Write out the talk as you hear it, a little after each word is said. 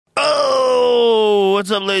what's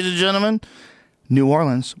up, ladies and gentlemen? New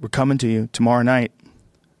Orleans, we're coming to you tomorrow night.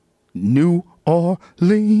 New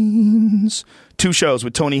Orleans. 2 shows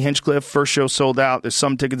with Tony Hinchcliffe. First show sold out. There's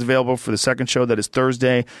some tickets available for the second show. That is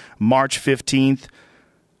Thursday, March 15th.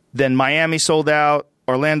 Then Miami sold out.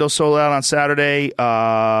 Orlando sold out on Saturday.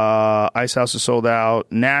 Ice House is sold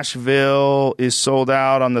out. Nashville is sold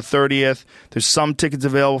out on the 30th. There's some tickets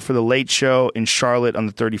available for the late show in Charlotte on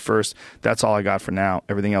the 31st. That's all I got for now.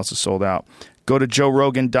 Everything else is sold out. Go to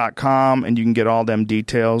joerogan.com and you can get all them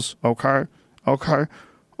details. Okay.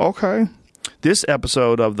 This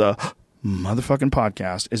episode of the motherfucking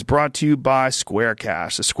podcast is brought to you by Square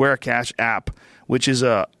Cash, the Square Cash app, which is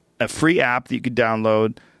a free app that you could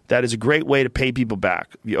download. That is a great way to pay people back.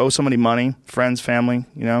 If you owe somebody money, friends, family,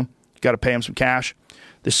 you got to pay them some cash.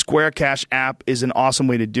 The Square Cash app is an awesome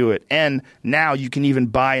way to do it. And now you can even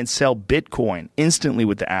buy and sell Bitcoin instantly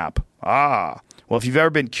with the app. Well, if you've ever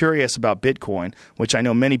been curious about Bitcoin, which I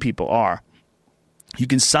know many people are, you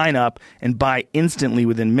can sign up and buy instantly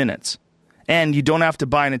within minutes. And you don't have to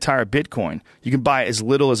buy an entire Bitcoin. You can buy as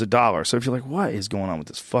little as $1. So if you're like, what is going on with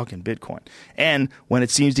this fucking Bitcoin? And when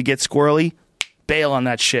it seems to get squirrely, bail on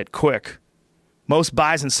that shit quick. Most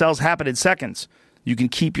buys and sells happen in seconds. You can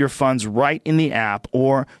keep your funds right in the app,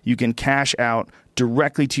 or you can cash out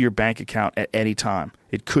directly to your bank account at any time.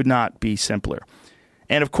 It could not be simpler.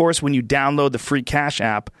 And of course, when you download the free Cash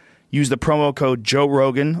app, use the promo code Joe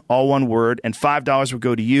Rogan, all one word, and $5 will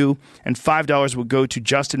go to you, and $5 will go to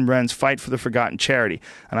Justin Wren's Fight for the Forgotten charity.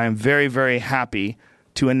 And I am very, very happy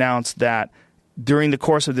to announce that during the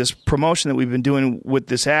course of this promotion that we've been doing with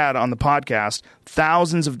this ad on the podcast,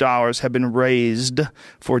 thousands of dollars have been raised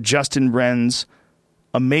for Justin Wren's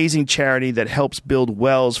amazing charity that helps build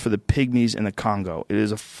wells for the pygmies in the Congo. It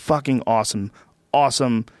is a fucking awesome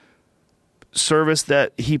service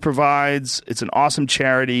that he provides. It's an awesome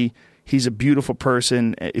charity. He's a beautiful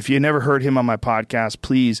person. If you never heard him on my podcast,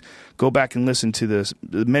 please go back and listen to this.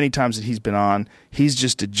 The many times that he's been on, he's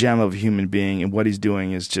just a gem of a human being, and what he's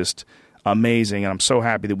doing is just amazing, and I'm so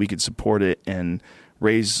happy that we could support it and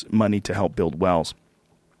raise money to help build wells.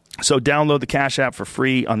 So download the Cash app for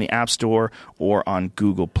free on the App Store or on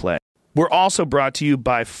Google Play. We're also brought to you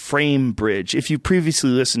by FrameBridge. If you previously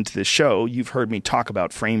listened to this show, you've heard me talk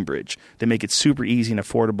about FrameBridge. They make it super easy and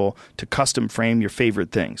affordable to custom frame your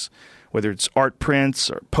favorite things, whether it's art prints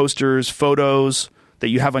or posters, photos that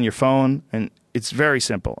you have on your phone, and it's very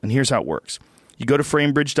simple. And here's how it works. You go to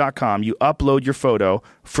framebridge.com, you upload your photo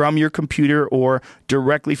from your computer or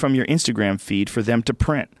directly from your Instagram feed for them to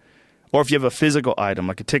print. Or if you have a physical item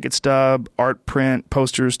like a ticket stub, art print,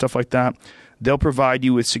 posters, stuff like that, they'll provide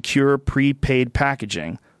you with secure prepaid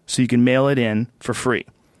packaging so you can mail it in for free.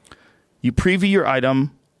 You preview your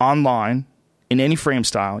item online in any frame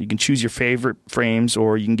style. You can choose your favorite frames,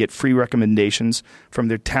 or you can get free recommendations from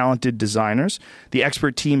their talented designers. The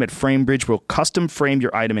expert team at FrameBridge will custom frame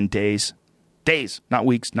your item in days, not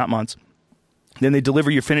weeks, not months. Then they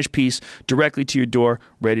deliver your finished piece directly to your door,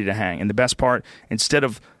 ready to hang. And the best part, instead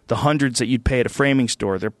of the hundreds that you'd pay at a framing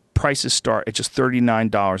store, their prices start at just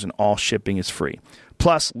 $39 and all shipping is free.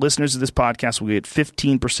 Plus, listeners of this podcast will get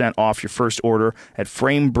 15% off your first order at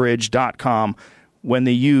framebridge.com when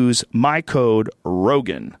they use my code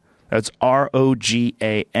ROGAN. That's ROGAN.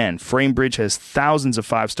 FrameBridge has thousands of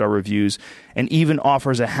 5-star reviews and even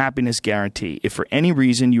offers a happiness guarantee. If for any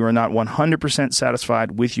reason you are not 100%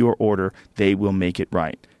 satisfied with your order, they will make it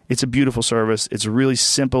right. It's a beautiful service. It's really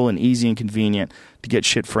simple and easy and convenient to get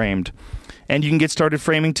shit framed. And you can get started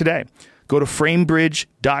framing today. Go to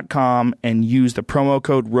framebridge.com and use the promo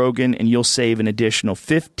code ROGAN, and you'll save an additional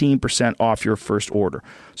 15% off your first order.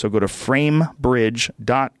 So go to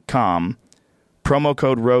framebridge.com, promo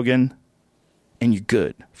code ROGAN, and you're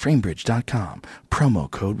good. Framebridge.com,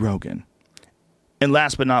 promo code ROGAN. And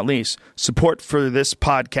last but not least, support for this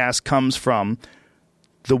podcast comes from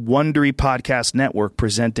the Wondery Podcast Network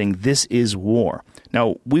presenting This Is War.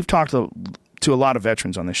 Now, we've talked to a lot of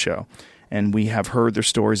veterans on this show, and we have heard their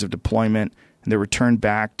stories of deployment and their return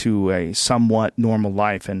back to a somewhat normal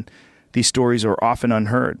life, and these stories are often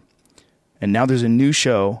unheard. And now there's a new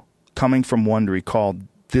show coming from Wondery called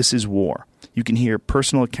This Is War. You can hear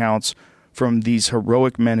personal accounts from these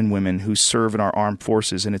heroic men and women who serve in our armed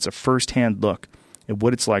forces, and it's a first-hand look at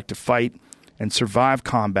what it's like to fight and survive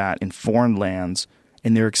combat in foreign lands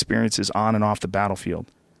and their experiences on and off the battlefield,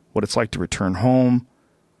 what it's like to return home,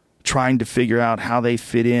 trying to figure out how they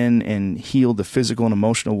fit in and heal the physical and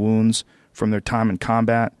emotional wounds from their time in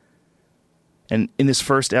combat. And in this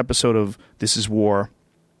first episode of This Is War,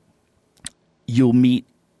 you'll meet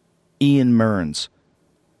Ian Mearns,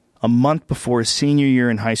 A month before his senior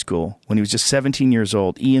year in high school, when he was just 17 years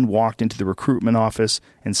old, Ian walked into the recruitment office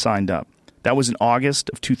and signed up. That was in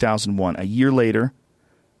August of 2001. A year later,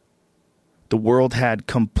 the world had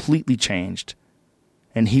completely changed,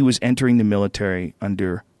 and he was entering the military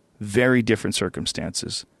under very different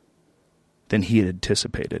circumstances than he had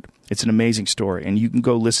anticipated. It's an amazing story, and you can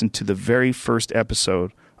go listen to the very first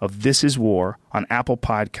episode of This Is War on Apple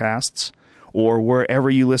Podcasts or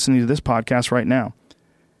wherever you're listening to this podcast right now.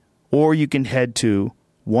 Or you can head to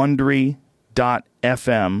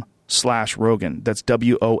wondery.fm/Rogan. That's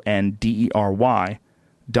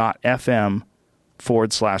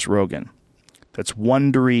WONDERY.FM/Rogan. That's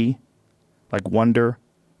Wondery, like wonder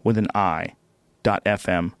with an I,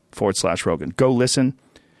 .fm/Rogan. Go listen.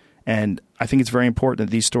 And I think it's very important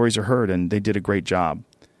that these stories are heard, and they did a great job.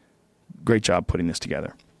 Great job putting this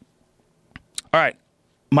together. All right.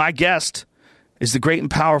 My guest is the great and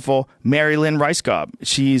powerful Lynn Rajskub.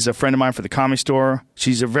 She's a friend of mine for the Comedy Store.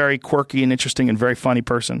 She's a very quirky and interesting and very funny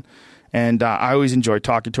person. And I always enjoy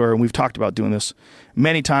talking to her, and we've talked about doing this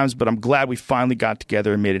many times, but I'm glad we finally got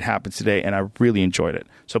together and made it happen today, and I really enjoyed it.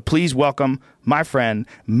 So please welcome my friend,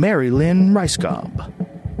 Lynn Rajskub. Joe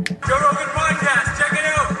Rogan Podcast, check it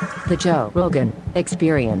out. The Joe Rogan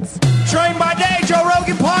Experience. Train by day, Joe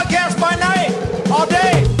Rogan Podcast by night, all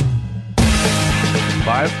day.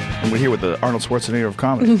 Live, and we're here with the Arnold Schwarzenegger of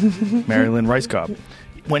comedy, Lynn Rajskub.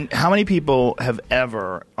 How many people have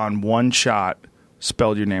ever, on one shot,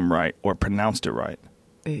 spelled your name right or pronounced it right?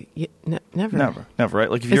 Never, right?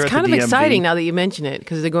 Like if it's you're kind at the of DMV, exciting now that you mention it,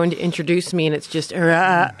 because they're going to introduce me, and it's just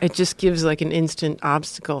it just gives like an instant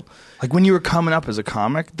obstacle. Like when you were coming up as a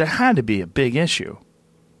comic, there had to be a big issue,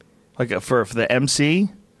 like for the MC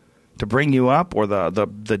to bring you up, or the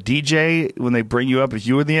DJ when they bring you up if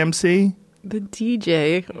you were the MC. The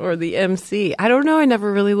DJ or the MC, I don't know. I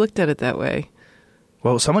never really looked at it that way.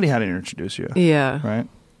 Well, somebody had to introduce you. Yeah, right.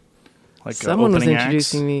 Like someone was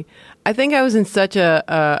introducing me. I think I was in such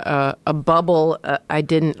a bubble. I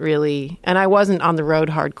didn't really, and I wasn't on the road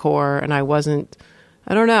hardcore, and I wasn't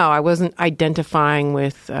identifying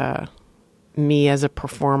with me as a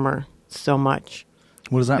performer so much.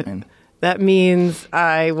 What does that mean? That means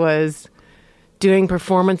I was doing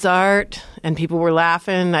performance art, and people were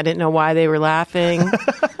laughing. I didn't know why they were laughing.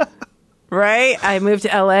 Right? I moved to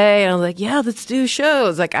LA, and I was like, yeah, let's do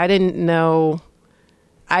shows. Like, I didn't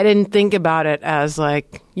think about it as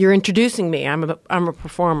like, you're introducing me. I'm a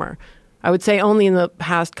performer. I would say only in the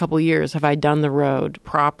past couple of years have I done the road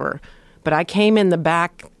proper. But I came in the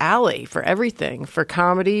back alley for everything, for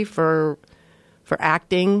comedy, for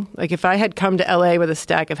acting. Like if I had come to LA with a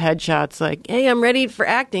stack of headshots like, hey, I'm ready for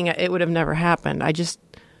acting, it would have never happened. I just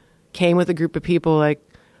came with a group of people like,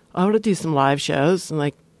 I want to do some live shows, and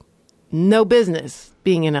like, no business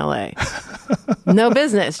being in LA. No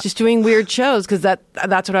business, just doing weird shows, because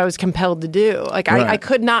that's what I was compelled to do. Like right. I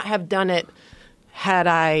could not have done it had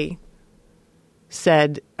I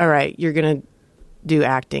said, all right, you're going to do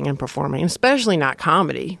acting and performing, especially not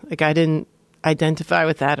comedy. Like I didn't identify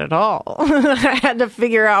with that at all. I had to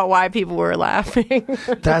figure out why people were laughing.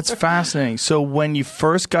 That's fascinating. So when you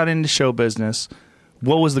first got into show business,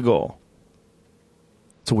 what was the goal?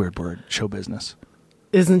 It's a weird word, show business.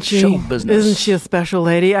 Isn't she? Show business. Isn't she a special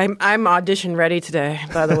lady? I'm audition ready today,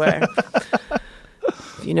 by the way.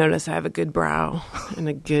 If you notice, I have a good brow and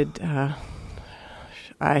a good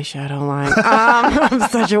eyeshadow line. I'm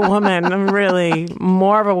such a woman. I'm really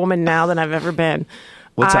more of a woman now than I've ever been.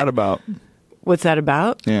 What's that about? What's that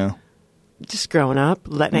about? Yeah. Just growing up,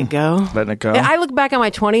 letting it go. Letting it go. I look back on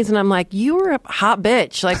my 20s and I'm like, you were a hot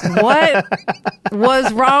bitch. Like, what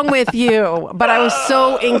was wrong with you? But I was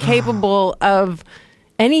so incapable of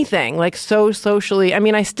anything, like so socially. I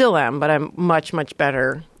mean, I still am, but I'm much, much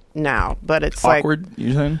better now. But it's awkward, like,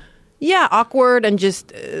 you saying? Yeah, awkward and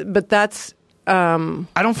just, but that's... I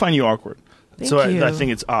don't find you awkward. Thank you. I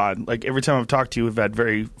think it's odd. Like every time I've talked to you, we've had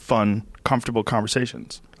very fun, comfortable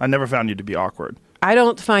conversations. I never found you to be awkward. I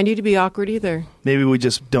don't find you to be awkward either. Maybe we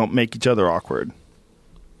just don't make each other awkward.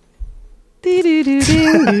 Is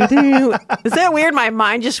that weird? My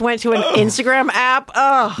mind just went to an Instagram app.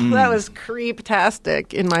 Oh, that was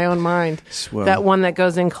creep-tastic in my own mind. Well, that one that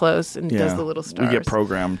goes in close and does the little stars. We get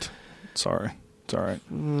programmed. Sorry. It's all right.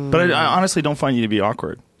 But I honestly don't find you to be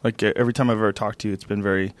awkward. Like every time I've ever talked to you, it's been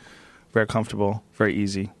very, very comfortable, very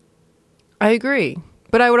easy. I agree.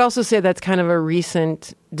 But I would also say that's kind of a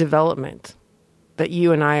recent development that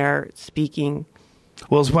you and I are speaking.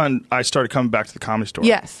 Well, it's when I started coming back to the Comedy Store.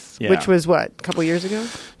 Yes, yeah. Which was what, a couple years ago?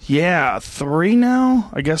 Yeah, 3 now.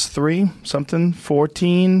 I guess 3 something.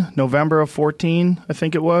 14 November of 14, I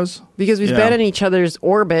think it was. Because we've been in each other's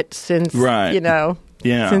orbit since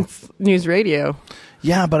Yeah. Since news radio.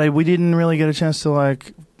 Yeah, but we didn't really get a chance to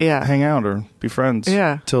like Yeah. hang out or be friends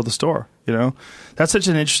till the store. You know, that's such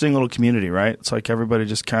an interesting little community, right? It's like everybody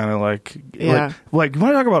just kind of like, like you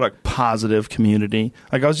want to talk about a positive community?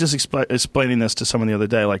 Like I was just explaining this to someone the other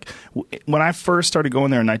day. Like when I first started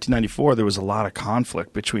going there in 1994, there was a lot of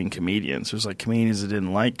conflict between comedians. There was like comedians that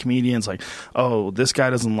didn't like comedians. Like, oh, this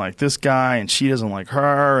guy doesn't like this guy and she doesn't like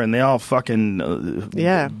her. And they all fucking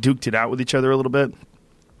duked it out with each other a little bit.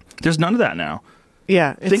 There's none of that now.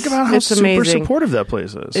 Yeah. Think about how super amazing. Supportive that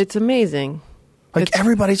place is. It's amazing. Like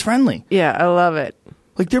everybody's friendly. Yeah, I love it.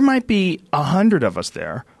 Like there might be 100 of us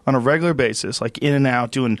there on a regular basis, like in and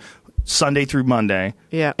out, doing Sunday through Monday.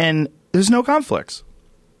 Yeah. And there's no conflicts.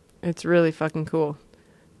 It's really fucking cool.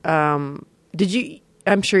 Did you?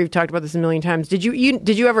 I'm sure you've talked about this a million times. Did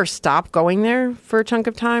you ever stop going there for a chunk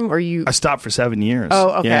of time, or you? I stopped for 7 years.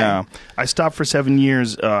 Oh, okay. Yeah, I stopped for 7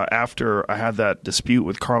 years after I had that dispute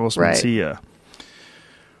with Carlos Mencia.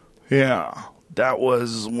 Yeah, that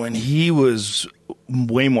was when he was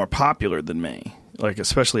way more popular than me. Like,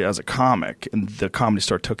 especially as a comic, and the Comedy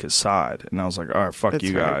Store took his side, and I was like, all right, fuck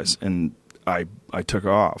you guys, and I took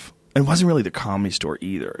off. It wasn't really the Comedy Store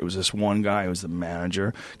either. It was this one guy who was the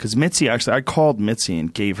manager. Because Mitzi, actually, I called Mitzi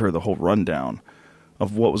and gave her the whole rundown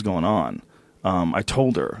of what was going on. I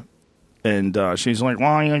told her, and she's like,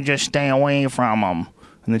 why don't you just stay away from him?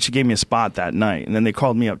 And then she gave me a spot that night, and then they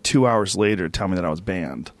called me up 2 hours later to tell me that I was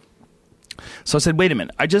banned. So I said, wait a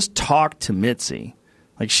minute, I just talked to Mitzi.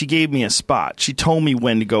 Like, she gave me a spot. She told me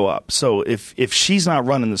when to go up. So if she's not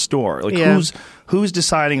running the store, like who's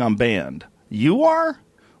deciding I'm banned? You are?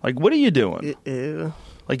 Like, what are you doing?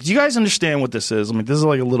 Like, do you guys understand what this is? I mean, this is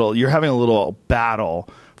like you're having a little battle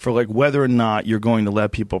for like whether or not you're going to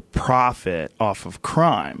let people profit off of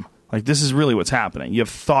crime. Like, this is really what's happening. You have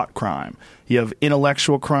thought crime. You have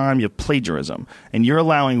intellectual crime. You have plagiarism. And you're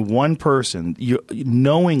allowing one person, you're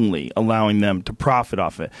knowingly allowing them to profit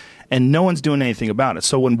off it. And no one's doing anything about it.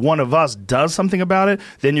 So when one of us does something about it,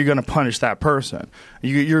 then you're going to punish that person.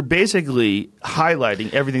 You're basically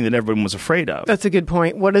highlighting everything that everyone was afraid of. That's a good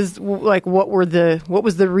point. What was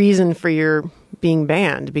the reason for your being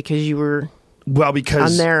banned? Because you were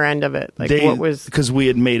on their end of it. Like, because we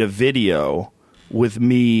had made a video with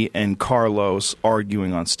me and Carlos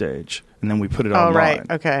arguing on stage, and then we put it online. Oh,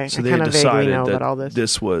 right. Okay. So they decided that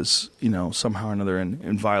this was, somehow or another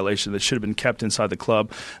in violation that should have been kept inside the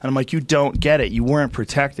club. And I'm like, you don't get it. You weren't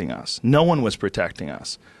protecting us. No one was protecting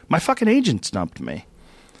us. My fucking agent stumped me.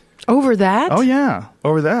 Over that? Oh, yeah.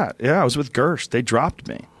 Over that. Yeah, I was with Gersh. They dropped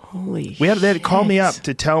me. Holy They had to call me up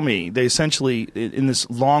to tell me. They essentially, in this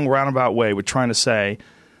long roundabout way, were trying to say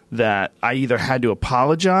that I either had to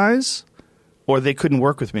apologize or they couldn't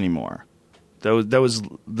work with me anymore. That was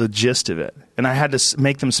the gist of it. And I had to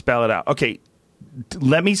make them spell it out. Okay,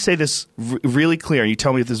 let me say this really clear. You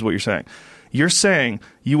tell me if this is what you're saying. You're saying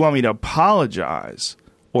you want me to apologize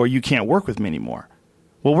or you can't work with me anymore.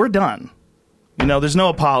 Well, we're done. There's no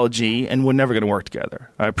apology, and we're never going to work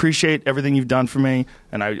together. I appreciate everything you've done for me,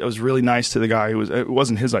 and I was really nice to the guy it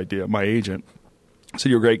wasn't his idea, my agent. So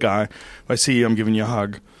you're a great guy. If I see you, I'm giving you a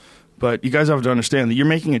hug. But you guys have to understand that you're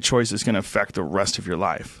making a choice that's going to affect the rest of your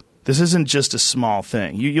life. This isn't just a small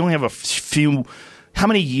thing. You only have a few. How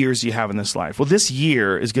many years do you have in this life? Well, this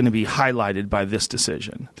year is going to be highlighted by this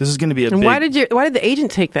decision. This is going to be a big. Why did the agent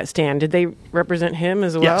take that stand? Did they represent him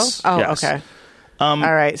as well? Yes. Oh, yes. Okay. All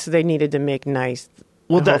right. So they needed to make nice.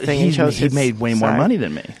 Well, he made way more money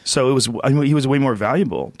than me, so he was way more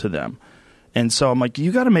valuable to them. And so I'm like,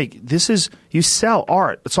 you got to make you sell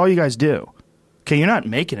art. That's all you guys do. Okay, you're not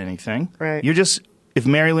making anything. Right. You're just, if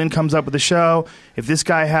Mary Lynn comes up with a show, if this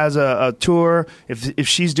guy has a tour, if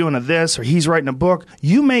she's doing this or he's writing a book,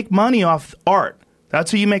 you make money off art. That's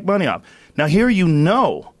who you make money off. Now here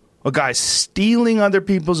a guy's stealing other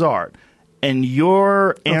people's art, and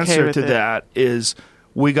your answer to that is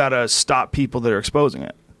we got to stop people that are exposing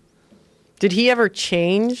it. Did he ever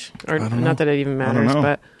change? Or not that it even matters,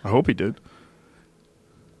 but I hope he did.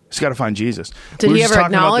 He's got to find Jesus. Did he ever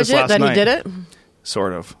acknowledge it that he did it?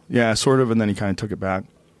 Sort of. Yeah, sort of, and then he kind of took it back.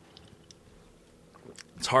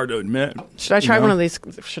 It's hard to admit. Should I try one of these?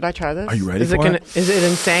 Should I try this? Are you ready for it? Is it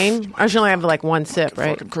insane? I should only have like one sip, right?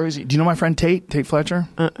 Fucking crazy. Do you know my friend Tate Fletcher?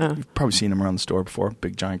 You've probably seen him around the store before.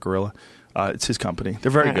 Big giant gorilla. It's his company.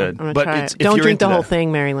 They're very good. I'm gonna try it. Don't drink the whole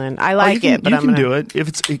thing, Mary Lynn. I like it, but you can do it.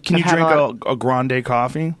 Can you drink a grande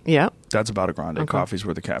coffee? Yeah. That's about a grande coffee's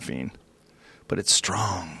worth of caffeine, but it's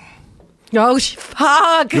strong. Oh,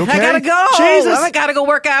 fuck. You okay? I gotta go. Jesus. I gotta go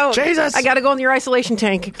work out. Jesus. I gotta go in your isolation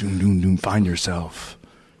tank. Doom, doom, doom. Find yourself.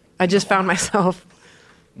 I just found myself.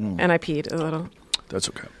 And I peed a little. That's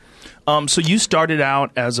okay. So you started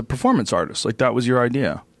out as a performance artist. Like, that was your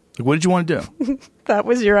idea. Like, what did you want to do? That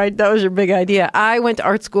was your big idea. I went to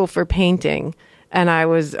art school for painting, and I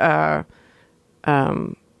was got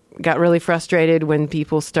really frustrated when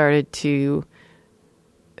people started to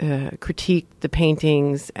critique the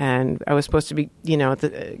paintings, and I was supposed to be,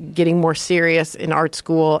 getting more serious in art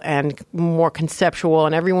school and more conceptual,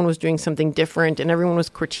 and everyone was doing something different, and everyone was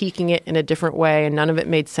critiquing it in a different way, and none of it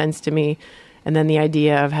made sense to me. And then the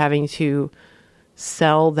idea of having to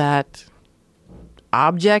sell that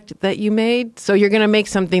object that you made. So you're going to make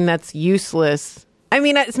something that's useless. I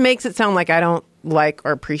mean, it makes it sound like I don't like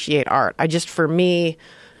or appreciate art. For me,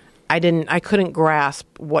 I couldn't grasp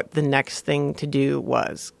what the next thing to do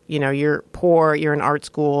was. You're poor, you're in art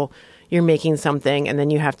school, you're making something, and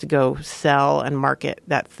then you have to go sell and market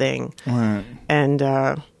that thing. Right. And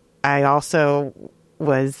I also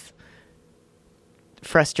was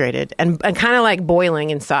frustrated and kind of like boiling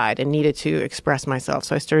inside and needed to express myself.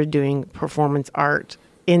 So I started doing performance art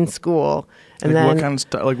in school. And like, then, what kind of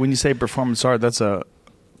stuff? Like, when you say performance art, that's a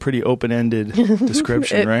pretty open-ended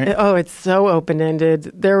description, right? It's so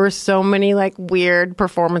open-ended. There were so many like weird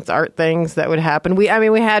performance art things that would happen. We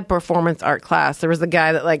had performance art class. There was the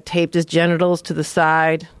guy that like taped his genitals to the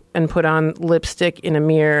side and put on lipstick in a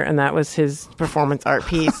mirror, and that was his performance art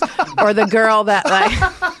piece. Or the girl that like...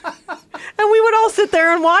 And we would all sit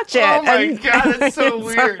there and watch it. Oh my God, that's so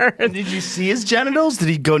weird. And did you see his genitals? Did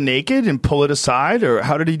he go naked and pull it aside, or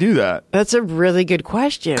how did he do that? That's a really good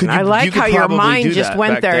question. I like how your mind just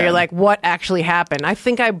went there. Then. You're like, what actually happened? I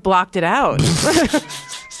think I blocked it out.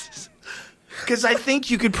 Because I think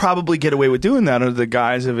you could probably get away with doing that under the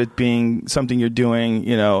guise of it being something you're doing,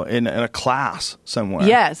 in a class somewhere.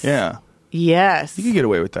 Yes. Yeah. Yes. You could get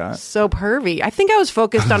away with that. So pervy. I think I was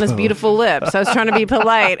focused on his beautiful lips. I was trying to be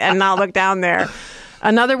polite and not look down there.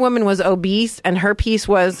 Another woman was obese, and her piece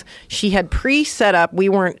was she had pre-set up, we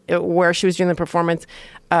weren't where she was doing the performance,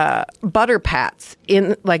 butter pats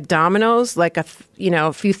in like dominoes, like a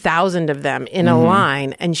few thousand of them in a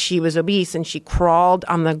line, and she was obese and she crawled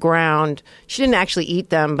on the ground. She didn't actually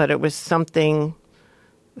eat them, but it was something...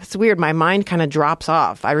 It's weird. My mind kind of drops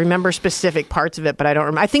off. I remember specific parts of it, but I don't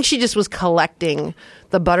remember. I think she just was collecting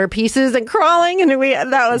the butter pieces and crawling, and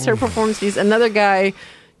that was her performance piece. Another guy,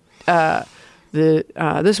 I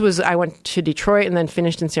went to Detroit and then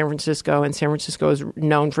finished in San Francisco, and San Francisco is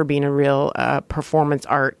known for being a real performance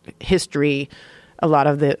art history. A lot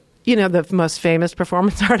of the most famous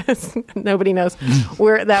performance artists, nobody knows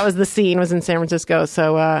where that was. The scene was in San Francisco.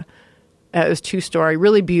 So, it was 2-story,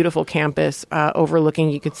 really beautiful campus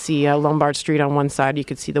overlooking. You could see Lombard Street on one side. You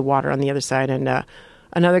could see the water on the other side. And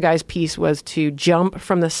another guy's piece was to jump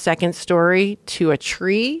from the 2nd story to a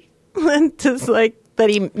tree, and just like that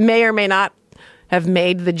he may or may not have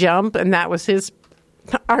made the jump, and that was his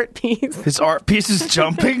art piece. His art piece is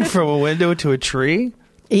jumping from a window to a tree?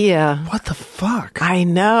 Yeah. What the fuck? I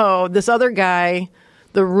know. This other guy,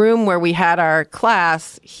 the room where we had our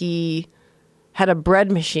class, he had a bread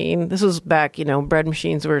machine. This was back, bread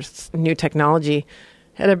machines were new technology.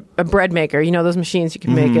 Had a bread maker. Those machines you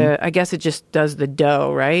can make I guess it just does the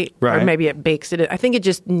dough, right? Right. Or maybe it bakes it. I think it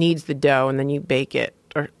just kneads the dough and then you bake it.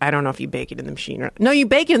 Or I don't know if you bake it in the machine. No, you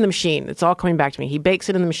bake it in the machine. It's all coming back to me. He bakes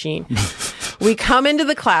it in the machine. We come into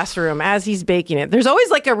the classroom as he's baking it. There's always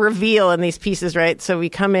like a reveal in these pieces, right? So we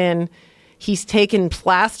come in. He's taken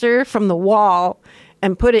plaster from the wall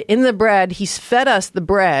and put it in the bread. He's fed us the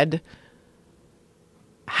bread.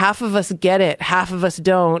 Half of us get it, half of us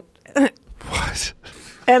don't. What?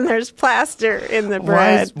 And there's plaster in the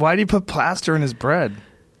bread. Why do you put plaster in his bread?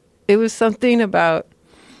 It was something about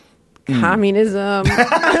communism.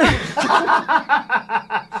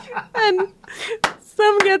 And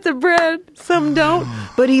some get the bread, some don't.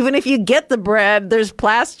 But even if you get the bread, there's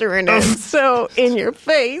plaster in it. So in your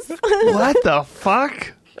face. What the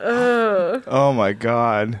fuck? Oh my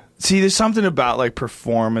God. See, there's something about like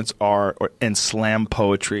performance art and slam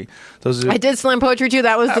poetry. I did slam poetry too.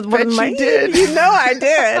 That was one of my. You did. I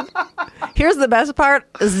did. Here's the best part: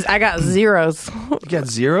 is I got zeros. You got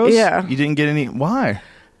zeros? Yeah. You didn't get any. Why?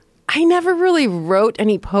 I never really wrote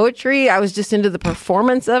any poetry. I was just into the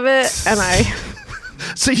performance of it, and I.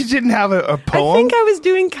 So you didn't have a poem? I think I was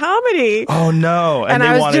doing comedy. Oh, no. And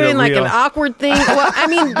I was doing like an awkward thing. Well, I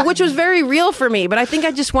mean, which was very real for me. But I think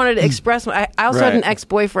I just wanted to express. I also had an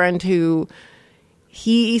ex-boyfriend who,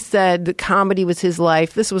 he said that comedy was his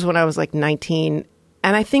life. This was when I was like 19.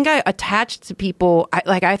 And I think I attached to people.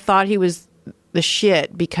 I thought he was the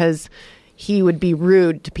shit because he would be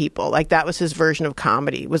rude to people. Like that was his version of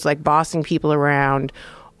comedy. Was like bossing people around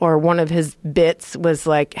or one of his bits was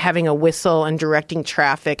like having a whistle and directing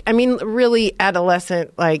traffic. I mean, really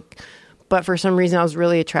adolescent, like, but for some reason I was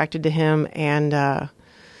really attracted to him, and like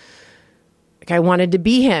I wanted to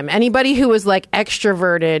be him. Anybody who was like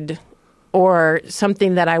extroverted or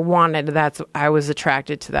something that I wanted, I was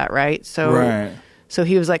attracted to that, right? So So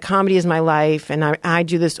he was like, comedy is my life, and I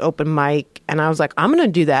do this open mic, and I was like, I'm going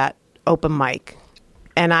to do that open mic.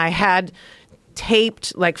 And I had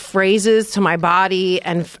taped like phrases to my body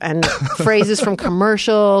and phrases from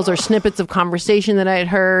commercials or snippets of conversation that I had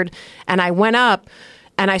heard, and I went up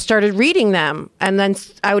and I started reading them, and then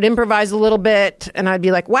I would improvise a little bit, and I'd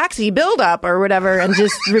be like, waxy buildup or whatever, and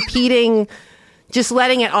just repeating, just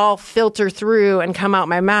letting it all filter through and come out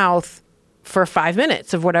my mouth for 5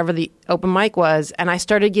 minutes of whatever the open mic was. And I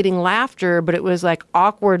started getting laughter, but it was like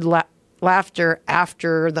awkward laughter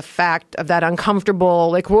after the fact of that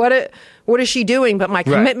uncomfortable, like, what is she doing? But my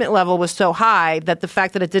commitment level was so high that the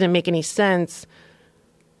fact that it didn't make any sense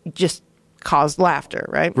just caused laughter,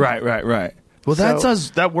 right? Right. Well,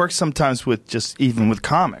 that works sometimes with just even with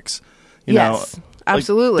comics. You know,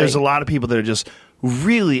 absolutely. There's a lot of people that are just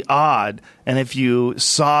really odd, and if you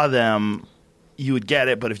saw them, you would get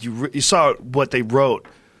it. But if you saw what they wrote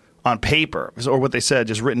on paper or what they said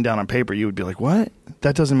just written down on paper, you would be like, what?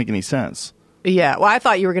 That doesn't make any sense. Yeah. Well, I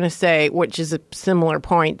thought you were going to say, which is a similar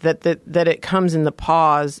point, that it comes in the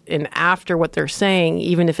pause and after what they're saying,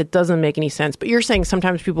 even if it doesn't make any sense. But you're saying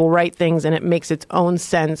sometimes people write things and it makes its own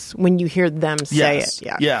sense when you hear them say it.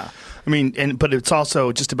 Yeah. I mean, but it's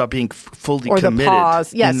also just about being fully or committed. Or the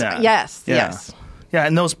pause. Yes. In that. Yes. Yeah. Yes. Yeah,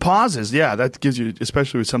 and those pauses, that gives you,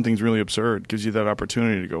 especially when something's really absurd, gives you that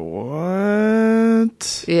opportunity to go,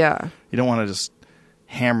 what? Yeah. You don't want to just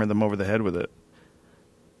hammer them over the head with it.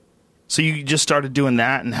 So you just started doing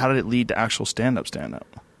that, and how did it lead to actual stand-up?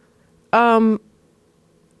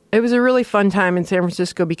 It was a really fun time in San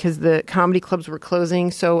Francisco because the comedy clubs were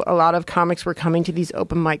closing, so a lot of comics were coming to these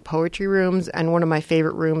open mic poetry rooms, and one of my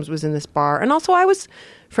favorite rooms was in this bar. And also I was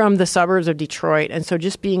from the suburbs of Detroit, and so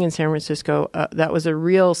just being in San Francisco, that was a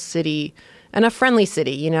real city and a friendly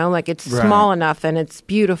city, you know, like it's small enough and it's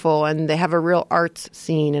beautiful and they have a real arts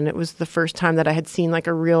scene. And it was the first time that I had seen like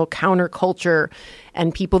a real counterculture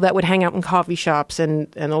and people that would hang out in coffee shops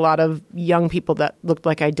and a lot of young people that looked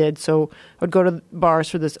like I did. So I would go to bars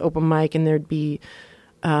for this open mic and there'd be,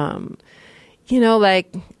 you know,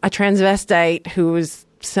 like a transvestite who was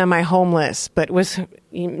semi-homeless but was,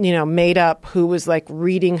 you know, made up, who was like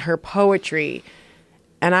reading her poetry.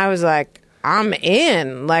 And I was like, I'm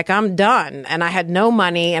in, like I'm done. And I had no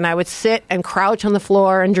money and I would sit and crouch on the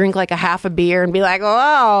floor and drink like a half a beer and be like,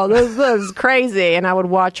 oh, this is crazy. And I would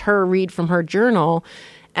watch her read from her journal.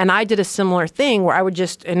 And I did a similar thing where I would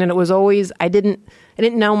just, and it was always, I didn't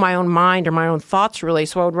know my own mind or my own thoughts really.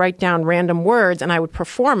 So I would write down random words and I would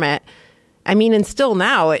perform it. I mean, and still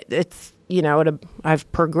now it's, you know,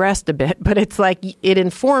 I've progressed a bit, but it's like it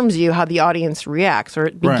informs you how the audience reacts, or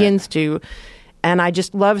it begins to. And I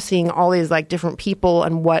just love seeing all these like different people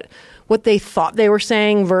and what they thought they were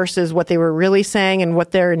saying versus what they were really saying and what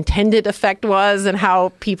their intended effect was and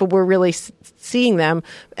how people were really seeing them.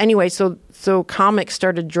 Anyway, so comics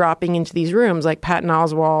started dropping into these rooms like Patton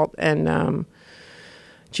Oswalt and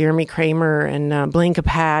Jeremy Kramer and Blaine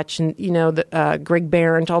Capatch and, you know, Greg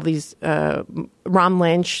Behrendt, all these Ron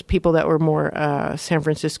Lynch, people that were more San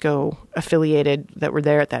Francisco affiliated that were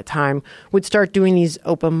there at that time, would start doing these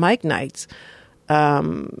open mic nights.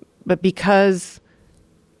 But because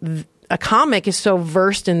a comic is so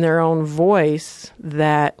versed in their own voice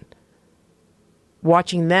that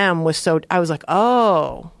watching them was so, I was like,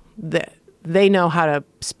 oh, they know how to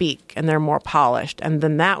speak and they're more polished. And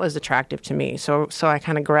then that was attractive to me. So I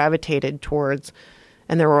kind of gravitated towards,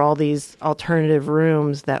 and there were all these alternative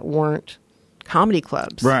rooms that weren't comedy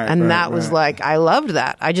clubs. That was like, I loved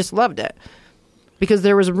that. I just loved it. Because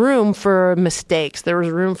there was room for mistakes. There was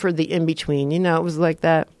room for the in-between. You know, it was like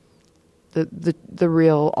that, the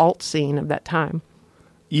real alt scene of that time.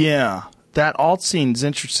 Yeah, that alt scene is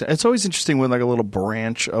interesting. It's always interesting when like a little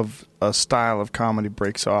branch of a style of comedy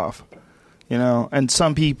breaks off, you know? And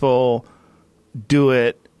some people do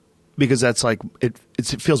it because that's like, it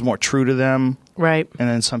feels more true to them. Right. And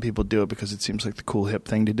then some people do it because it seems like the cool, hip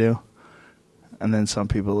thing to do. And then some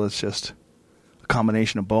people, it's just a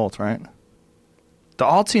combination of both, right? The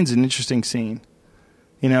alt scene's an interesting scene,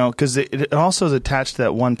 you know, because it also is attached to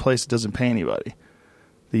that one place that doesn't pay anybody,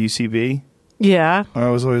 the UCB. Yeah. I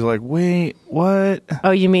was always like, wait, what? Oh,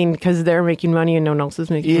 you mean because they're making money and no one else is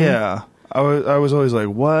making money? Yeah. I was always like,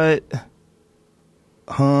 what?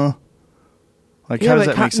 Huh? Like, how does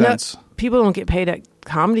that make sense? People don't get paid at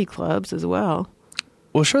comedy clubs as well.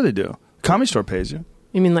 Well, sure they do. Comedy Store pays you.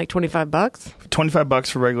 You mean like $25? $25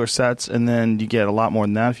 for regular sets, and then you get a lot more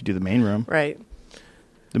than that if you do the main room. Right.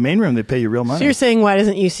 The main room, they pay you real money. So you're saying why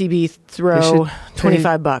doesn't UCB throw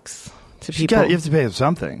 $25 to people? You have to pay them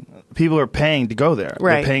something. People are paying to go there.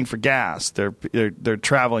 Right. They're paying for gas. They're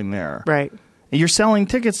traveling there. Right. And you're selling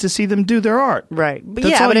tickets to see them do their art. Right. But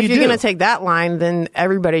That's yeah, all but if you you're do. going to take that line, then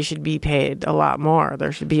everybody should be paid a lot more.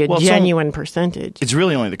 There should be a genuine percentage. It's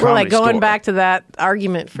really only the We're Comedy like going Store. back to that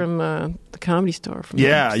argument from the Comedy Store from the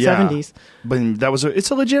 70s. But it's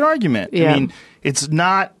a legit argument. Yeah. I mean, it's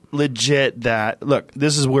not legit that, look,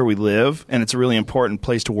 this is where we live, and it's a really important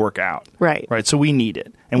place to work out. Right. Right. So we need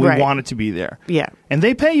it, and we Right. want it to be there. Yeah. And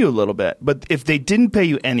they pay you a little bit, but if they didn't pay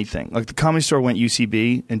you anything, like the Comedy Store went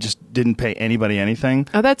UCB and just didn't pay anybody anything.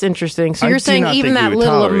 Oh, that's interesting. So I you're do saying not even think we that would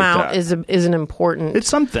little tolerate amount that. is an important. It's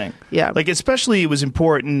something. Yeah. Like, especially it was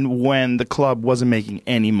important when the club wasn't making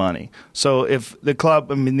any money. So if the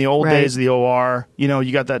club, I mean, the old Right. days of the OR,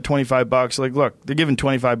 you got that $25. Like, look, they're giving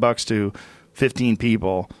 $25 to 15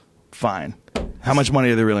 people. Fine. How much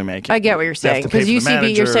money are they really making? I get what you're They have saying to pay because for the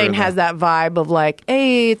UCB you're manager saying and has that vibe of like,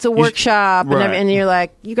 hey, it's a workshop, right. and you're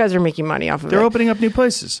like, you guys are making money off of They're it. opening up new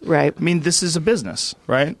places. Right. I mean, this is a business,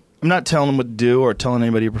 right? I'm not telling them what to do or telling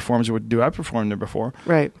anybody who performs what to do. I performed there before.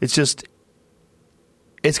 Right. It's just,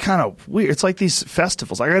 it's kind of weird. It's like these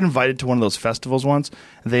festivals. I got invited to one of those festivals once.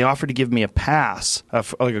 And they offered to give me a pass,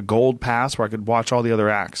 like a gold pass where I could watch all the other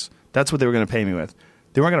acts. That's what they were going to pay me with.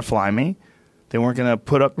 They weren't going to fly me. They weren't going to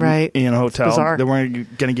put up Right. in a It's hotel. bizarre. They weren't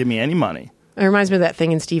going to give me any money. It reminds me of that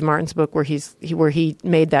thing in Steve Martin's book where he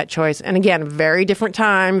made that choice. And again, very different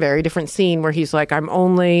time, very different scene where he's like, I'm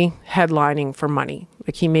only headlining for money.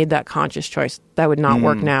 Like he made that conscious choice. That would not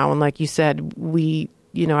work now. And like you said,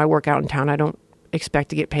 I work out in town. I don't expect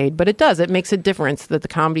to get paid, but it does. It makes a difference that the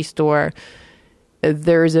Comedy Store,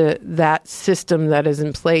 there's that system that is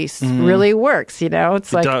in place really works.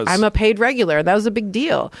 It's like does. I'm a paid regular. That was a big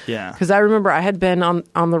deal. Yeah. Because I remember I had been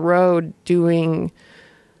on the road doing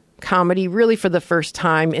comedy really for the first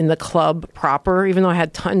time in the club proper, even though I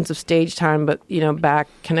had tons of stage time, but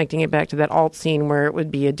connecting it back to that alt scene where it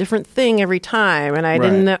would be a different thing every time, and I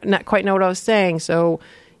didn't not quite know what I was saying. So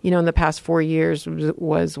in the past 4 years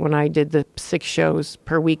was when I did the 6 shows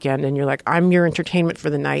per weekend, and you're like, I'm your entertainment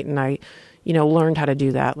for the night, and I learned how to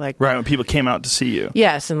do that. Like, Right, when people came out to see you.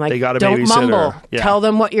 yes, and like, They got a don't babysitter. mumble. Yeah. Tell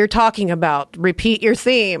them what you're talking about. Repeat your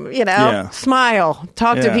theme. Yeah. Smile.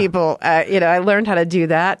 Talk to Yeah. people. I learned how to do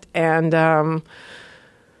that. And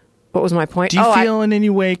what was my point? Do you feel in any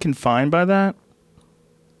way confined by that?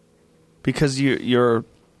 Because your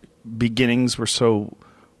beginnings were so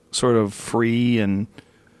sort of free and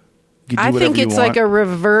you could do I whatever think you it's want? like a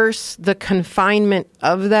reverse. The confinement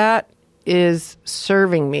of that is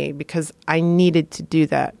serving me because I needed to do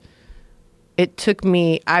that. It took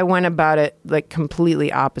me, I went about it like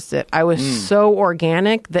completely opposite. I was so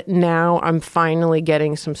organic that now I'm finally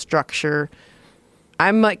getting some structure.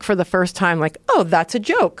 I'm like, for the first time, like, oh, that's a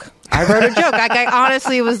joke. I wrote a joke. Like, I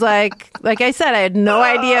honestly was like I said, I had no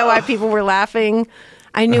idea why people were laughing.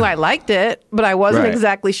 I knew I liked it, but I wasn't Right.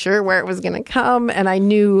 exactly sure where it was going to come. And I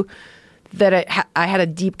knew that I had a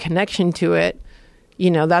deep connection to it.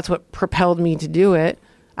 That's what propelled me to do it.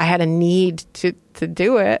 I had a need to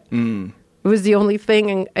do it. It was the only thing,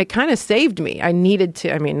 and it kind of saved me. I needed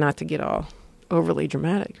to, not to get all overly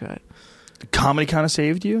dramatic, but Comedy kind of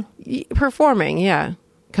saved you? performing, yeah.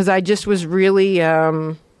 Because I just was really,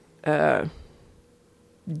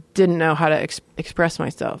 didn't know how to express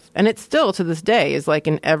myself. And it still, to this day, is like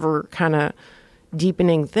an ever kind of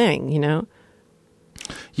deepening thing,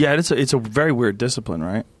 Yeah, it's a very weird discipline,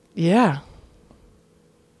 right? Yeah.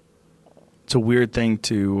 It's a weird thing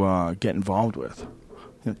to get involved with.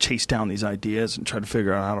 Chase down these ideas and try to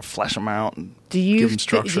figure out how to flesh them out and give them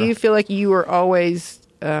structure. Do you feel like you were always,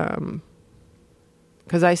 because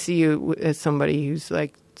I see you as somebody who's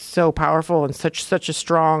like so powerful and such a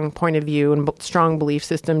strong point of view and strong belief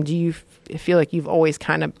system. Do you feel like you've always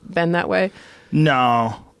kind of been that way?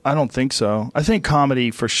 No, I don't think so. I think comedy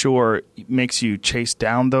for sure makes you chase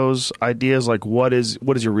down those ideas. Like, what is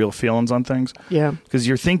your real feelings on things? Yeah. Because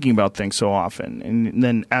you're thinking about things so often. And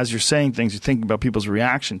then as you're saying things, you're thinking about people's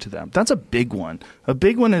reaction to them. That's a big one. A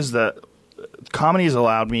big one is that comedy has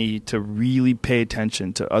allowed me to really pay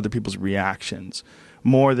attention to other people's reactions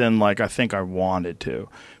more than like I think I wanted to.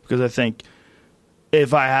 Because I think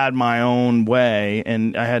if I had my own way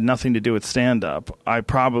and I had nothing to do with stand-up, I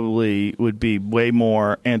probably would be way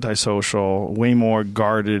more antisocial, way more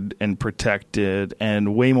guarded and protected,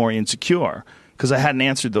 and way more insecure because I hadn't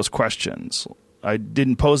answered those questions. I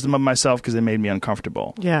didn't pose them of myself because they made me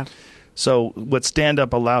uncomfortable. Yeah. So what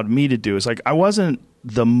stand-up allowed me to do is like I wasn't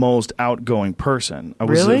the most outgoing person. I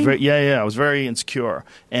was Really? I was very insecure,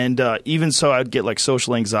 and even so, I'd get like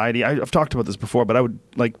social anxiety. I've talked about this before, but I would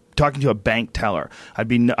like talking to a bank teller.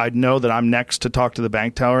 I'd know that I'm next to talk to the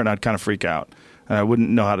bank teller, and I'd kind of freak out, and I wouldn't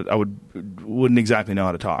know how to. Wouldn't exactly know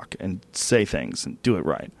how to talk and say things and do it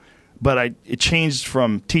right. But it changed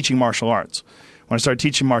from teaching martial arts. When I started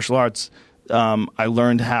teaching martial arts, I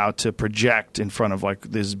learned how to project in front of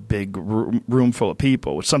like this big room full of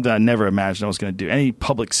people, which is something I never imagined I was going to do. Any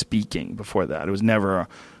public speaking before that, it was never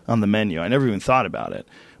on the menu. I never even thought about it.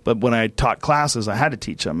 But when I taught classes, I had to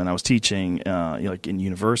teach them, and I was teaching like in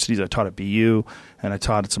universities. I taught at BU, and I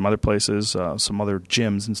taught at some other places, some other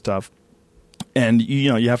gyms and stuff. And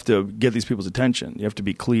you have to get these people's attention. You have to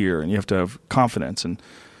be clear, and you have to have confidence.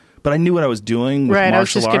 But I knew what I was doing with Right, martial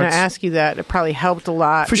arts. I was just going to ask you that. It probably helped a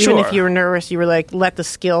lot. For Even sure. if you were nervous, you were like, let the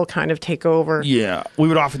skill kind of take over. Yeah. We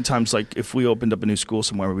would oftentimes, like, if we opened up a new school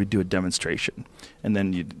somewhere, we'd do a demonstration. And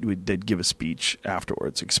then they'd give a speech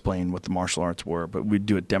afterwards, explain what the martial arts were. But we'd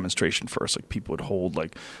do a demonstration first. Like, people would hold,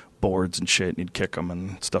 like, boards and shit, and you'd kick them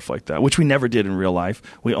and stuff like that, which we never did in real life.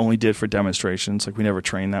 We only did for demonstrations. Like, we never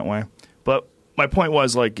trained that way. But my point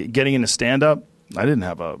was, like, getting into stand-up, I didn't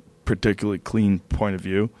have a particularly clean point of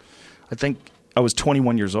view. I think I was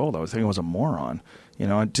 21 years old. I was thinking I was a moron.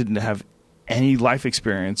 I didn't have any life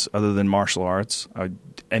experience other than martial arts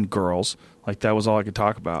and girls. Like, that was all I could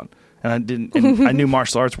talk about. And I knew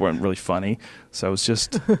martial arts weren't really funny, so it was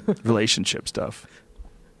just relationship stuff.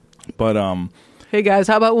 But Hey guys,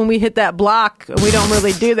 how about when we hit that block? We don't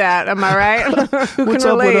really do that. Am I right? what's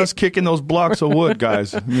up with us kicking those blocks of wood,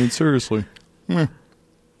 guys? I mean, seriously.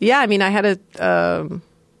 Yeah, I mean, I had a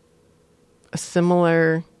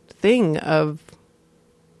similar thing of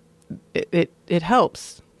it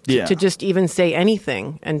helps to just even say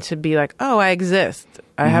anything and to be like, oh, I exist.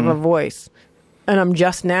 I have a voice. And I'm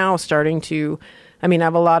just now starting to, I mean, I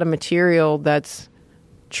have a lot of material that's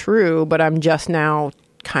true, but I'm just now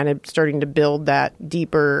kind of starting to build that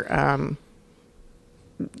deeper,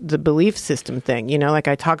 the belief system thing. Like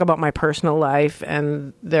I talk about my personal life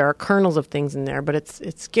and there are kernels of things in there, but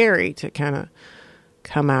it's scary to kind of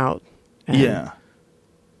come out.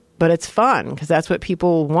 But it's fun because that's what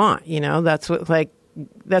people want, that's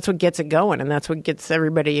what gets it going, and that's what gets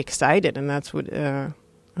everybody excited, and that's what, I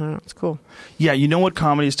don't know, it's cool. Yeah, you know what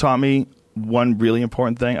comedy's taught me? One really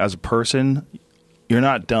important thing, as a person, you're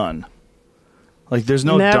not done. Like, there's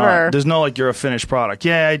no done. There's no, like, you're a finished product.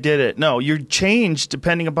 Yeah, I did it. No, you're changed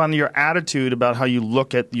depending upon your attitude about how you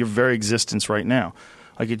look at your very existence right now.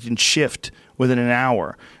 Like, it can shift within an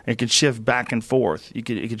hour. It can shift back and forth. It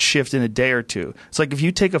could shift in a day or two. It's like if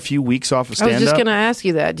you take a few weeks off of stand-up. I was just going to ask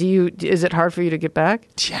you that. Is it hard for you to get back?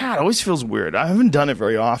 Yeah, it always feels weird. I haven't done it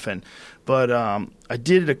very often. But I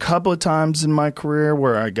did it a couple of times in my career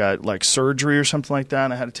where I got, like, surgery or something like that,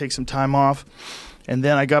 and I had to take some time off. And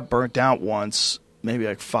then I got burnt out once, maybe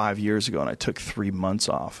like 5 years ago, and I took 3 months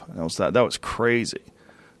off. And that was crazy.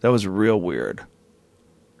 That was real weird.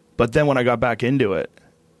 But then when I got back into it,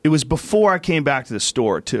 it was before I came back to the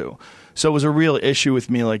store, too. So it was a real issue with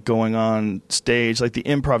me, like, going on stage. Like, the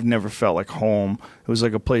Improv never felt like home. It was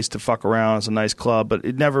like a place to fuck around. It's a nice club, but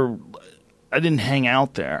I didn't hang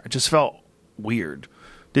out there. It just felt weird.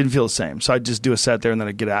 Didn't feel the same. So I'd just do a set there and then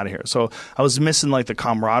I'd get out of here. So I was missing, like, the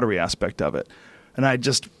camaraderie aspect of it. And I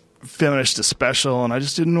just finished a special, and I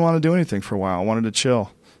just didn't want to do anything for a while. I wanted to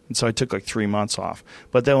chill. And so I took like 3 months off.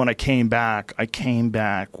 But then when I came back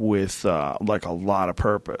with like a lot of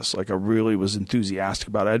purpose. Like, I really was enthusiastic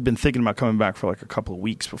about it. I'd been thinking about coming back for like a couple of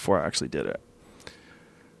weeks before I actually did it.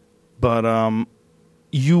 But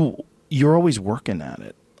you're always working at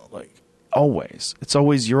it. Like, always. It's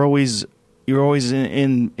always you're always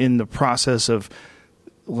in the process of,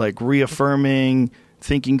 like, reaffirming,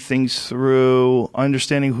 thinking things through,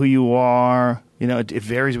 understanding who you are. It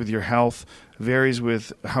varies with your health, varies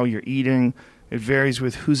with how you're eating, it varies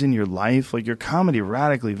with who's in your life. Like, your comedy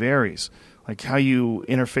radically varies. Like, how you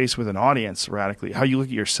interface with an audience radically, how you look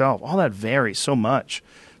at yourself, all that varies so much.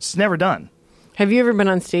 It's never done. Have you ever been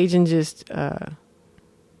on stage and just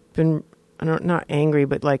been, not angry,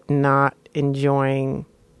 but like not enjoying,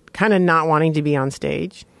 kind of not wanting to be on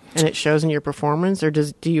stage, and it shows in your performance, or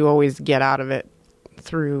do you always get out of it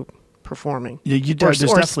through performing? Yeah, or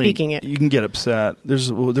definitely speaking it. You can get upset. There was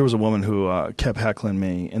a woman who kept heckling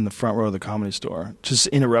me in the front row of the Comedy Store, just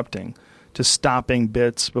interrupting, just stopping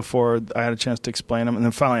bits before I had a chance to explain them, and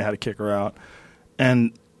then finally I had to kick her out.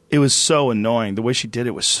 And it was so annoying. The way she did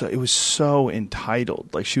it was so entitled.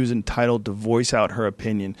 Like, she was entitled to voice out her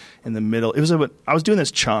opinion in the middle. I was doing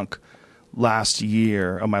this chunk last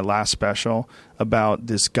year of my last special about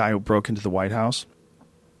this guy who broke into the White House.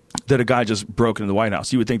 that a guy just broke into the White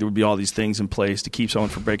House. You would think there would be all these things in place to keep someone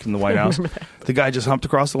from breaking into the White House. The guy just humped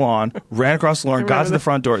across the lawn, ran across the lawn, got to the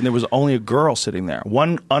front door, and there was only a girl sitting there.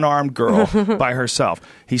 One unarmed girl by herself.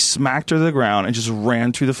 He smacked her to the ground and just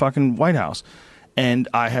ran through the fucking White House. And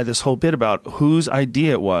I had this whole bit about whose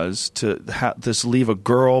idea it was to just leave a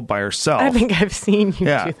girl by herself. I think I've seen you do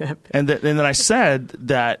that. And then I said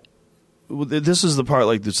that, this is the part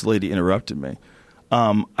like this lady interrupted me.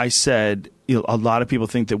 I said, a lot of people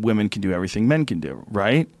think that women can do everything men can do,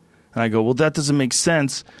 right? And I go, well, that doesn't make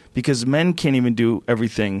sense because men can't even do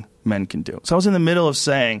everything men can do. So I was in the middle of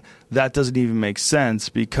saying that doesn't even make sense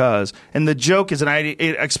because, and the joke is, and I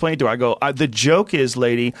explained to her, I go, the joke is,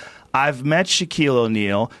 lady, I've met Shaquille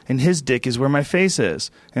O'Neal and his dick is where my face is.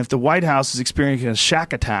 And if the White House is experiencing a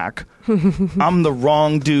shack attack, I'm the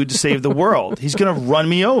wrong dude to save the world. He's going to run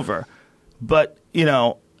me over. But,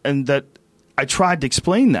 and that I tried to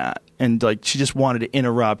explain that. And like she just wanted to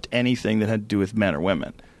interrupt anything that had to do with men or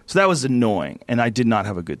women. So that was annoying. And I did not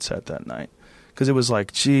have a good set that night. Because it was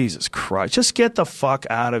like, Jesus Christ, just get the fuck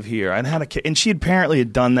out of here. And she apparently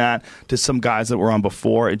had done that to some guys that were on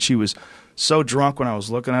before. And she was so drunk when I was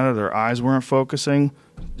looking at her, their eyes weren't focusing.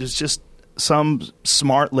 There's just some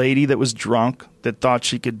smart lady that was drunk that thought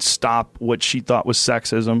she could stop what she thought was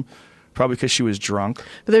sexism, probably because she was drunk.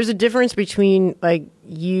 But there's a difference between like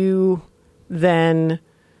you then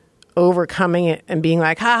overcoming it and being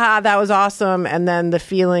like, haha, that was awesome. And then the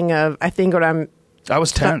feeling of, I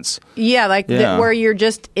was tense. Yeah, where you're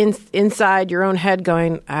just inside your own head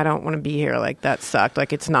going, I don't want to be here. Like, that sucked.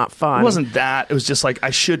 Like, it's not fun. It wasn't that. It was just like,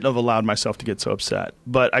 I shouldn't have allowed myself to get so upset.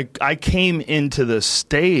 But I came into the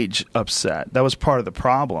stage upset. That was part of the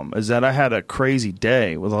problem, is that I had a crazy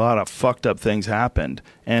day with a lot of fucked up things happened.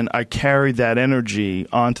 And I carried that energy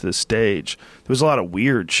onto the stage. There was a lot of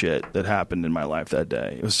weird shit that happened in my life that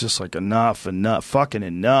day. It was just like enough, fucking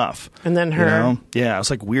enough. And then her. Yeah, it was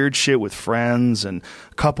like weird shit with friends and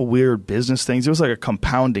a couple weird business things. It was like a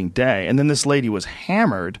compounding day. And then this lady was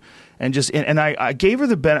hammered and I gave her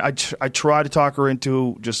the benefit. I tried to talk her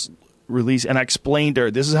into just release, and I explained to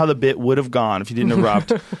her, this is how the bit would have gone if you didn't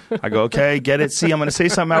erupt. I go, okay, get it? See, I'm going to say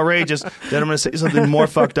something outrageous, then I'm going to say something more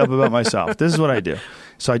fucked up about myself. This is what I do.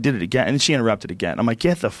 So I did it again, and she interrupted again. I'm like,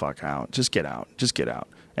 get the fuck out. Just get out. Just get out.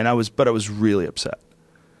 But I was really upset.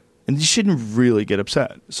 And you shouldn't really get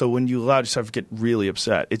upset. So when you allow yourself to get really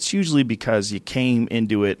upset, it's usually because you came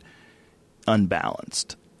into it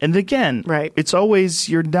unbalanced. And again, right. It's always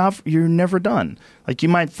you're never done. Like you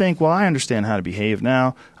might think, well, I understand how to behave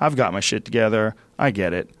now. I've got my shit together. I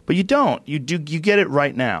get it. But you don't. You get it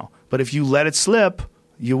right now. But if you let it slip,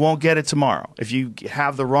 you won't get it tomorrow. If you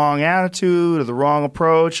have the wrong attitude or the wrong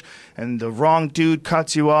approach and the wrong dude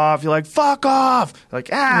cuts you off, you're like, fuck off. You're like,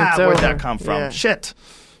 where'd that come from? Yeah. Shit.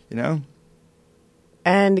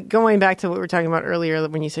 And going back to what we were talking about earlier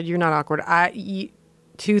when you said you're not awkward,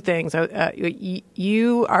 two things.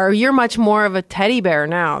 You're much more of a teddy bear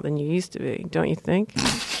now than you used to be, don't you think?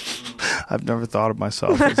 I've never thought of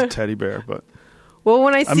myself as a teddy bear, but well,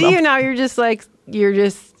 when I see you now, you're just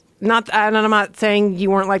not. And I'm not saying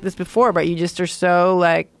you weren't like this before, but you just are so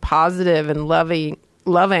like positive and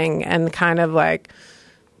loving, and kind of like,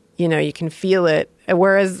 you can feel it.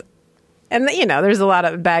 Whereas, and there's a lot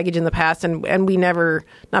of baggage in the past, and we never,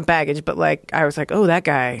 not baggage, but like I was like, oh, that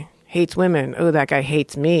guy hates women. Oh, that guy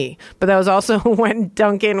hates me. But that was also when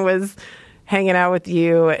Duncan was hanging out with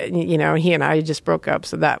you. He and I just broke up.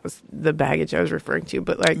 So that was the baggage I was referring to.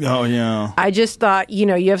 But like, oh, yeah. I just thought, you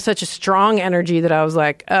have such a strong energy that I was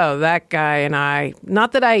like, oh, that guy and I,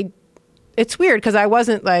 not that it's weird because I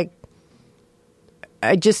wasn't like,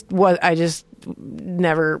 I just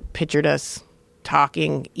never pictured us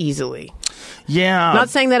talking easily. Yeah. Not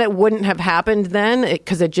saying that it wouldn't have happened then,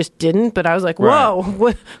 because it just didn't, but I was like, whoa,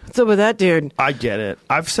 what's up with that dude? I get it.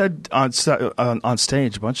 I've said on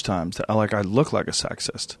stage a bunch of times that I look like a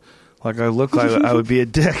sexist. Like I look like I would be a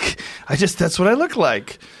dick. That's what I look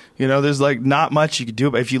like. There's like not much you could do,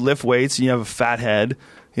 but if you lift weights and you have a fat head,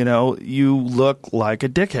 you look like a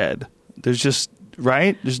dickhead. There's just,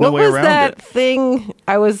 right? There's no way around it. What was that thing?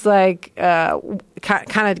 I was like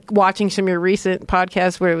kind of watching some of your recent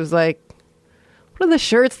podcasts where it was like, what are the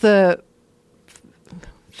shirts? The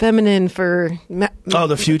feminine for...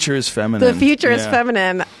 the future is feminine. The future is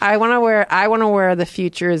feminine. I want to wear the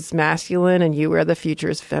future is masculine, and you wear the future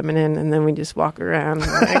is feminine, and then we just walk around.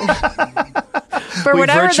 For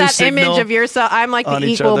whatever that image of yourself, I'm like the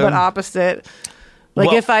equal but opposite.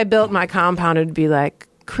 Like if I built my compound, it'd be like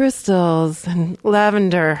crystals and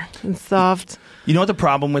lavender and soft. You know what the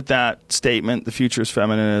problem with that statement, the future is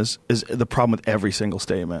feminine, is the problem with every single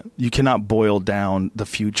statement. You cannot boil down the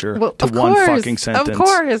future to one fucking sentence. Of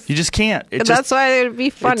course. You just can't. That's why it would be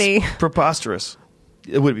funny. It's preposterous.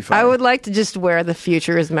 It would be funny. I would like to just wear the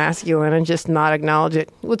future is masculine and just not acknowledge it.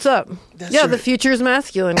 What's up? The future is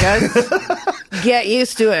masculine, guys. Get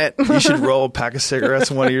used to it. You should roll a pack of cigarettes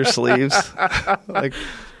in one of your sleeves.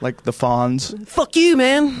 like the Fonz. Fuck you,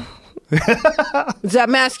 man. Is that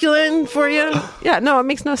masculine for you? Yeah, no, it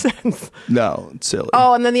makes no sense. No, it's silly.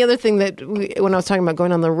 Oh, and then the other thing that when I was talking about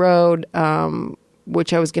going on the road,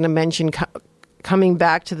 which I was going to mention, coming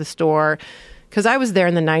back to the store, because I was there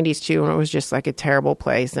in the 90s too, and it was just like a terrible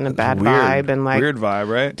place and a bad vibe and like weird vibe,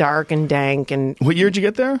 right? Dark and dank. And what year did you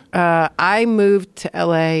get there? I moved to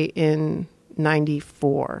LA in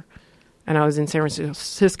 94, and I was in San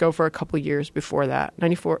Francisco for a couple of years before that,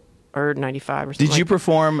 94 or 95 or something. Did you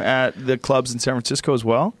perform at the clubs in San Francisco as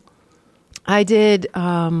well? I did. Did you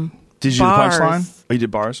bars. do the Punchline? Oh, you did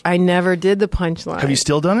bars? I never did the Punchline. Have you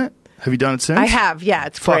still done it? Have you done it since? I have, yeah.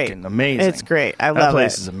 It's great. Fucking amazing. It's great. I love it. That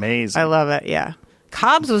place is amazing. I love it, yeah.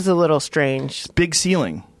 Cobb's was a little strange. Big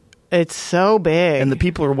ceiling. It's so big. And the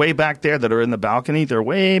people are way back there that are in the balcony. They're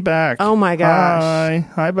way back. Oh, my gosh.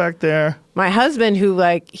 Hi back there. My husband, who,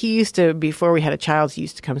 he used to, before we had a child, he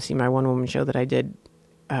used to come see my one-woman show that I did.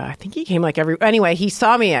 I think he came anyway, he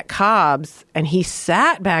saw me at Cobb's, and he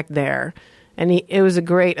sat back there. And it was a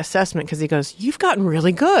great assessment because he goes, "You've gotten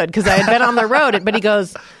really good," because I had been on the road. But he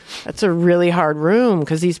goes, "That's a really hard room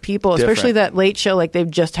because these people, especially that late show, like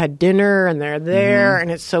they've just had dinner and they're there,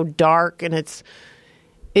 and it's so dark and it's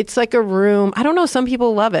like a room. I don't know. Some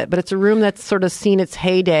people love it, but it's a room that's sort of seen its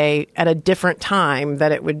heyday at a different time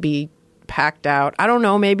that it would be packed out. I don't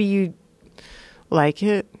know. Maybe you like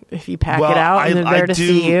it if you pack it out and they're there to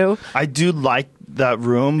see you. I do like that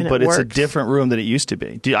room, but it's a different room than it used to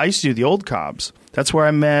be. I used to do the old Cobb's. That's where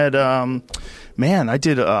I met,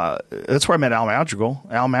 that's where I met Al Madrigal.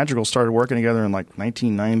 Al Madrigal started working together in like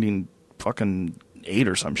 1998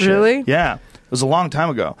 or some shit. Really? Yeah. It was a long time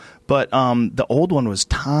ago. But the old one was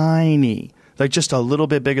tiny, like just a little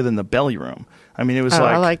bit bigger than the belly room. I mean, it was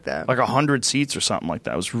I like that. Like 100 seats or something like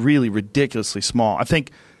that. It was really ridiculously small. I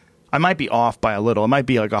think I might be off by a little. It might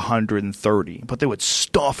be like 130, but they would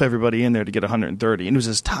stuff everybody in there to get 130. And it was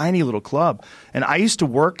this tiny little club. And I used to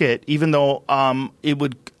work it, even though I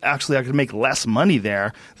could make less money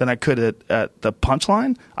there than I could at the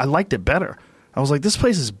Punchline. I liked it better. I was like, this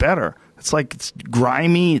place is better. It's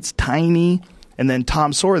grimy, it's tiny. And then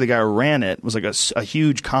Tom Sawyer, the guy who ran it, was like a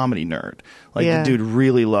huge comedy nerd. The dude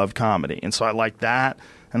really loved comedy. And so I liked that.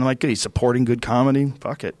 And I'm like, good, he's supporting good comedy.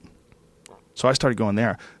 Fuck it. So I started going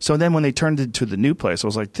there. So then when they turned it to the new place, I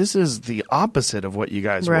was like, this is the opposite of what you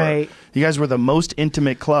guys were. You guys were the most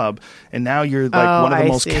intimate club, and now you're like one of the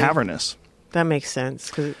most cavernous. That makes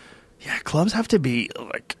sense. Yeah, clubs have to be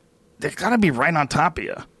they've got to be right on top of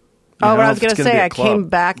you. What I was going to say, I came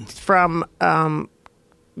back from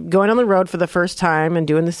going on the road for the first time and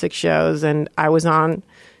doing the 6 shows, and I was on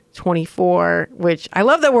 24, which I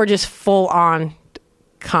love that we're just full on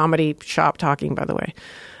comedy shop talking, by the way.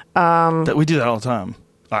 We do that all the time.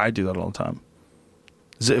 I do that all the time.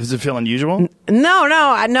 Does it feel unusual? No.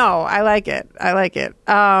 I like it.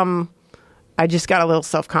 I just got a little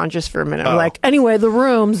self-conscious for a minute. I'm like, anyway, the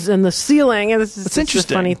rooms and the ceiling. And it's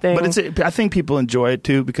interesting. A funny thing. But I think people enjoy it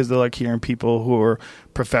too because they like hearing people who are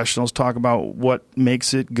professionals talk about what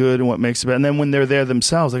makes it good and what makes it bad. And then when they're there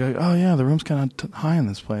themselves, they're like, oh yeah, the room's kind of high in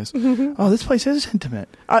this place. Oh, this place is intimate.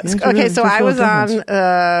 Okay, so I was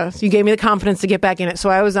on, so you gave me the confidence to get back in it.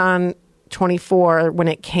 So I was on 24 when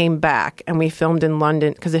it came back, and we filmed in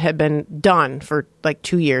London because it had been done for like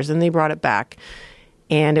 2 years, and they brought it back.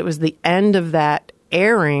 And it was the end of that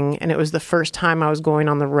airing, and it was the first time I was going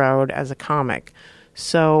on the road as a comic.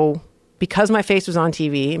 So because my face was on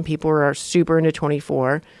TV and people were super into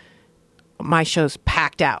 24, my show's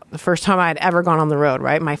packed out. The first time I had ever gone on the road,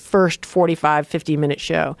 right? My first 45, 50-minute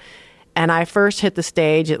show. And I first hit the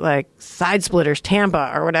stage at like Side Splitters,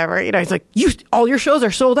 Tampa or whatever. It's like, all your shows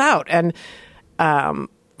are sold out. And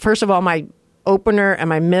first of all, my opener and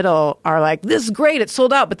my middle are like, this is great, it's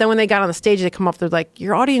sold out. But then when they got on the stage, they come up, they're like,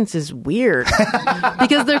 your audience is weird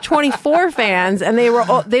because they're 24 fans and they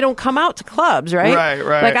don't come out to clubs, right?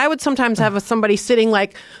 Right. Like I would sometimes have somebody sitting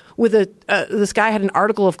like with this guy had an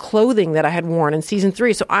article of clothing that I had worn in season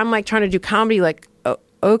 3. So I'm like trying to do comedy, like,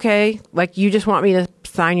 okay, like you just want me to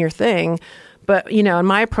sign your thing. But, and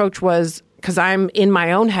my approach was, because I'm in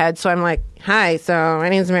my own head, so I'm like, hi, so my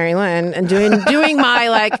name's Mary Lynn, and doing my,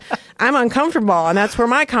 like, I'm uncomfortable, and that's where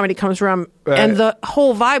my comedy comes from. Right. And the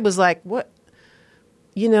whole vibe was like, what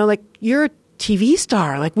like you're a TV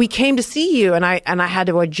star. Like we came to see you, and I had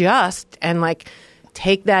to adjust and like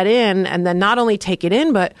take that in, and then not only take it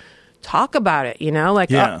in, but talk about it, and I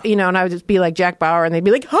would just be like Jack Bauer, and they'd be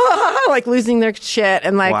like, ha, ha, ha, like losing their shit.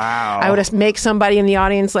 And like, wow. I would just make somebody in the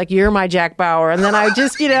audience like, you're my Jack Bauer. And then I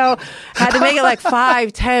just, had to make it like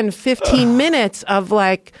 5, 10, 15 minutes of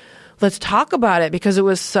like, let's talk about it, because it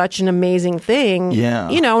was such an amazing thing. Yeah.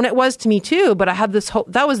 And it was to me too, but I had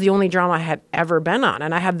that was the only drama I had ever been on.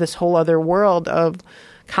 And I had this whole other world of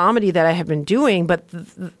comedy that I had been doing, but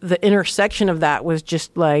the intersection of that was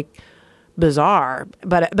just like, bizarre.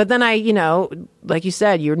 But then I, like you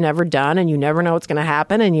said, you're never done and you never know what's going to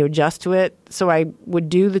happen, and you adjust to it. So I would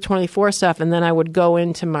do the 24 stuff, and then I would go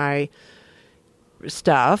into my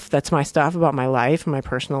stuff. That's my stuff about my life, my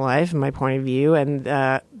personal life, and my point of view. And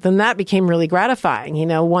then that became really gratifying,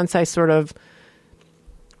 once I sort of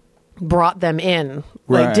brought them in,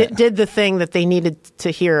 like right. did the thing that they needed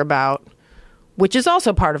to hear about, which is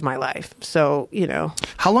also part of my life. So,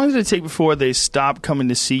 How long did it take before they stopped coming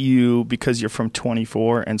to see you because you're from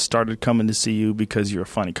 24 and started coming to see you because you're a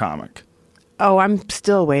funny comic? Oh, I'm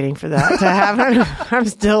still waiting for that to happen. I'm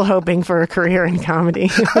still hoping for a career in comedy.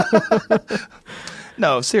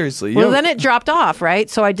 No, seriously. Well, then it dropped off, right?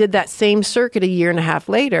 So I did that same circuit a year and a half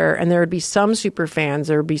later, and there would be some super fans,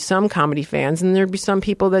 there would be some comedy fans, and there would be some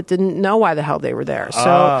people that didn't know why the hell they were there.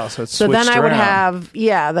 So then I would have,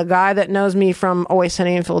 the guy that knows me from Always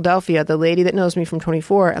Sunny in Philadelphia, the lady that knows me from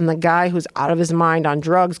 24, and the guy who's out of his mind on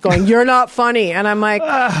drugs going, you're not funny. And I'm like,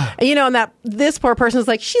 and that this poor person's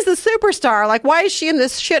like, she's a superstar. Like, why is she in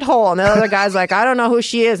this shithole? And the other guy's like, I don't know who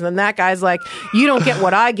she is. And then that guy's like, you don't get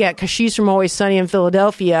what I get because she's from Always Sunny in Philadelphia.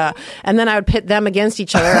 And then I would pit them against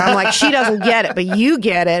each other. I'm like, she doesn't get it, but you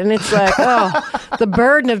get it. And it's like, the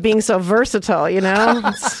burden of being so versatile,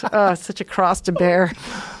 It's such a cross to bear.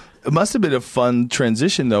 It must have been a fun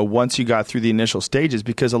transition, though, once you got through the initial stages,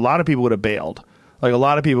 because a lot of people would have bailed. Like, a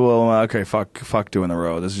lot of people, okay, fuck doing the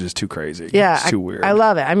road. This is just too crazy. Yeah, it's too weird. I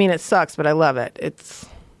love it. I mean, it sucks, but I love it. It's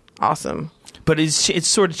awesome. But it's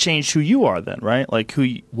sort of changed who you are then, right? Like,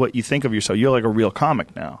 what you think of yourself. You're like a real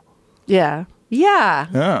comic now. Yeah.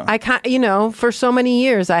 I can't, for so many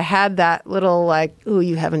years I had that little like, ooh,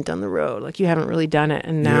 you haven't done the road. Like, you haven't really done it.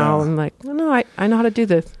 And now I'm like, no, I know how to do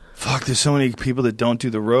this. Fuck, there's so many people that don't do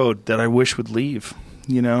the road that I wish would leave,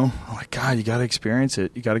 I'm like, God, you got to experience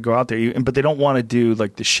it. You got to go out there. But they don't want to do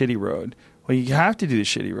like the shitty road. Well, you have to do the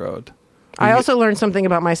shitty road. I also learned something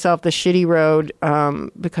about myself, the shitty road,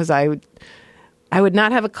 because I would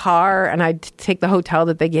not have a car, and I'd take the hotel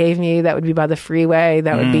that they gave me that would be by the freeway,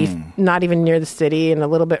 that would be not even near the city and a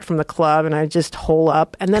little bit from the club, and I'd just hole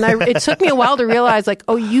up. And then it took me a while to realize, like,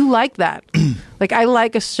 oh, you like that. Like, I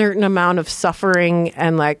like a certain amount of suffering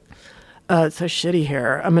and, like, it's so shitty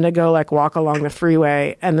here. I'm going to go, like, walk along the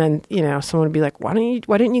freeway, and then, someone would be like, why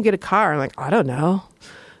didn't you get a car? I'm like, I don't know.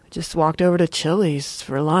 I just walked over to Chili's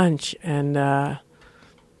for lunch, and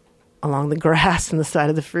along the grass on the side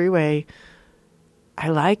of the freeway. I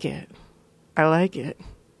like it.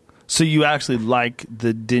 So you actually like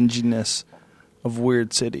the dinginess of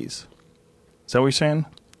weird cities? Is that what you're saying?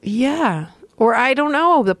 Yeah. Or I don't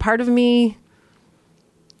know. The part of me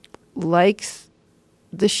likes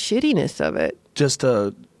the shittiness of it. Just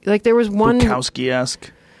like there was one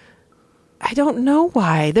Bukowski-esque. I don't know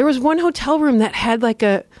why. There was one hotel room that had like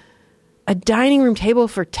a dining room table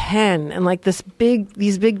for 10 and like these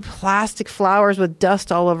big plastic flowers with dust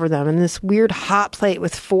all over them and this weird hot plate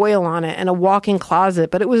with foil on it and a walk-in closet.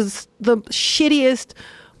 But it was the shittiest,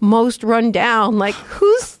 most run down. Like,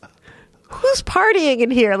 who's partying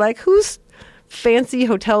in here? Like, whose fancy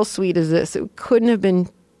hotel suite is this? It couldn't have been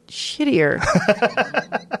shittier.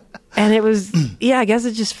 And it was, I guess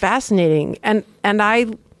it's just fascinating. And I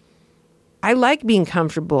like being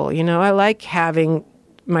comfortable, I like having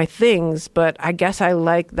my things, but I guess I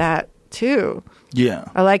like that too. Yeah.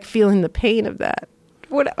 I like feeling the pain of that.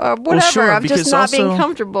 Whatever. Well, sure, I'm just not being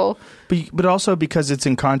comfortable. But also because it's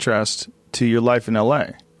in contrast to your life in LA,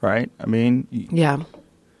 right? I mean,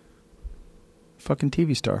 fucking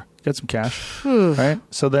TV star. Got some cash, right?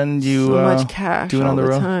 So then you so much cash do it on the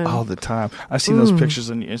road time. all the time. I've seen those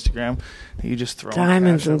pictures on your Instagram. You just throw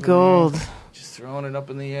diamonds and gold, just throwing it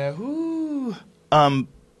up in the air. Woo.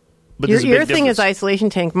 But your thing is isolation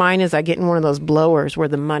tank. Mine is I get in one of those blowers where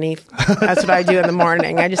the money. That's what I do in the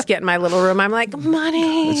morning. I just get in my little room. I'm like,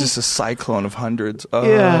 money. It's just a cyclone of hundreds.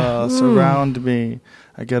 Surround me.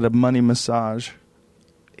 I get a money massage.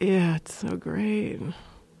 Yeah, it's so great.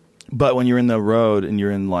 But when you're in the road and you're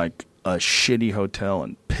in like a shitty hotel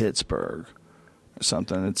in Pittsburgh or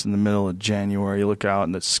something, it's in the middle of January. You look out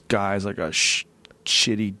and the sky's like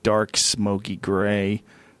shitty, dark, smoky gray.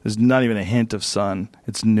 There's not even a hint of sun.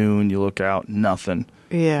 It's noon. You look out, nothing.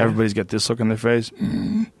 Yeah. Everybody's got this look on their face.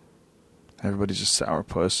 Everybody's just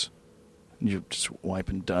sourpuss. You're just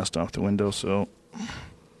wiping dust off the windowsill.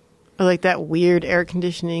 Or like that weird air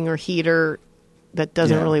conditioning or heater that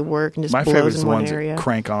doesn't really work and just My blows favorite is in the one ones area. that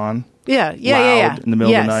crank on. Yeah. Loud in the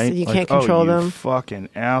middle of the night. You Like, can't control you them. fucking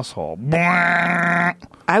asshole.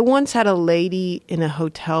 I once had a lady in a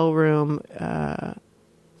hotel room.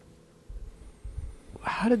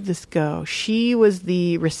 How did this go? She was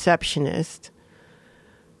the receptionist.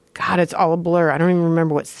 God, it's all a blur. I don't even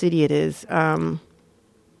remember what city it is.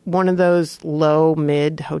 One of those low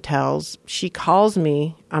mid hotels. She calls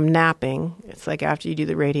me. I'm napping. It's like after you do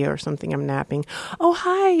the radio or something, I'm napping. Oh,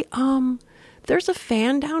 hi. There's a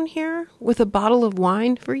fan down here with a bottle of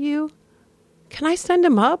wine for you. Can I send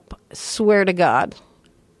him up? Swear to God.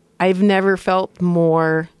 I've never felt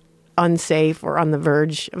more unsafe or on the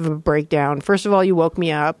verge of a breakdown. First of all, you woke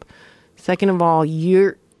me up. Second of all,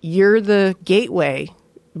 you're the gateway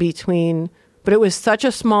between, but it was such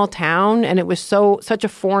a small town and it was such a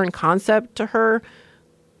foreign concept to her.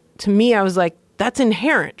 To me, I was like, that's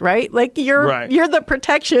inherent, right? Like you're the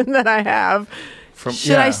protection that I have.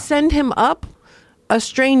 Should I send him up? A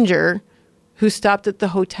stranger who stopped at the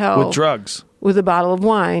hotel with drugs, with a bottle of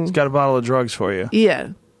wine. He's got a bottle of drugs for you.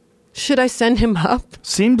 Yeah. Should I send him up?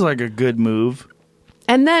 Seems like a good move.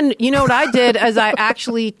 And then, you know what I did as I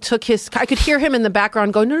actually took I could hear him in the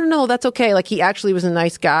background go, no, that's okay. Like he actually was a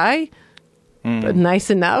nice guy, but nice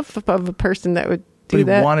enough of a person that would do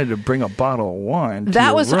that. He wanted to bring a bottle of wine to That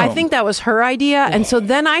your was, room. I think that was her idea. And so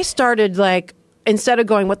then I started like, instead of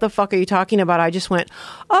going, what the fuck are you talking about? I just went,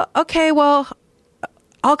 oh, okay, well,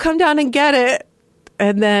 I'll come down and get it.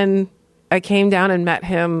 And then I came down and met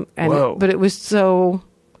him. But it was so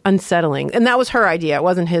unsettling. And that was her idea. It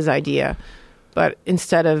wasn't his idea. But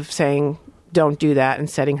instead of saying, don't do that and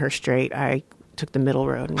setting her straight, I took the middle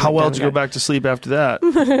road. And how well did you go back to sleep after that?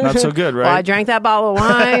 Not so good, right? Well, I drank that bottle of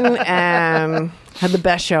wine and had the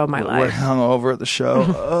best show of my life. We're hungover at the show.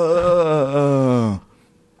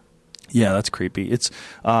 Yeah, that's creepy. It's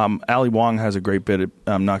Ali Wong has a great bit.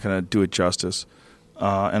 I'm not going to do it justice.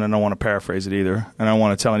 And I don't want to paraphrase it either. And I don't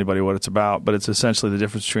want to tell anybody what it's about. But it's essentially the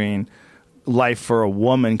difference between life for a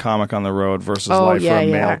woman comic on the road versus life for a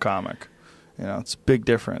male comic. You know, it's a big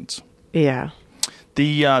difference. Yeah.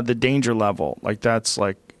 The danger level, like that's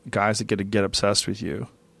like guys that get obsessed with you.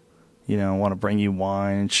 You know, want to bring you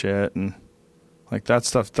wine and shit. And like that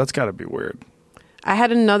stuff, that's got to be weird. I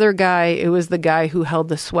had another guy. It was the guy who held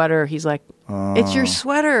the sweater. He's like, it's your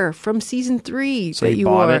sweater from season 3 so that you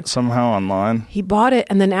bought wore. It somehow online. He bought it,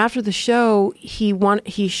 and then after the show,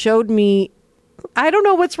 he showed me. I don't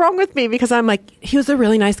know what's wrong with me because I'm like, he was a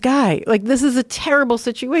really nice guy. Like this is a terrible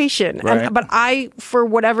situation, right. But I, for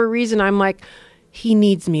whatever reason, I'm like, he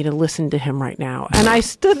needs me to listen to him right now. And I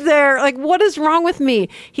stood there like, what is wrong with me?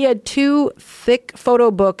 He had 2 thick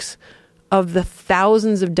photo books of the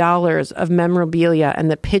thousands of dollars of memorabilia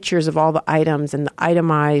and the pictures of all the items and the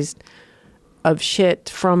itemized of shit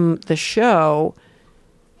from the show.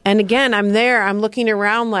 And again, I'm there. I'm looking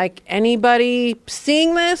around like, anybody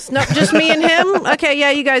seeing this? No, just me and him? Okay, yeah,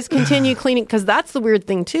 you guys continue cleaning. Because that's the weird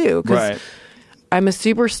thing, too. Right. I'm a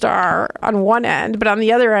superstar on one end, but on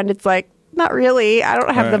the other end, it's like, not really. I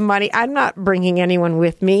don't have the money. I'm not bringing anyone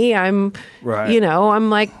with me. I'm, I'm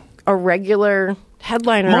like a regular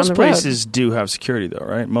headliner on the road. Most places do have security, though,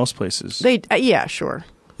 right? Most places. Yeah, sure.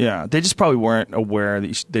 Yeah, they just probably weren't aware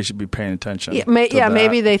that they should be paying attention. Yeah,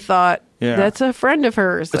 maybe they thought that's a friend of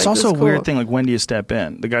hers. It's like, also a cool. weird thing. Like, when do you step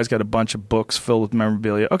in? The guy's got a bunch of books filled with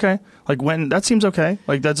memorabilia. Okay, like when that seems okay.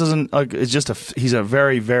 Like that doesn't like it's just he's a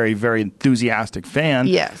very, very, very enthusiastic fan.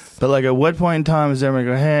 Yes, but like at what point in time is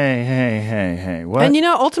everyone go, hey, what? And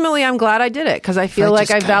ultimately, I'm glad I did it because I feel like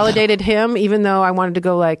I validated him, even though I wanted to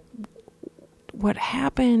go like, what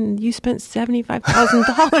happened? You spent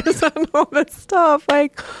 $75,000 on all that stuff,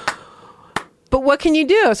 like. But what can you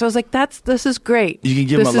do? So I was like, this is great. You can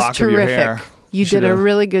give him a lock of your hair. You did a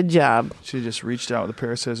really good job. Should have just reached out with a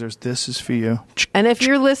pair of scissors. This is for you. And if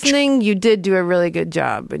you're listening, you did do a really good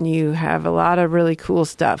job. And you have a lot of really cool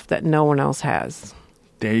stuff that no one else has.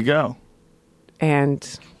 There you go.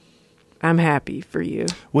 And I'm happy for you.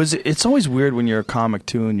 It's always weird when you're a comic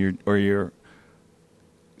too, and you're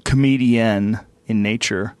comedian in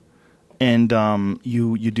nature, and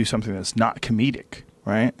you do something that's not comedic,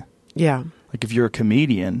 right? Yeah. Like if you're a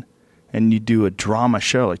comedian and you do a drama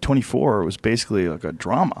show, like 24 was basically like a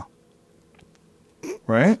drama,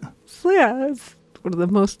 right? So yeah, it's one of the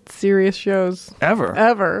most serious shows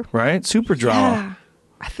ever, right? Super drama.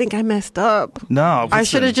 I think I messed up. No. I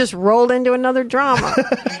should have just rolled into another drama.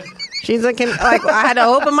 She's like, I had to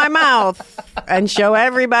open my mouth and show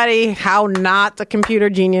everybody how not the computer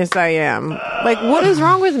genius I am. Like, what is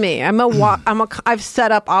wrong with me? I've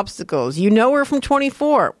set up obstacles. You know her from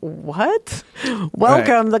 24. What?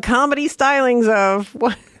 Welcome, the comedy stylings of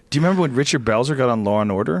what? Do you remember when Richard Belzer got on Law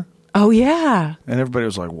and Order? Oh, yeah. And everybody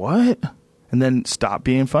was like, what? And then stopped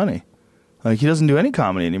being funny. Like, he doesn't do any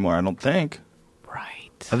comedy anymore, I don't think. Right.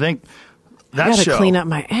 I think that I gotta show... clean up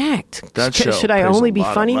my act. Should I only be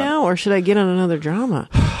funny now, or should I get on another drama?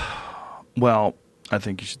 Well, I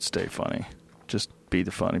think you should stay funny. Just be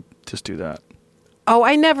the funny. Just do that. Oh,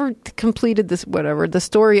 I never completed this, whatever. The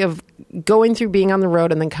story of going through being on the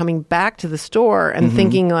road and then coming back to the store and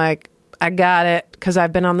thinking like, I got it because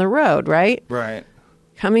I've been on the road, right? Right.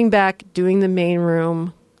 Coming back, doing the main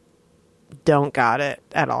room, don't got it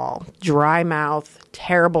at all. Dry mouth,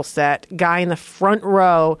 terrible set. Guy in the front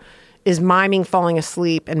row is miming falling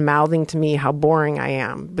asleep and mouthing to me how boring I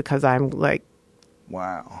am because I'm like...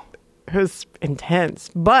 Wow. It was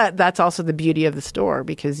intense. But that's also the beauty of the store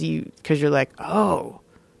because you're like, oh,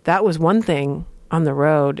 that was one thing on the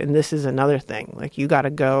road and this is another thing. Like, you got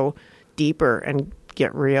to go deeper and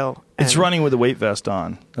get real. It's running with a weight vest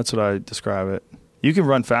on. That's what I describe it. You can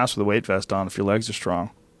run fast with a weight vest on if your legs are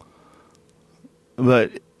strong.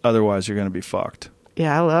 But otherwise, you're going to be fucked.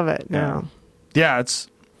 Yeah, I love it. No. Yeah, it's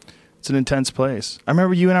an intense place. I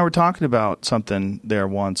remember you and I were talking about something there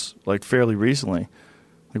once, like fairly recently,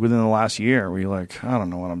 like within the last year, where you're like, I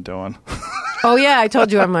don't know what I'm doing. Oh, yeah, I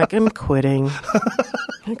told you, I'm quitting.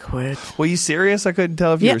 I quit. Were you serious? I couldn't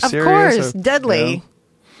tell if you were serious. Yeah, of course. Or, deadly. You know?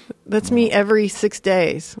 That's me every 6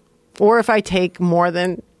 days. Or if I take more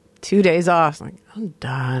than 2 days off, I'm like, I'm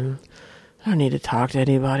done. I don't need to talk to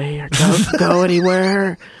anybody or go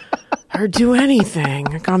anywhere or do anything.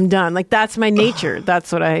 Like, I'm done. Like, that's my nature.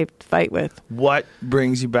 That's what I fight with. What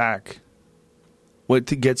brings you back? What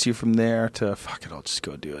gets you from there to, fuck it, I'll just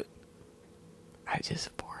go do it? I just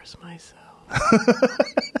force myself.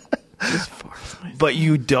 But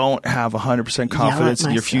you don't have 100% confidence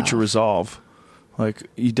in your future resolve. Like,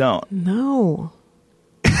 you don't. No.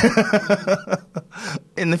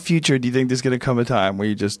 In the future, do you think there's going to come a time where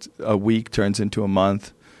you just, a week turns into a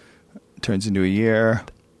month, turns into a year,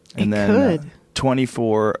 and then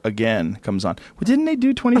 24 again comes on? Well, didn't they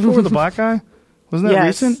do 24 with the black guy? Wasn't that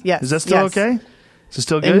recent? Yes. Is that still okay? Is it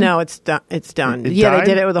still good? No, it's done. It's done. They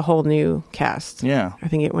did it with a whole new cast. Yeah. I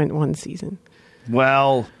think it went one season.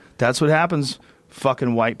 Well, that's what happens,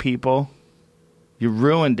 fucking white people. You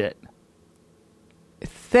ruined it.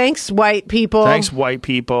 Thanks, white people. Thanks, white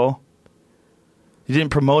people. You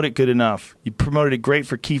didn't promote it good enough. You promoted it great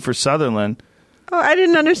for Kiefer Sutherland. Oh, I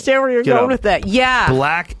didn't understand where you're going with that. Yeah.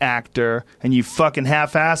 Black actor, and you fucking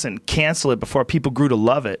half-ass and cancel it before people grew to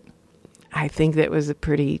love it. I think that was a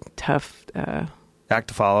pretty tough... act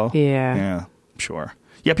to follow? Yeah. Yeah, sure.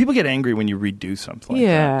 Yeah, people get angry when you redo something like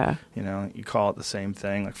that. You know, you call it the same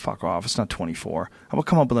thing. Like, fuck off. It's not 24. How about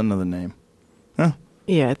come up with another name? Huh?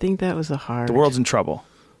 Yeah, I think that was a hard... The World's in Trouble.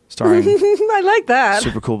 Starring... I like that.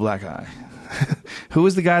 Super cool black guy. Who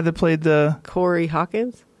was the guy that played the... Corey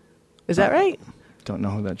Hawkins? Is that right? Don't know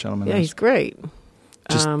who that gentleman is. Yeah, he's great.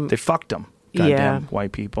 Just, they fucked him. Goddamn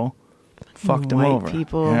white people. Fucked him over. White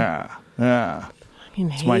people. Yeah. Yeah. I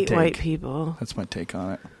hate white people. That's my take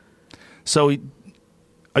on it. So,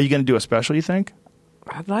 are you going to do a special, you think?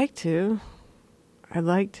 I'd like to.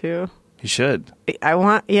 You should.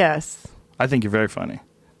 Yes. I think you're very funny.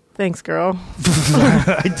 Thanks, girl.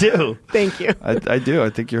 I do. Thank you. I do. I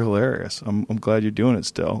think you're hilarious. I'm glad you're doing it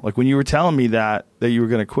still. Like, when you were telling me that you were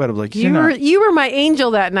going to quit, I was like, you were my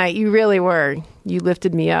angel that night. You really were. You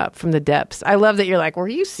lifted me up from the depths. I love that you're like, were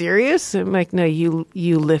you serious? I'm like, no, you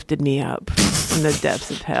lifted me up from the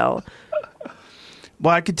depths of hell.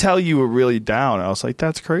 Well, I could tell you were really down. I was like,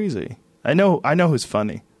 that's crazy. I know who's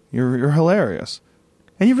funny. You're hilarious.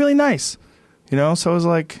 And you're really nice. You know, so I was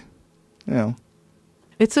like, you know.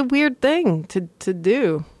 It's a weird thing to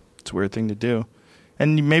do. It's a weird thing to do.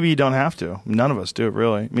 And maybe you don't have to. None of us do it,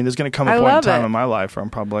 really. I mean, there's going to come a point in time in my life where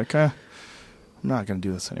I'm probably like, I'm not going to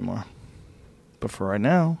do this anymore. But for right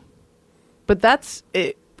now. But that's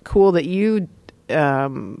cool that you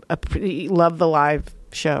love the live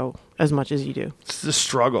show as much as you do. It's the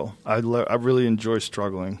struggle. I really enjoy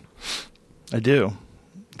struggling. I do.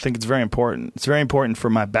 I think it's very important. It's very important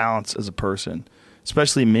for my balance as a person.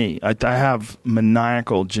 Especially me. I have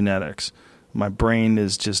maniacal genetics. My brain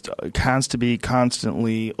is just has to be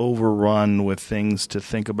constantly overrun with things to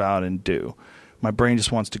think about and do. My brain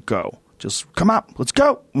just wants to go. Just come up. Let's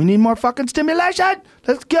go. We need more fucking stimulation.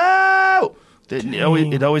 Let's go.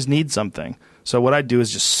 It always needs something. So what I do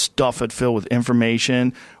is just stuff it filled with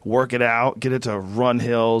information, work it out, get it to run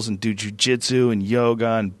hills and do jujitsu and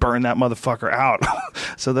yoga and burn that motherfucker out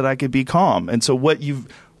so that I could be calm. And so a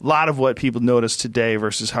lot of what people notice today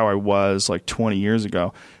versus how I was like 20 years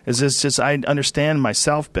ago is just I understand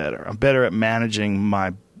myself better. I'm better at managing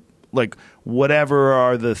my, like, whatever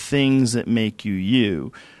are the things that make you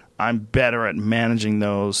you. I'm better at managing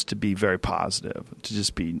those to be very positive, to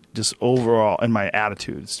just overall, and my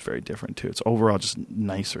attitude is very different too. It's overall just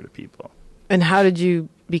nicer to people. And how did you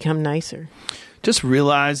become nicer? Just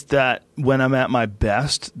realize that when I'm at my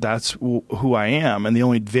best, that's who I am. And the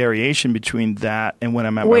only variation between that and when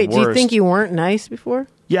I'm at my worst. Wait, do you think you weren't nice before?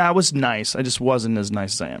 Yeah, I was nice. I just wasn't as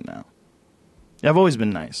nice as I am now. I've always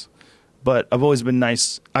been nice. But I've always been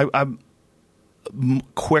nice. I'm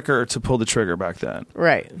quicker to pull the trigger back then.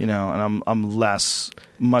 Right. And I'm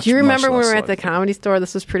much. Do you remember when we were less at the Comedy Store?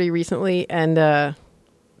 This was pretty recently. And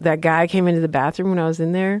that guy came into the bathroom when I was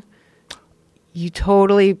in there. You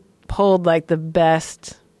totally pulled like the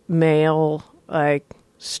best male, like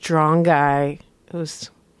strong guy. It was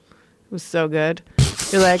so good.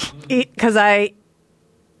 You're like, because I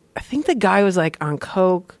think the guy was like on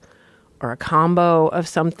coke or a combo of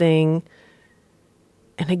something.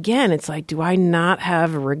 And again, it's like, do I not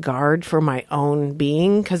have regard for my own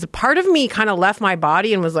being? Because part of me kind of left my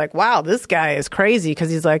body and was like, wow, this guy is crazy.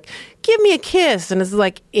 Because he's like, give me a kiss. And it's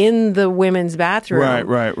like in the women's bathroom.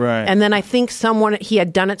 Right. And then I think he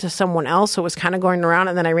had done it to someone else. So it was kind of going around.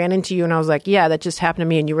 And then I ran into you and I was like, yeah, that just happened to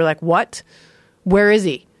me. And you were like, what? Where is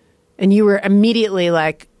he? And you were immediately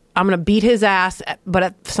like, I'm going to beat his ass.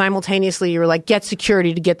 But simultaneously, you were like, get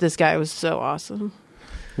security to get this guy. It was so awesome.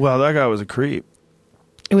 Well, that guy was a creep.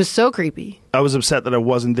 It was so creepy. I was upset that I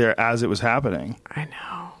wasn't there as it was happening. I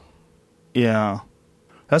know. Yeah.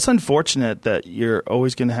 That's unfortunate that you're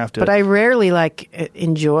always going to have to... But I rarely, like,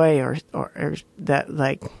 enjoy or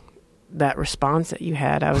that response that you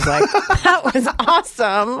had. I was like, that was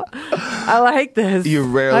awesome. I like this. You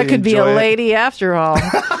rarely I could be a enjoy it? lady after all.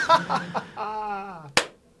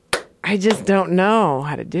 I just don't know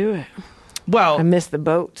how to do it. Well... I missed the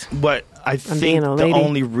boat. But I think the lady.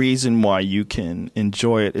 only reason why you can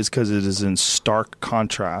enjoy it is because it is in stark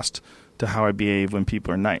contrast to how I behave when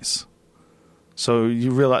people are nice. So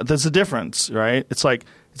you realize there's a difference, right? It's like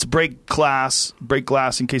it's break glass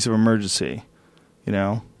in case of emergency.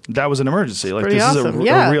 That was an emergency. Like, this awesome. is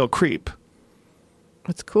a real creep.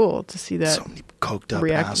 It's cool to see that. So many coked up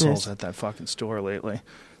assholes at that fucking store lately.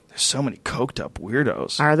 There's so many coked up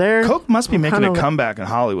weirdos. Are there? Coke must be making a comeback in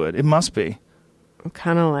Hollywood. It must be. I'm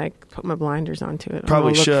kind of like put my blinders onto it.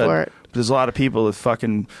 Probably look should. for it. But there's a lot of people with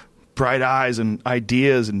fucking bright eyes and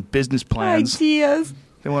ideas and business plans. Ideas.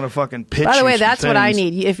 They want to fucking pitch. By the way, you some that's what I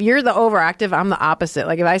things. need. If you're the overactive, I'm the opposite.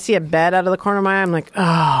 Like if I see a bed out of the corner of my eye, I'm like,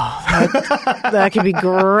 oh, that could be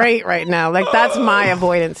great right now. Like that's my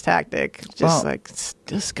avoidance tactic.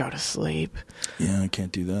 Just go to sleep. Yeah, I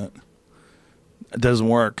can't do that. It doesn't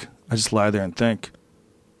work. I just lie there and think.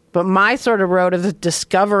 But my sort of road is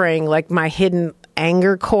discovering like my hidden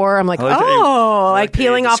anger core. I'm like,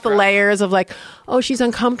 peeling off the layers of like, oh, she's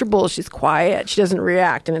uncomfortable. She's quiet. She doesn't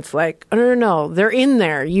react. And it's like, oh, no. They're in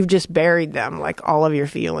there. You've just buried them, like all of your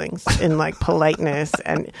feelings in like politeness.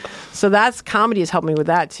 And so that's comedy has helped me with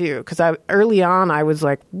that too. Because early on, I was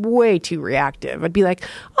like way too reactive. I'd be like,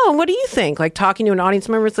 oh, what do you think? Like talking to an audience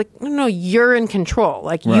member, it's like, no, you're in control.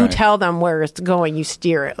 Like you tell them where it's going. You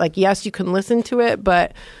steer it. Like, yes, you can listen to it,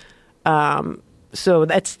 but so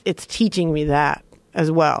it's teaching me that as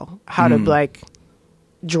well, how to like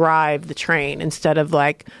drive the train instead of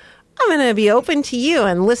like, I'm going to be open to you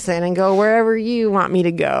and listen and go wherever you want me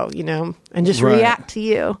to go, and just react to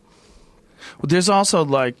you. Well, there's also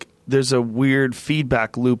there's a weird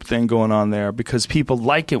feedback loop thing going on there because people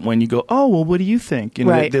like it when you go, oh, well, what do you think?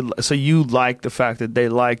 So you like the fact that they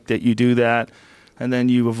like that you do that, and then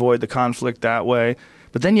you avoid the conflict that way.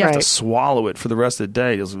 But then you have to swallow it for the rest of the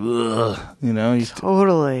day. Just, ugh,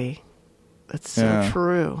 Totally. That's so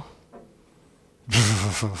true.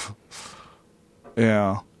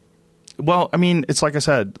 Yeah. Well, I mean, it's like I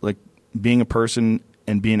said, like being a person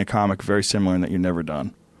and being a comic, very similar in that you're never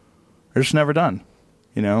done. You're just never done.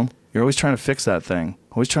 You're always trying to fix that thing.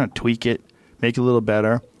 Always trying to tweak it, make it a little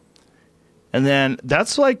better. And then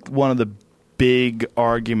that's like one of the big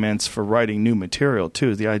arguments for writing new material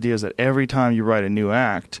too. The idea is that every time you write a new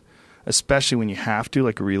act, especially when you have to,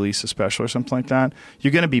 like release a special or something like that,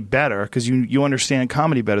 you're going to be better because you understand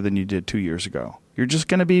comedy better than you did 2 years ago. You're just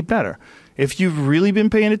going to be better. If you've really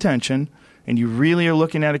been paying attention and you really are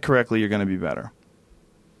looking at it correctly, you're going to be better.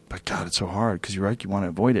 But God, it's so hard because you're right. You want to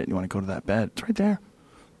avoid it. You want to go to that bed. It's right there.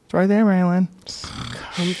 It's right there, Marilyn. So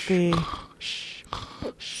comfy.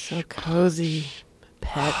 So cozy.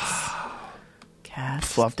 Pets. Cats.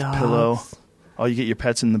 Fluffed dogs. pillow. Oh, you get your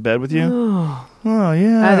pets in the bed with you? Oh,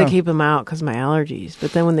 yeah. I have to keep them out because of my allergies.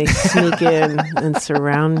 But then when they sneak in and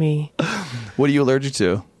surround me, What are you allergic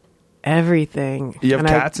to? everything. You have And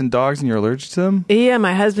cats and dogs and you're allergic to them? Yeah,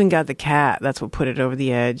 my husband got the cat. That's what put it over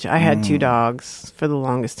the edge. I had 2 dogs for the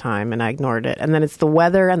longest time, and I ignored it. And then it's the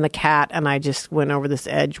weather and the cat, and I just went over this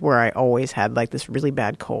edge where I always had like this really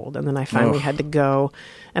bad cold. And then I finally had to go,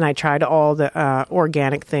 and I tried all the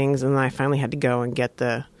organic things, and then I finally had to go and get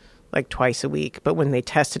the like twice a week. But when they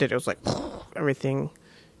tested it, it was like everything,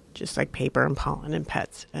 just like paper and pollen and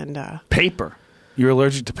pets and Paper. You're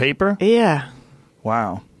allergic to paper? yeah.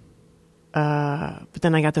 Wow. But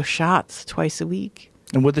then I got those shots twice a week.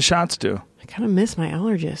 And what the shots do? I kind of miss my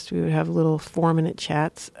allergist. We would have little 4-minute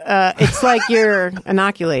chats. It's like you're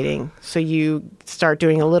inoculating. So you start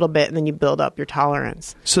doing a little bit and then you build up your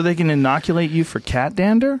tolerance. So they can inoculate you for cat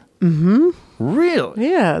dander? Mm-hmm. Really?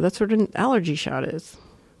 Yeah, that's what an allergy shot is.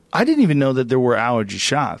 I didn't even know that there were allergy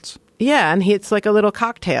shots. Yeah, and it's like a little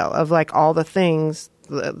cocktail of like all the things,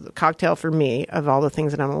 the cocktail for me of all the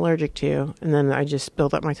things that I'm allergic to. And then I just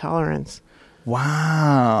build up my tolerance.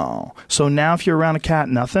 Wow. So now if you're around a cat,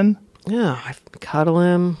 nothing? Yeah, I cuddle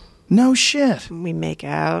him. No shit. We make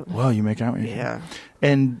out. Well, you make out with your Yeah.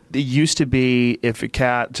 And it used to be if a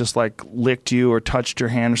cat just like licked you or touched your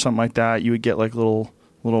hand or something like that, you would get like little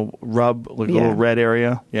rub, like a little red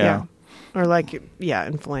area. Yeah. Or like, yeah,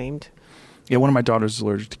 inflamed. Yeah, one of my daughters is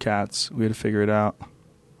allergic to cats. We had to figure it out.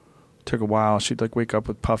 Took a while. She'd like wake up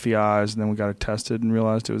with puffy eyes, and then we got it tested and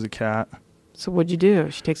realized it was a cat. So what'd you do?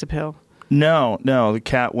 She takes a pill. No. The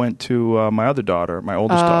cat went to my other daughter, my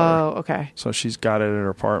oldest daughter. Oh, okay. So she's got it at her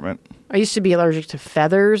apartment. I used to be allergic to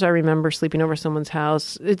feathers. I remember sleeping over someone's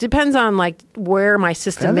house. It depends on like where my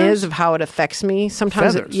system Feathers? is of how it affects me.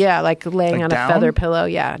 Sometimes, Feathers? like laying Like on down? a feather pillow.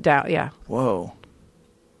 Yeah, down. Yeah. Whoa.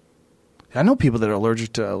 I know people that are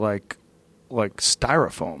allergic to like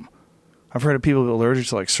styrofoam. I've heard of people that are allergic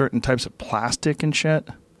to like certain types of plastic and shit.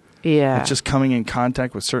 Yeah. Like just coming in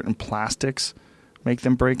contact with certain plastics make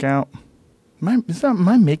them break out. Am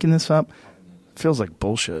I making this up? It feels like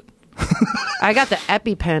bullshit. I got the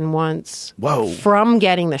EpiPen once. Whoa. From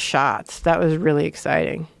getting the shots. That was really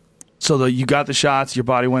exciting. So you got the shots, your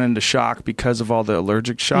body went into shock because of all the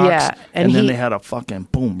allergic shocks. Yeah, And then he- they had a fucking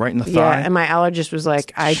boom right in the Yeah, thigh. and my allergist was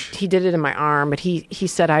like, he did it in my arm, but he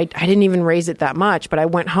said I didn't even raise it that much. But I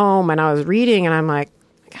went home and I was reading, and I'm like,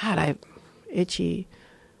 God, I'm itchy.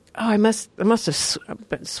 Oh, I must have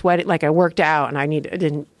been sweating. Like I worked out, and I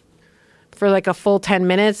didn't for like a full 10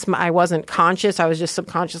 minutes. I wasn't conscious. I was just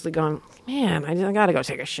subconsciously going, man, I got to go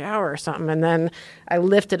take a shower or something. And then I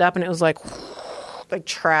lifted up, and it was like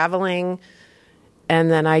traveling. And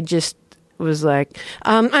then I just was like,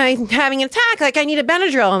 I'm having an attack. Like, I need a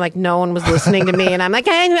Benadryl. And like, no one was listening to me. And I'm like,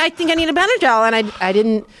 I think I need a Benadryl.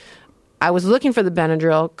 And I was looking for the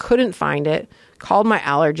Benadryl, couldn't find it, called my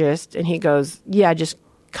allergist, and he goes, yeah, just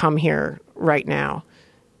come here right now.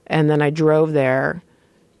 And then I drove there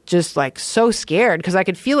just like so scared because I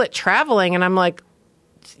could feel it traveling. And I'm like,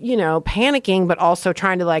 panicking, but also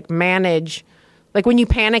trying to like manage. Like when you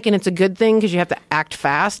panic and it's a good thing because you have to act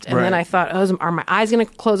fast. And then I thought, are my eyes going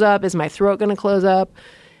to close up? Is my throat going to close up?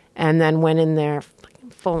 And then went in there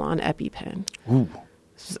full on EpiPen. Ooh.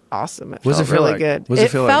 This was awesome. It What does felt it feel really like? good. What does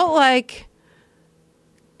it feel felt like,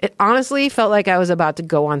 it honestly felt like I was about to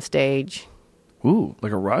go on stage. Ooh,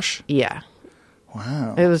 like a rush? Yeah.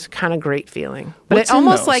 Wow. It was kind of great feeling. But What's it in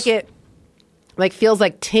almost those? like it like feels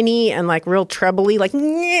like tinny and like real trebly, like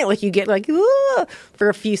you get like for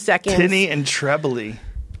a few seconds. Tinny and trebly.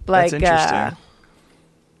 Like, That's interesting.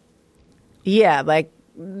 Yeah, like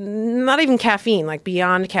not even caffeine, like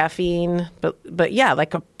beyond caffeine, but yeah,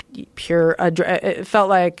 like a pure. It felt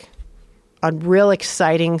like a real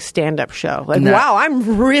exciting stand-up show. Like, wow,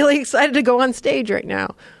 I'm really excited to go on stage right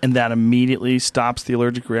now. And that immediately stops the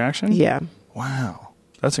allergic reaction? Yeah. Wow.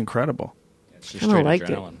 That's incredible. It's just I don't straight like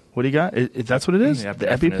adrenaline. What do you got? That's what it is? Yeah, The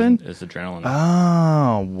EpiPen? is adrenaline.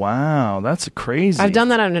 Oh, wow. That's crazy. I've done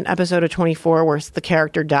that on an episode of 24 where the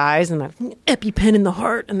character dies and the EpiPen in the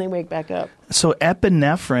heart and they wake back up. So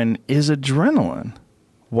epinephrine is adrenaline.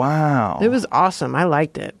 Wow. It was awesome. I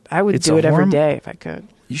liked it. I would It's do a it every horm- day if I could.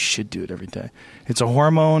 You should do it every day. It's a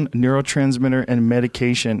hormone, neurotransmitter, and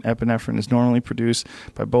medication. Epinephrine is normally produced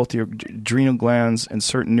by both the adrenal glands and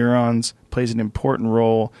certain neurons, plays an important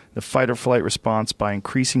role in the fight or flight response by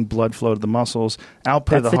increasing blood flow to the muscles,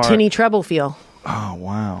 output That's of the the heart. tinny treble feel. Oh,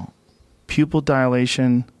 wow. Pupil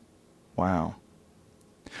dilation. Wow.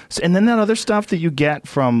 And then that other stuff that you get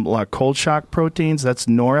from like cold shock proteins, that's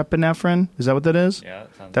norepinephrine. Is that what that is? Yeah,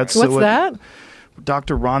 that sounds That's right. What's that?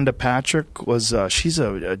 Dr. Rhonda Patrick was she's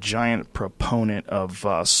a giant proponent of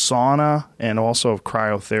sauna and also of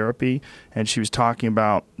cryotherapy, and she was talking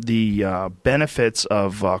about the benefits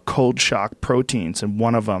of cold shock proteins, and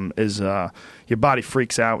one of them is your body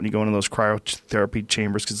freaks out when you go into those cryotherapy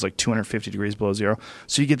chambers because it's like 250 degrees below zero.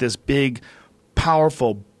 So you get this big,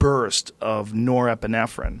 powerful burst of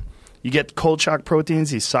norepinephrine. You get cold shock proteins,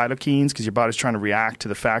 these cytokines, because your body's trying to react to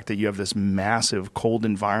the fact that you have this massive cold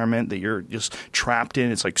environment that you're just trapped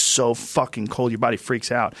in. It's like so fucking cold, your body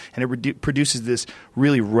freaks out. And it produces this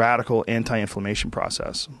really radical anti-inflammation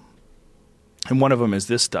process. And one of them is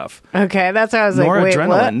this stuff. Okay, that's how I was like, wait, Noradrenaline.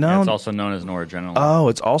 what? No. It's also known as noradrenaline. Oh,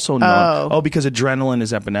 it's also because adrenaline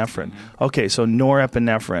is epinephrine. Okay, so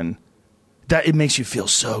norepinephrine. That it makes you feel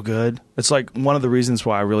so good. It's like one of the reasons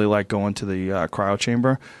why I really like going to the cryo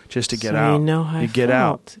chamber, just to get out. You know how you I get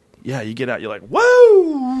felt. out. Yeah, you get out. You're like,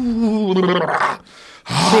 whoa.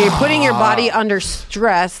 So you're putting your body under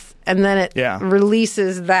stress, and then it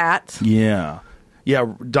releases that. Yeah.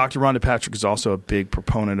 Yeah, Dr. Rhonda Patrick is also a big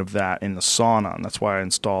proponent of that in the sauna, and that's why I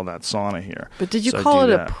installed that sauna here. But did you So I call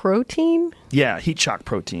do it that. a protein? Yeah, heat shock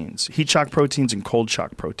proteins. Heat shock proteins and cold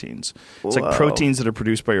shock proteins. It's Whoa. like proteins that are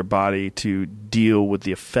produced by your body to deal with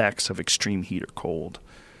the effects of extreme heat or cold.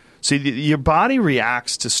 So your body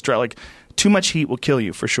reacts to stress. Like too much heat will kill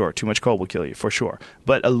you for sure. Too much cold will kill you for sure.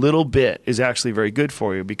 But a little bit is actually very good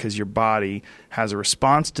for you because your body has a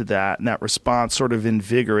response to that, and that response sort of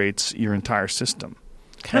invigorates your entire system.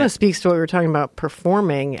 Kind of speaks to what we were talking about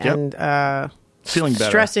performing and feeling better,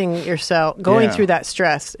 stressing yourself, going through that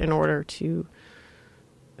stress in order to.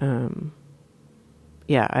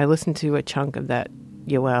 I listened to a chunk of that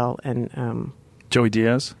Yoel and Joey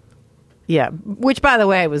Diaz. Yeah, which by the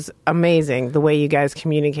way was amazing. The way you guys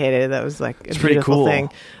communicated, that was like a pretty beautiful cool. thing.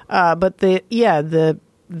 But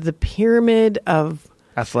the pyramid of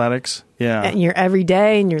Athletics, yeah. and you're every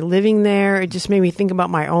day and you're living there. It just made me think about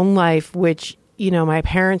my own life, which, you know, my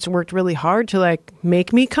parents worked really hard to like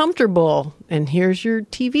make me comfortable. And here's your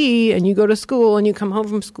TV, and you go to school and you come home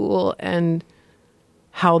from school, and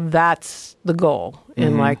how that's the goal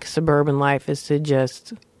in like suburban life is to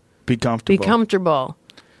just Be comfortable. be comfortable.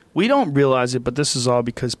 We don't realize it, but this is all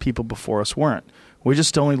because people before us weren't. We're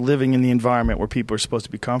just only living in the environment where people are supposed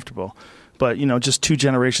to be comfortable. But, you know, just 2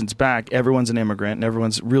 generations back, everyone's an immigrant and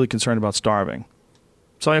everyone's really concerned about starving.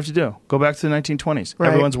 That's all you have to do. Go back to the 1920s. Right.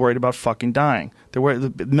 Everyone's worried about fucking dying.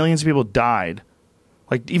 Millions of people died.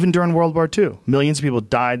 Like, even during World War II, millions of people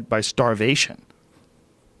died by starvation.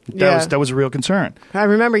 That was a real concern. I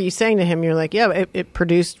remember you saying to him, you're like, yeah, it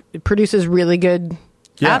produces really good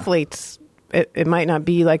athletes. It might not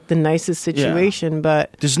be like the nicest situation,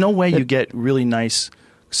 but There's no way you get really nice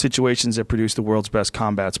situations that produce the world's best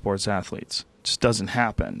combat sports athletes. It just doesn't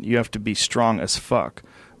happen. You have to be strong as fuck.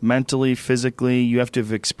 Mentally, physically, you have to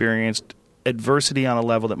have experienced adversity on a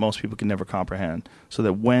level that most people can never comprehend. So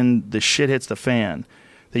that when the shit hits the fan,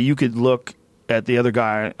 that you could look at the other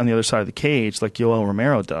guy on the other side of the cage, like Yoel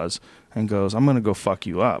Romero does, and goes, I'm going to go fuck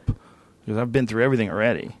you up. Because I've been through everything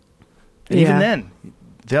already. And even then,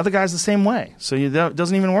 the other guy's the same way. So that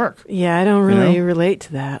doesn't even work. yeah, I don't really You know? relate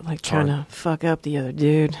to that. Like trying hard. to fuck up the other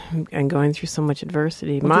dude and going through so much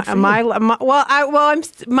adversity. Well, good for you.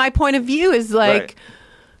 My point of view is like, Right.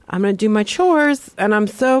 I'm going to do my chores, and I'm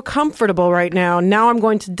so comfortable right now. Now I'm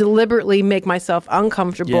going to deliberately make myself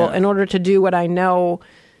uncomfortable Yeah. in order to do what I know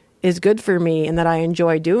is good for me and that I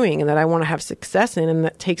enjoy doing and that I want to have success in, and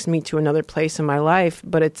that takes me to another place in my life.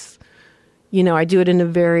 But it's, you know, I do it in a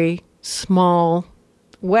very small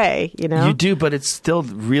way, you know? You do, but it's still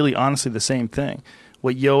really honestly the same thing.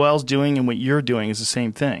 What Yoel's doing and what you're doing is the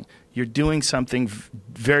same thing. You're doing something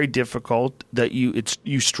very difficult that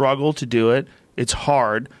you struggle to do it. It's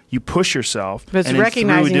hard. You push yourself. But it's and then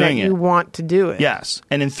recognizing through that doing you want to do it. Yes.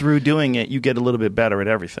 And then through doing it, you get a little bit better at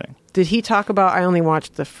everything. Did he talk about, I only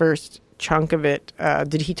watched the first chunk of it.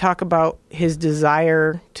 Did he talk about his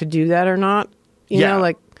desire to do that or not? You know,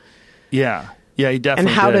 like, Yeah. Yeah, he and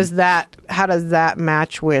definitely how did. does that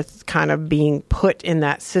match with kind of being put in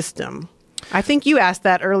that system? I think you asked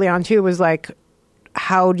that early on too. Was like,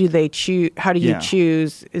 how do they choose? How do you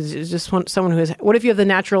choose? Is just someone who has? What if you have the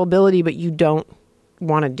natural ability but you don't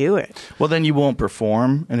want to do it? Well, then you won't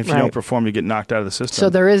perform, and if you Right. don't perform, you get knocked out of the system. So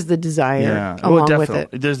there is the desire along with it.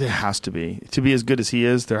 There has to be. To be as good as he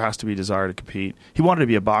is, there has to be desire to compete. He wanted to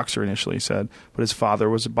be a boxer initially, he said, but his father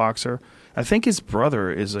was a boxer. I think his brother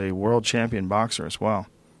is a world champion boxer as well.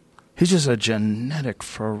 He's just a genetic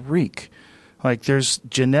freak. Like, there's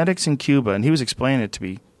genetics in Cuba, and he was explaining it to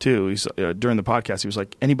me, too. He's, during the podcast, he was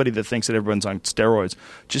like, anybody that thinks that everyone's on steroids,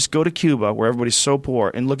 just go to Cuba, where everybody's so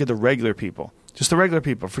poor, and look at the regular people. Just the regular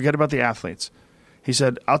people. Forget about the athletes. He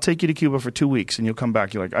said, I'll take you to Cuba for 2 weeks, and you'll come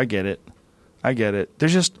back. You're like, I get it. I get it.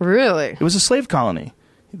 There's just... Really? It was a slave colony.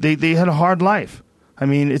 They had a hard life. I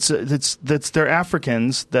mean, they're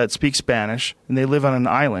Africans that speak Spanish, and they live on an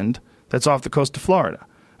island that's off the coast of Florida.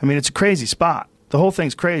 I mean, it's a crazy spot. The whole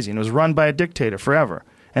thing's crazy, and it was run by a dictator forever.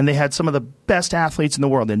 And they had some of the best athletes in the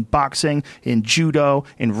world in boxing, in judo,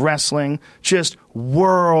 in wrestling, just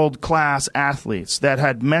world-class athletes that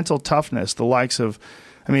had mental toughness, the likes of...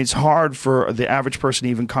 I mean, it's hard for the average person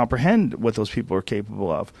to even comprehend what those people are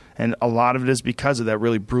capable of. And a lot of it is because of that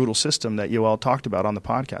really brutal system that you all talked about on the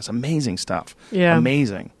podcast. Amazing stuff. Yeah.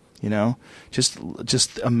 Amazing. You know, just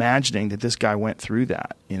imagining that this guy went through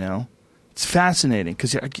that, you know. It's fascinating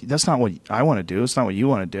because that's not what I want to do. It's not what you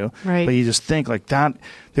want to do. Right. But you just think like that.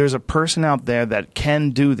 There's a person out there that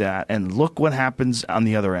can do that. And look what happens on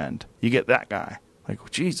the other end. You get that guy. Like, oh,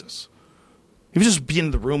 Jesus. If you just be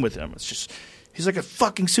in the room with him, it's just... He's like a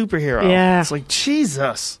fucking superhero. Yeah. It's like,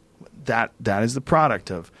 Jesus. That is the product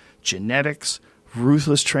of genetics,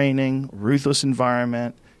 ruthless training, ruthless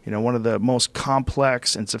environment, you know, one of the most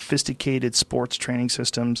complex and sophisticated sports training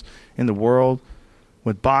systems in the world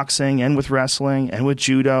with boxing and with wrestling and with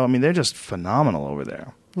judo. I mean, they're just phenomenal over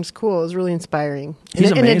there. It's cool. It was really inspiring.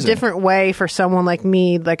 He's in a amazing. different way for someone like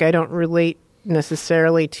me, like I don't relate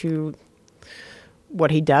necessarily to what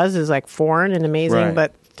he does is like foreign and amazing, Right.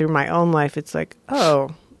 but through my own life, it's like,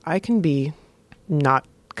 oh, I can be not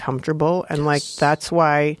comfortable. And like, that's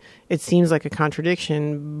why it seems like a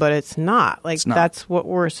contradiction, but it's not. Like, that's what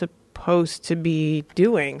we're supposed to be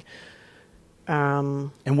doing.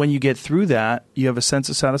 And when you get through that, you have a sense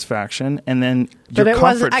of satisfaction, and then your comfort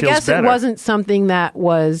feels better. I guess it wasn't something that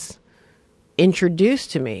was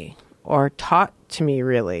introduced to me or taught to me,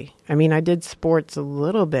 really. I mean, I did sports a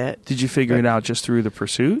little bit. Did you figure it out just through the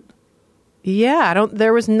pursuit? Yeah,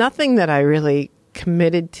 there was nothing that I really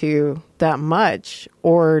committed to that much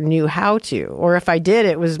or knew how to. Or if I did,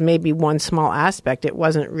 it was maybe one small aspect. It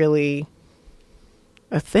wasn't really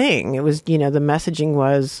a thing. It was, you know, the messaging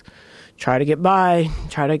was try to get by,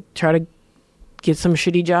 try to get some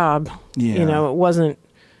shitty job. Yeah. You know, it wasn't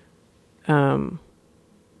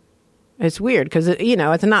it's weird because, you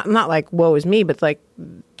know, it's not like woe is me, but like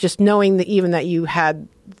just knowing that even that you had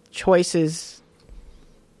choices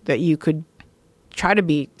that you could try to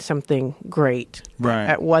be something great.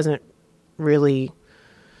 Right. It wasn't really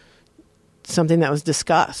something that was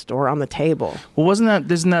discussed or on the table. Well,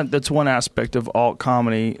 that's one aspect of alt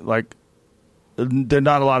comedy. Like, there are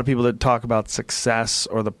not a lot of people that talk about success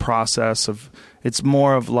or the process of, it's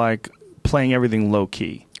more of like playing everything low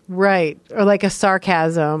key. Right. Or like a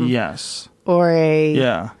sarcasm. Yes. Or a...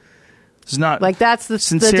 Yeah. It's not like that's the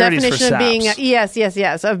definition of being saps.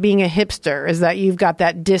 yes of being a hipster is that you've got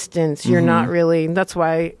that distance. You're not really. That's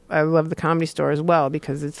why I love the Comedy Store as well,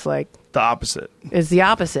 because it's like the opposite. It's the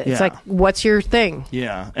opposite. Yeah. It's like, what's your thing?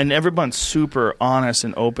 Yeah, and everyone's super honest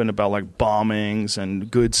and open about like bombings and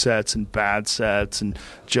good sets and bad sets and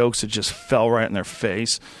jokes that just fell right in their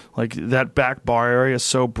face. Like that back bar area is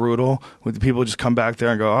so brutal. With the people just come back there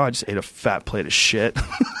and go, "Oh, I just ate a fat plate of shit."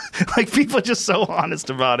 Like people are just so honest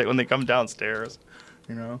about it when they come downstairs.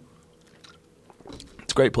 You know,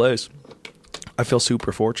 it's a great place. I feel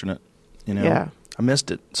super fortunate. You know, Yeah. I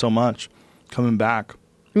missed it so much. Coming back.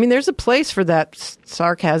 I mean, there's a place for that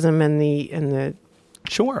sarcasm and the.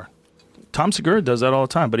 Sure. Tom Segura does that all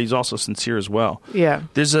the time, but he's also sincere as well. Yeah.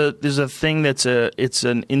 There's a thing it's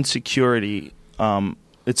an insecurity.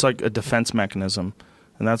 It's like a defense mechanism,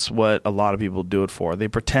 and that's what a lot of people do it for. They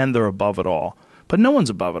pretend they're above it all, but no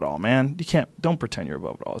one's above it all, man. Don't pretend you're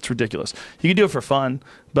above it all. It's ridiculous. You can do it for fun,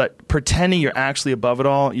 but pretending you're actually above it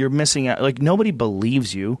all, you're missing out. Like nobody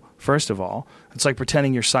believes you. First of all, it's like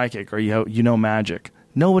pretending you're psychic or you know magic.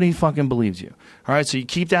 Nobody fucking believes you. All right, so you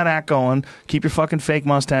keep that act going. Keep your fucking fake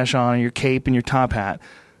mustache on and your cape and your top hat.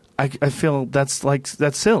 I feel that's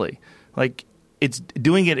silly. Like it's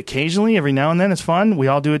doing it occasionally, every now and then. It's fun. We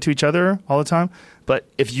all do it to each other all the time. But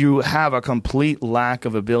if you have a complete lack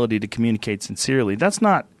of ability to communicate sincerely, that's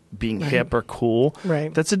not being hip or cool.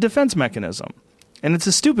 Right. That's a defense mechanism, and it's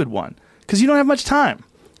a stupid one because you don't have much time.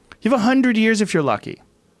 You have 100 years if you're lucky.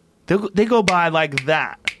 They go by like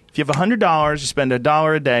that. If you have $100, you spend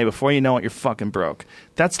 $1 a day. Before you know it, you're fucking broke.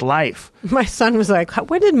 That's life. My son was like, how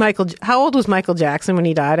old was Michael Jackson when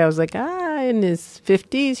he died? I was like, in his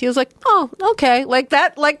 50s. He was like, oh, okay. Like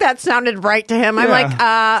that sounded right to him. I'm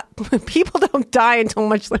like, people don't die until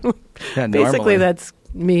much later. Yeah, Basically, normally. that's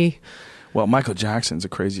me. Well, Michael Jackson's the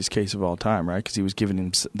craziest case of all time, right? Because he was giving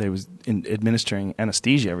him, administering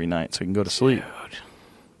anesthesia every night so he can go to sleep.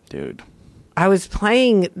 Dude. I was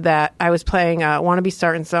playing "Wanna Be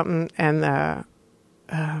Starting Something" and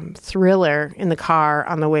Thriller in the car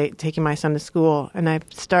on the way taking my son to school, and I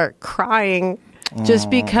start crying just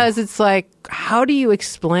because it's like, how do you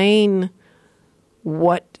explain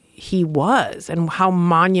what he was and how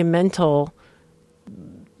monumental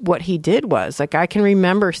what he did was? Like, I can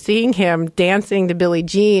remember seeing him dancing to Billie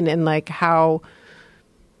Jean and like how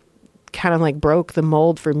kind of like broke the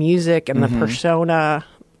mold for music and the persona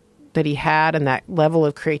that he had and that level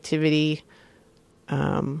of creativity.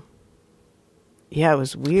 Yeah, it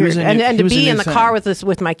was weird. And to be in the car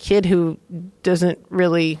with my kid who doesn't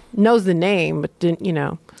really knows the name, but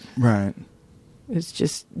didn't, Right. It's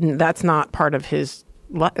just, that's not part of his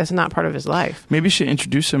life. Maybe you should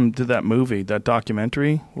introduce him to that movie, that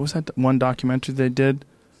documentary. What was that one documentary they did?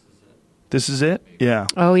 This Is It? Yeah.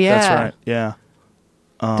 Oh, yeah. That's right. Yeah.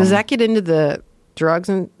 Does that get into the drugs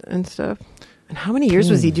and stuff? And how many years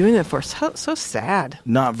was he doing that for? So sad.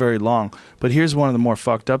 Not very long. But here's one of the more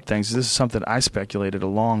fucked up things. This is something I speculated a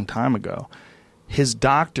long time ago. His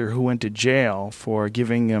doctor who went to jail for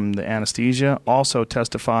giving him the anesthesia also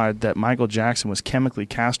testified that Michael Jackson was chemically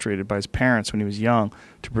castrated by his parents when he was young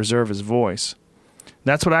to preserve his voice.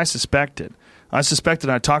 That's what I suspected. I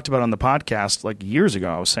talked about it on the podcast like years ago.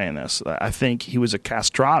 I was saying this. I think he was a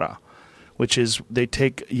castrata, which is they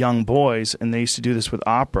take young boys, and they used to do this with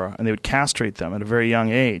opera, and they would castrate them at a very young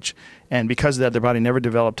age. And because of that, their body never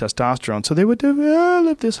developed testosterone. So they would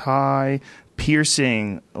develop this high,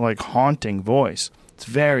 piercing, like haunting voice. It's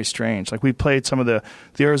very strange. Like we played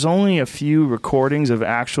there's only a few recordings of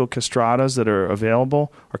actual castratas that are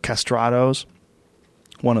available, or castratos,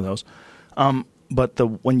 one of those. But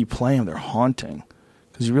when you play them, they're haunting.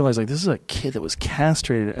 Because you realize, like, this is a kid that was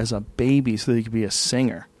castrated as a baby so that he could be a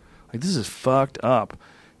singer. Like, this is fucked up.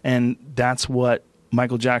 And that's what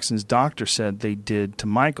Michael Jackson's doctor said they did to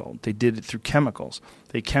Michael. They did it through chemicals.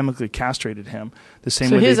 They chemically castrated him the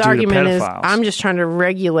same way they do to pedophiles. So his argument is, I'm just trying to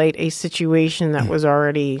regulate a situation that was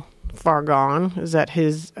already far gone. Is that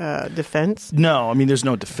his defense? No, I mean, there's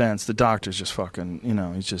no defense. The doctor's just fucking,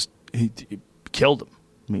 he killed him.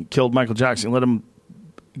 I mean, he killed Michael Jackson. Let him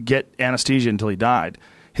get anesthesia until he died.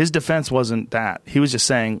 His defense wasn't that. He was just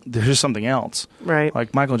saying there's something else. Right.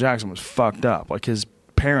 Like, Michael Jackson was fucked up. Like, his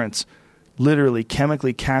parents literally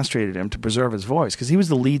chemically castrated him to preserve his voice because he was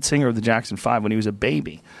the lead singer of the Jackson 5 when he was a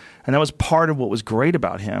baby. And that was part of what was great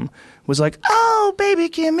about him, was like, oh, baby,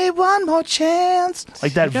 give me one more chance.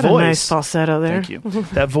 Like, that voice. A nice falsetto there. Thank you.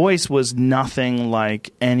 That voice was nothing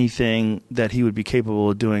like anything that he would be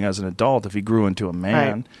capable of doing as an adult if he grew into a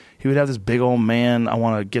man. Right. He would have this big old man, I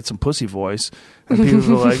want to get some pussy voice. And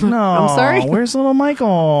people were like, no, I'm sorry? Where's little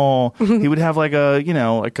Michael? He would have like a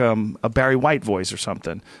Barry White voice or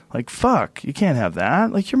something. Like, fuck, you can't have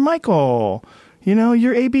that. Like, you're Michael.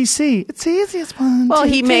 You're ABC. It's the easiest one. Well,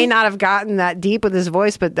 he may not have gotten that deep with his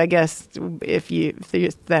voice, but I guess if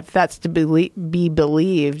that's to be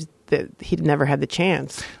believed, that he'd never had the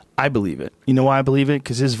chance. I believe it. You know why I believe it?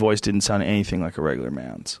 Because his voice didn't sound anything like a regular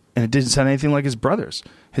man's. And it didn't sound anything like his brothers.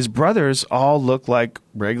 His brothers all look like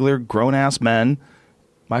regular grown-ass men.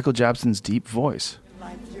 Michael Jackson's deep voice. In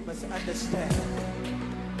life, you must understand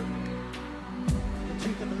the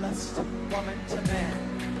truth of lust, woman to man.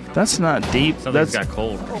 That's not deep. Something's got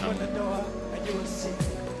cold. Open the door and you will see.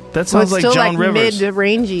 That sounds like Joan Rivers.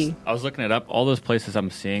 Mid-rangey. I was looking it up. All those places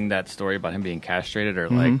I'm seeing that story about him being castrated are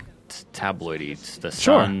like tabloidy. It's the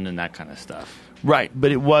Sun and that kind of stuff. Right,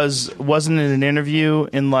 but wasn't it an interview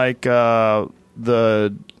in like it was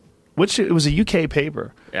a UK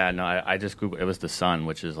paper. Yeah, no, I just Googled. It was the Sun,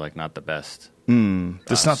 which is like not the best.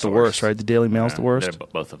 That's not the worst, right? The Daily Mail's the worst.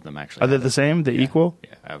 Both of them actually. Are they the same? They equal?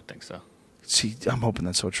 Yeah, I would think so. See, I'm hoping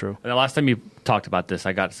that's so true. And the last time you talked about this,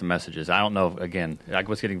 I got some messages. I don't know. Again, I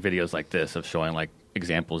was getting videos like this of showing like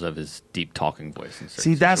examples of his deep talking voice.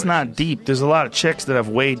 See, that's not deep. There's a lot of chicks that have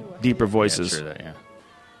way deeper voices. Yeah, true that, yeah.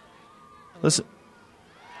 Listen,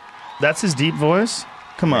 that's his deep voice?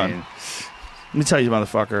 Come on. Let me tell you,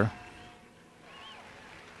 motherfucker.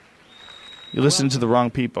 You listen to the wrong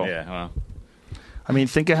people. Yeah, well. I mean,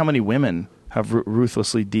 think of how many women have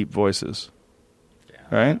ruthlessly deep voices. Yeah,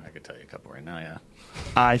 right? I could tell you a couple right now, yeah.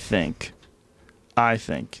 I think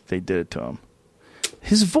they did it to him.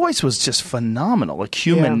 His voice was just phenomenal. Like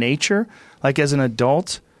Human Nature, like as an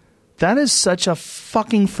adult, that is such a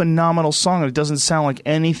fucking phenomenal song. It doesn't sound like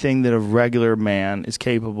anything that a regular man is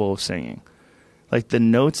capable of singing. Like the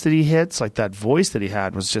notes that he hits, like that voice that he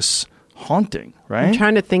had was just haunting, right? I'm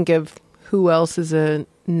trying to think of who else is a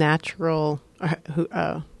natural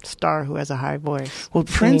star who has a high voice. Well,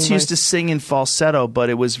 Prince Singing used to voice. sing in falsetto, but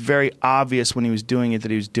it was very obvious when he was doing it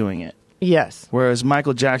that he was doing it. Yes. Whereas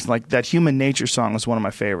Michael Jackson, like that Human Nature song is one of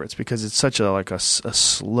my favorites because it's such a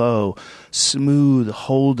slow, smooth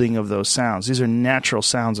holding of those sounds. These are natural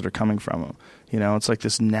sounds that are coming from him. You know, it's like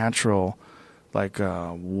this natural, like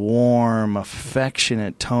warm,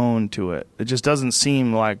 affectionate tone to it. It just doesn't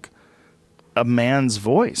seem like a man's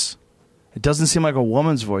voice. It doesn't seem like a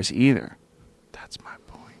woman's voice either. That's my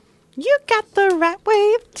point. You got the right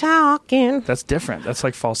way of talking. That's different. That's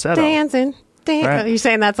like falsetto. Dancing. Right. You're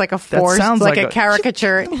saying that's like a force, sounds like like a a-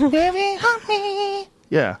 caricature.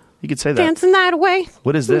 Yeah, you could say that. Dance the night away.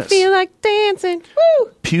 What is We this? feel like dancing.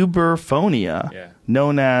 Woo! Puberphonia, Yeah.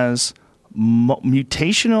 known as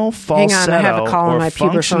mutational Hang falsetto on, I have a call or on my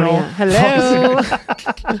functional. puberphonia.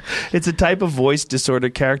 Hello. It's a type of voice disorder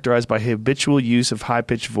characterized by habitual use of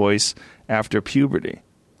high-pitched voice after puberty.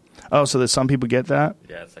 Oh, so that some people get that?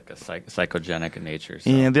 Yeah, it's like a psychogenic in nature. So.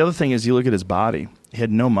 And the other thing is, you look at his body. He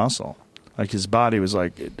had no muscle. Like, his body was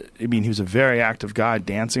like, I mean, he was a very active guy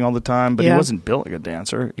dancing all the time, but he Yeah. wasn't built like a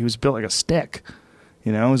dancer. He was built like a stick.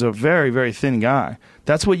 You know, he was a very, very thin guy.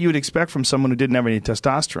 That's what you would expect from someone who didn't have any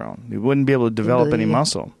testosterone. He wouldn't be able to develop any Bleh.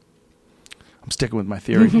 muscle. I'm sticking with my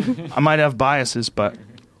theory. I might have biases, but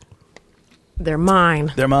They're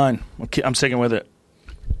mine. they're mine. I'm sticking with it.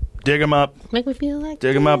 Dig them up. Make me feel like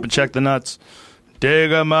Dig them up and check the nuts. Dig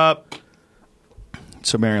them up.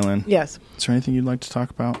 So, Mary Lynn, Yes. is there anything you'd like to talk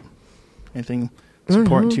about? Anything that's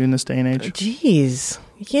important to you in this day and age? Jeez.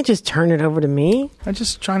 You can't just turn it over to me. I'm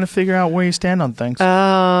just trying to figure out where you stand on things.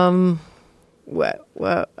 What,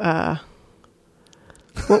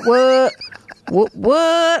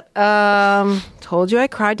 told you I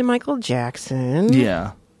cried to Michael Jackson.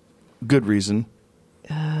 Yeah. Good reason.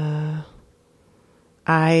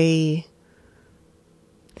 I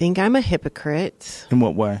think I'm a hypocrite. In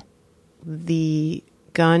what way? The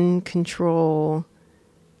gun control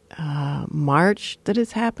march that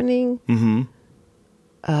is happening. Mm-hmm.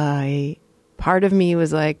 Part of me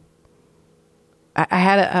was like, I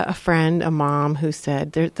had a friend, a mom, who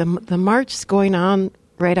said, the march is going on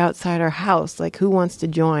right outside our house. Like, who wants to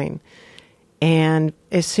join? And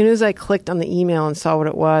as soon as I clicked on the email and saw what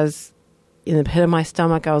it was, in the pit of my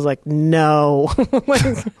stomach, I was like, no.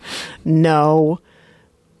 No.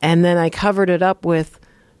 And then I covered it up with,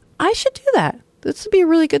 I should do that. This would be a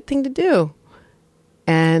really good thing to do.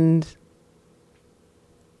 And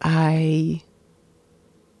I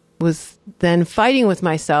was then fighting with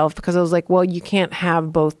myself because I was like, well, you can't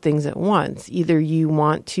have both things at once. Either you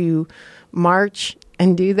want to march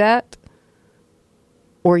and do that,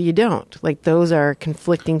 or you don't. Like, those are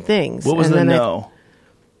conflicting things. What was And the then no?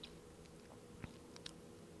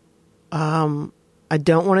 I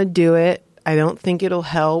don't want to do it. I don't think it'll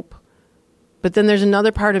help. But then there's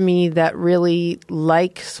another part of me that really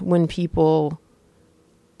likes when people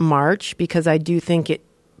march, because I do think it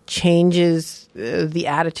changes the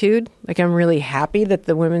attitude. Like, I'm really happy that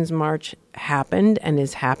the Women's March happened and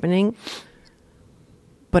is happening.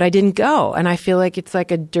 But I didn't go. And I feel like it's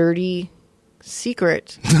like a dirty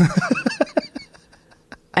secret.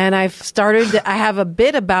 And I have a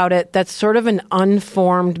bit about it that's sort of an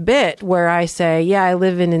unformed bit where I say, yeah, I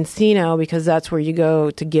live in Encino because that's where you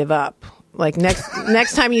go to give up. Like,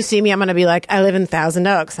 next time you see me, I'm going to be like, I live in Thousand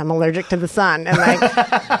Oaks. I'm allergic to the sun. And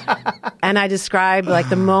and I described, like,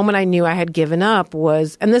 the moment I knew I had given up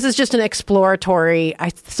was, and this is just an exploratory, I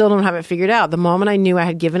still don't have it figured out. The moment I knew I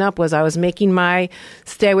had given up was I was making my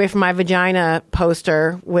Stay Away From My Vagina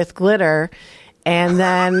poster with glitter. And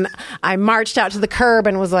then I marched out to the curb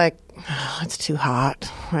and was like, oh, it's too hot.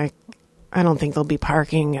 Like, I don't think they'll be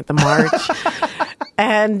parking at the march.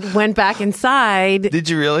 And went back inside. Did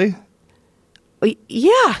you really?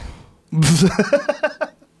 Yeah.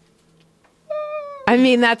 I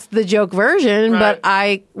mean, that's the joke version, Right. but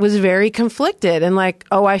I was very conflicted and like,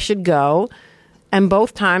 oh, I should go. And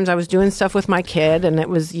both times I was doing stuff with my kid, and it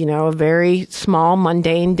was, a very small,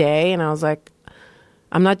 mundane day. And I was like,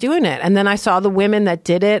 I'm not doing it. And then I saw the women that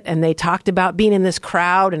did it, and they talked about being in this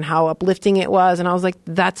crowd and how uplifting it was. And I was like,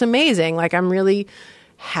 that's amazing. Like, I'm really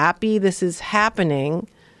happy this is happening.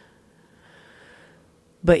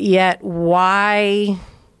 But yet, why?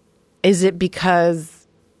 Is it because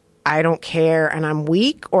I don't care and I'm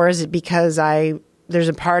weak? Or is it because there's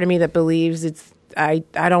a part of me that believes I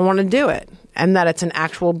don't want to do it, and that it's an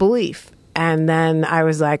actual belief? And then I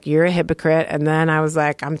was like, you're a hypocrite. And then I was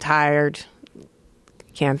like, I'm tired.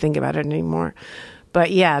 Can't think about it anymore.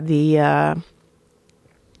 But yeah,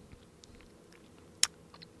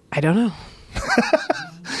 I don't know.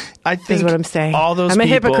 I think Is what I'm saying. all those I'm a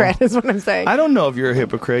people, hypocrite, is what I'm saying. I don't know if you're a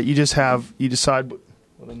hypocrite. You decide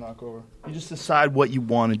You just decide what you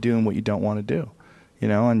want to do and what you don't want to do,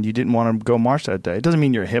 and you didn't want to go march that day. It doesn't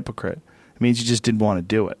mean you're a hypocrite. It means you just didn't want to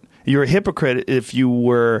do it. You're a hypocrite if you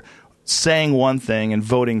were saying one thing and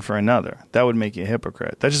voting for another. That would make you a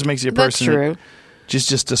hypocrite. That just makes you a person That's true.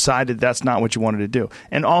 Just decided that's not what you wanted to do.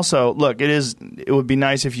 And also, look, it would be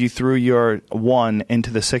nice if you threw your one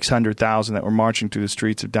into the 600,000 that were marching through the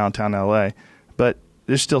streets of downtown LA. But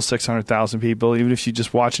there's still 600,000 people, even if you're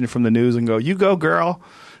just watching it from the news and go, "You go, girl."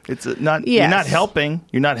 It's not. Yes. You're not helping.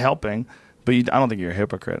 You're not helping. But I don't think you're a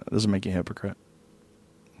hypocrite. It doesn't make you a hypocrite.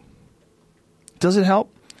 Does it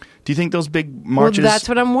help? Do you think those big marches? Well, that's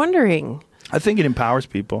what I'm wondering. I think it empowers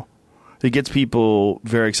people. It gets people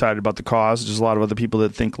very excited about the cause. There's a lot of other people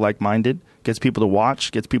that think like-minded. Gets people to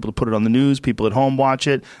watch. Gets people to put it on the news. People at home watch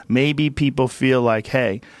it. Maybe people feel like,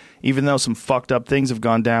 hey, even though some fucked up things have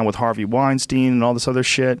gone down with Harvey Weinstein and all this other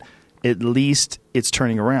shit, at least it's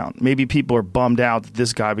turning around. Maybe people are bummed out that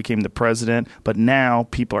this guy became the president, but now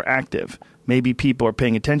people are active. Maybe people are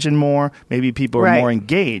paying attention more. Maybe people are more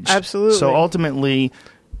engaged. Absolutely. So ultimately,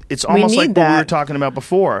 it's almost like what that. we were talking about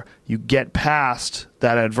before. You get past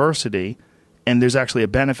that adversity, and there's actually a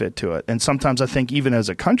benefit to it. And sometimes I think even as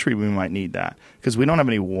a country we might need that, because we don't have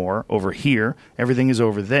any war over here. Everything is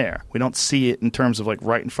over there. We don't see it in terms of like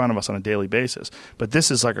right in front of us on a daily basis. But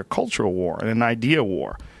this is like a cultural war and an idea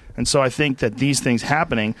war. And so I think that these things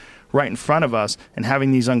happening right in front of us and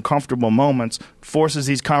having these uncomfortable moments forces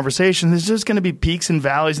these conversations. There's just going to be peaks and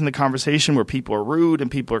valleys in the conversation where people are rude and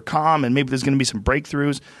people are calm, and maybe there's going to be some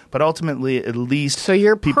breakthroughs. But ultimately, at least So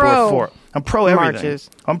you're people pro are for it. I'm pro everything. marches.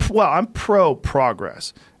 I'm pro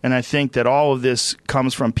progress. And I think that all of this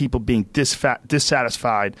comes from people being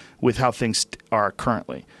dissatisfied with how things are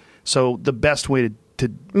currently. So the best way to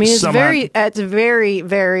it's very,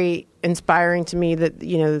 very inspiring to me that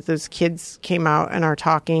that those kids came out and are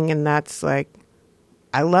talking, and that's like,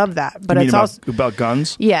 I love that. But it's also about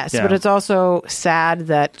guns. Yes, Yeah. but it's also sad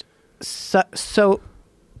that so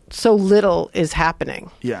little is happening.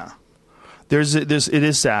 Yeah, it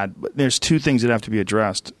is sad. But there's two things that have to be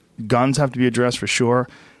addressed. Guns have to be addressed for sure,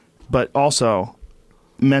 but also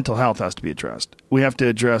mental health has to be addressed. We have to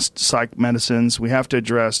address psych medicines. We have to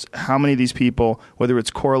address how many of these people, whether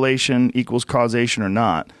it's correlation equals causation or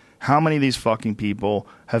not, how many of these fucking people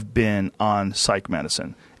have been on psych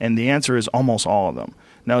medicine? And the answer is almost all of them.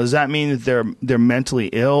 Now, does that mean that they're mentally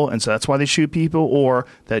ill and so that's why they shoot people, or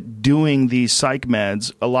that doing these psych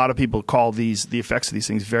meds, a lot of people call the effects of these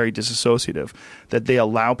things very disassociative, that they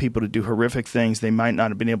allow people to do horrific things they might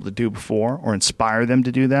not have been able to do before or inspire them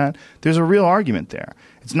to do that? There's a real argument there.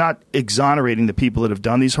 It's not exonerating the people that have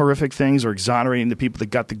done these horrific things or exonerating the people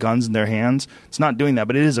that got the guns in their hands. It's not doing that,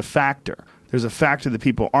 but it is a factor. There's a factor that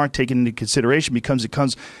people aren't taking into consideration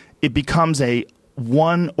because it becomes a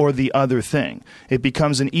one or the other thing. It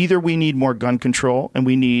becomes an either we need more gun control and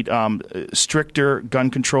we need stricter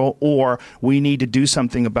gun control, or we need to do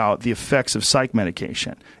something about the effects of psych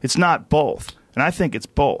medication. It's not both. And I think it's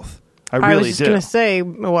both. I really do. I was just going to say,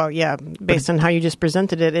 well, yeah, based on how you just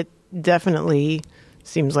presented it, it definitely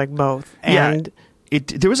seems like both. And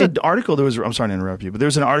there was an article that was, I'm sorry to interrupt you, but there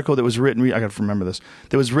was an article that was written, I got to remember this,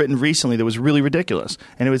 that was written recently that was really ridiculous.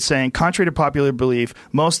 And it was saying, contrary to popular belief,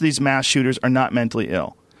 most of these mass shooters are not mentally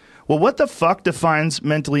ill. Well, what the fuck defines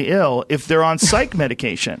mentally ill if they're on psych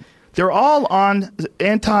medication? They're all on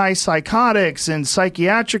antipsychotics and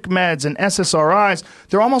psychiatric meds and SSRIs.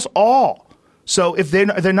 They're almost all. So if they're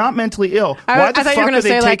not mentally ill, why the fuck are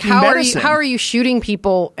they taking medicine? How are you shooting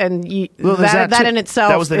people? And that in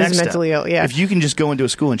itself is mentally ill. Yeah. If you can just go into a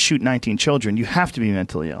school and shoot 19 children, you have to be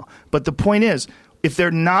mentally ill. But the point is, if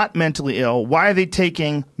they're not mentally ill, why are they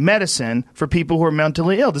taking medicine for people who are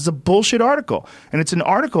mentally ill? This is a bullshit article. And it's an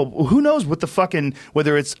article, who knows what the fucking,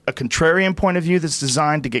 whether it's a contrarian point of view that's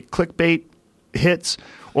designed to get clickbait hits,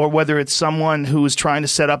 or whether it's someone who is trying to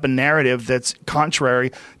set up a narrative that's contrary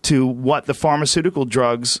to what the pharmaceutical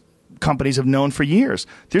drugs companies have known for years.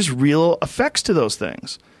 There's real effects to those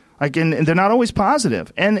things. Like, and they're not always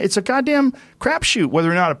positive. And it's a goddamn crapshoot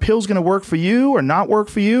whether or not a pill's going to work for you or not work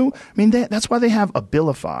for you. I mean, that's why they have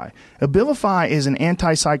Abilify. Abilify is an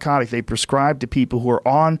antipsychotic they prescribe to people who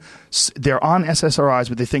are they're on SSRIs,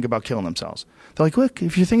 but they think about killing themselves. They're like, look,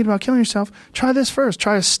 if you're thinking about killing yourself, try this first.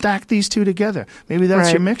 Try to stack these two together. Maybe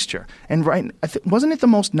that's your mixture. And wasn't it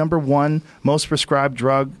the number one most prescribed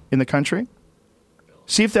drug in the country?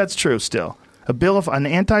 See if that's true still. Abilify, an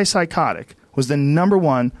antipsychotic, was the number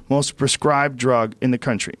one most prescribed drug in the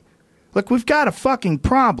country. Look, we've got a fucking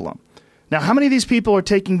problem. Now, how many of these people are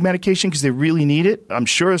taking medication because they really need it? I'm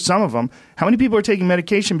sure some of them. How many people are taking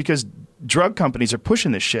medication because drug companies are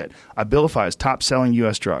pushing this shit? Abilify is top-selling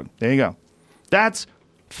U.S. drug. There you go. That's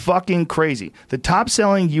fucking crazy. The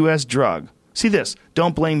top-selling U.S. drug. See this.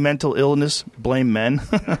 Don't blame mental illness. Blame men.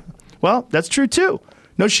 Well, that's true, too.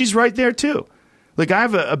 No, she's right there, too. Like, I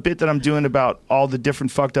have a bit that I'm doing about all the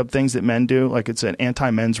different fucked up things that men do. Like, it's an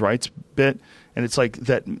anti-men's rights bit. And it's like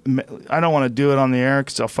that. I don't want to do it on the air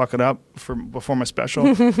because I'll fuck it up before my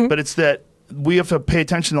special. But it's that we have to pay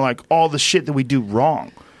attention to, like, all the shit that we do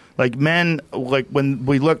wrong. Like, men, like, when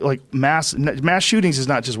we look, like, mass shootings is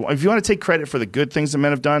not just, if you want to take credit for the good things that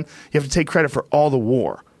men have done, you have to take credit for all the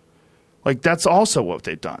war. Like, that's also what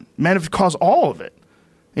they've done. Men have caused all of it.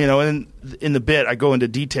 You know, and in the bit, I go into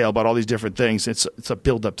detail about all these different things. It's a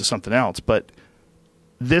build-up to something else. But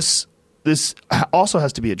this also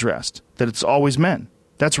has to be addressed, that it's always men.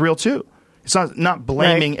 That's real, too. It's not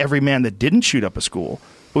blaming every man that didn't shoot up a school.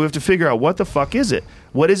 But we have to figure out, what the fuck is it?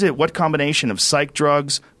 What is it? What combination of psych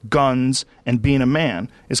drugs, guns, and being a man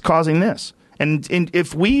is causing this? And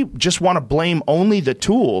if we just want to blame only the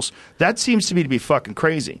tools, that seems to me to be fucking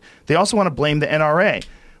crazy. They also want to blame the NRA.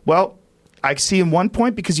 Well, I see in one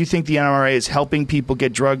point, because you think the NRA is helping people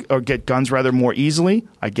get guns rather more easily.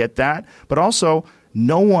 I get that. But also,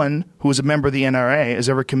 no one who is a member of the NRA has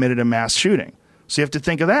ever committed a mass shooting. So you have to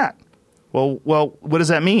think of that. Well, what does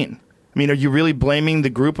that mean? I mean, are you really blaming the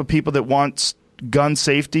group of people that wants gun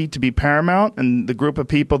safety to be paramount and the group of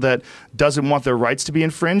people that doesn't want their rights to be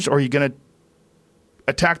infringed? Or are you going to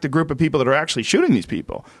attack the group of people that are actually shooting these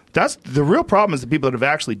people? That's the real problem, is the people that have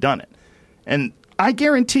actually done it. And I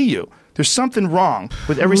guarantee you, there's something wrong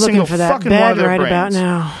with every single fucking one of their brains. About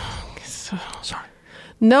now. Sorry.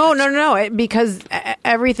 No. Because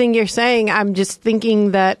everything you're saying, I'm just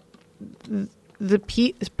thinking that the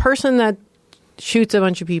person that shoots a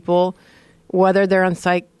bunch of people, whether they're on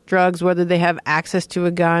psych drugs, whether they have access to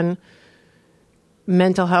a gun,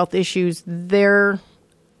 mental health issues, they're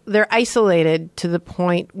isolated to the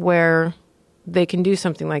point where they can do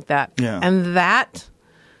something like that. Yeah. And that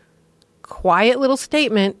quiet little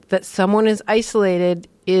statement that someone is isolated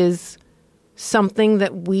is something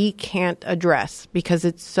that we can't address because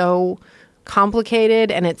it's so complicated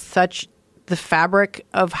and it's such the fabric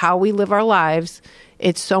of how we live our lives.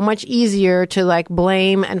 It's so much easier to like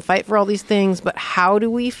blame and fight for all these things, but how do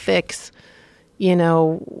we fix, you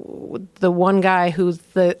know, the one guy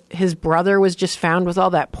his brother was just found with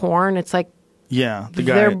all that porn? It's like, yeah, the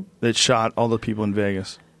guy that shot all the people in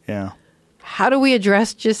Vegas. Yeah. How do we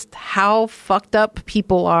address just how fucked up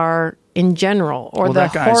people are in general? Or the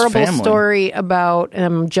horrible story about, and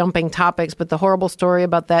I'm jumping topics, but the horrible story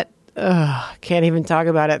about that, can't even talk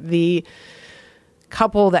about it. The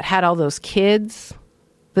couple that had all those kids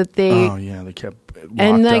that they... Oh, yeah, they kept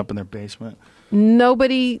locked up in their basement.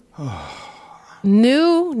 Nobody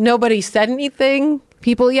knew. Nobody said anything.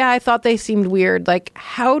 People, I thought they seemed weird. Like,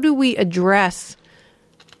 how do we address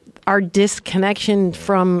our disconnection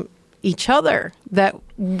from each other that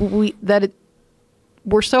we're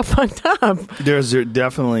so fucked up? There's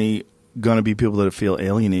definitely going to be people that feel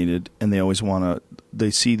alienated, and they always want to. They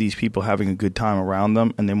see these people having a good time around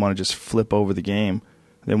them, and they want to just flip over the game.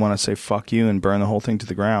 They want to say "fuck you" and burn the whole thing to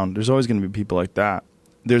the ground. There's always going to be people like that.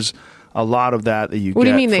 There's a lot of that you. What do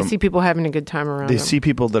you mean? They see people having a good time around them? They see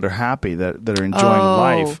people that are happy, that are enjoying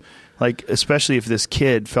life. Like, especially if this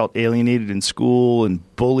kid felt alienated in school and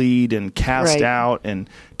bullied and cast out and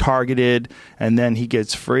targeted, and then he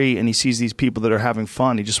gets free and he sees these people that are having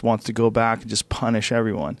fun. He just wants to go back and just punish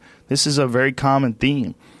everyone. This is a very common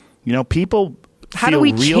theme. You know, people How do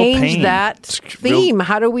we change that theme?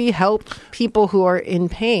 How do we help people who are in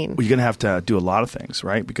pain? Well, you're going to have to do a lot of things,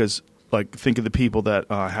 right? Because, like, think of the people that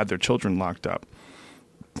had their children locked up.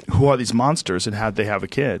 Who are these monsters, and how'd they have a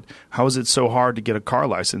kid? How is it so hard to get a car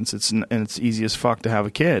license? It's easy as fuck to have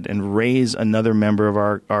a kid and raise another member of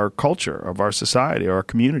our culture, of our society, or our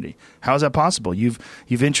community. How is that possible? You've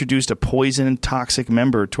introduced a poison and toxic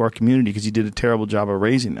member to our community because you did a terrible job of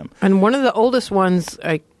raising them. And one of the oldest ones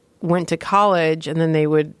went to college, and then they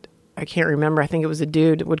would, I can't remember, I think it was a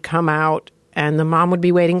dude, would come out, and the mom would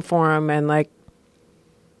be waiting for him, and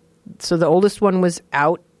so the oldest one was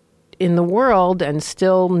out in the world, and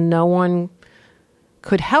still no one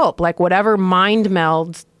could help. Like, whatever mind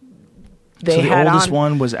melds they had on. The oldest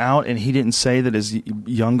one was out, and he didn't say that his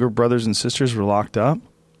younger brothers and sisters were locked up?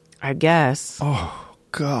 I guess. Oh,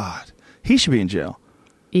 God. He should be in jail.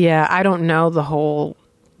 Yeah, I don't know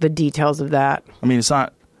the details of that. I mean,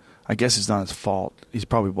 I guess it's not his fault. He's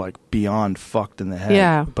probably, like, beyond fucked in the head.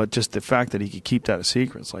 Yeah. But just the fact that he could keep that a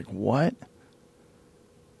secret, it's like, what?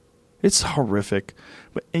 It's horrific.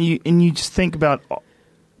 And you just think about, I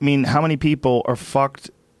mean, how many people are fucked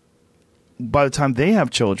by the time they have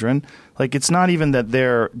children? Like, it's not even that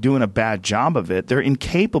they're doing a bad job of it. They're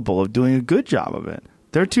incapable of doing a good job of it.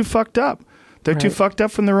 They're too fucked up. They're too fucked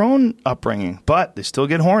up from their own upbringing, but they still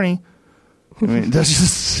get horny. I mean,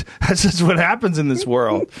 that's just what happens in this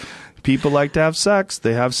world. People like to have sex.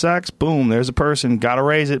 They have sex. Boom, there's a person. Got to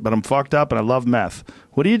raise it, but I'm fucked up and I love meth.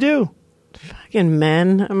 What do? Fucking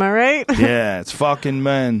men, am I right? Yeah, it's fucking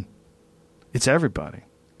men. It's everybody.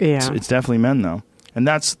 Yeah. It's definitely men, though. And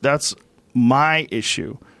that's my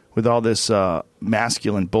issue with all this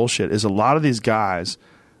masculine bullshit is a lot of these guys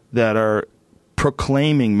that are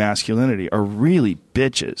proclaiming masculinity are really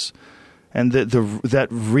bitches. And that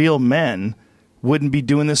real men wouldn't be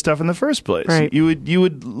doing this stuff in the first place. Right. You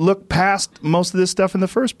would look past most of this stuff in the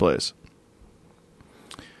first place.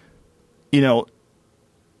 You know,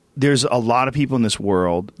 there's a lot of people in this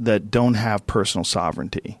world that don't have personal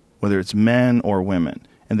sovereignty, whether it's men or women,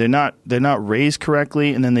 and they're not raised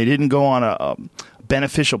correctly, and then they didn't go on a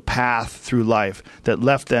beneficial path through life that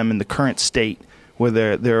left them in the current state where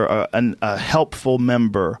they're a helpful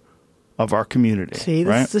member of our community. See,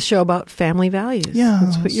 this right? is a show about family values. Yeah,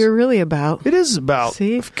 that's what you're really about. It is about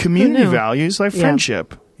community values, like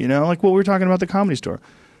friendship. You know, like what we were talking about at the Comedy Store.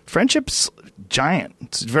 Friendship's giant.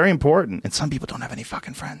 It's very important. And some people don't have any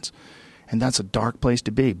fucking friends. And that's a dark place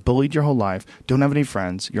to be. Bullied your whole life. Don't have any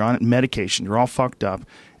friends. You're on medication. You're all fucked up.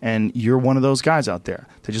 And you're one of those guys out there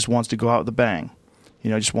that just wants to go out with a bang.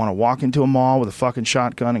 You know, just want to walk into a mall with a fucking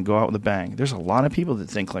shotgun and go out with a bang. There's a lot of people that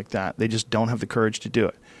think like that. They just don't have the courage to do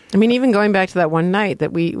it. I mean, even going back to that one night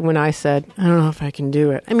that when I said, I don't know if I can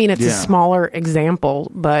do it. I mean, it's a smaller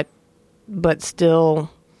example, but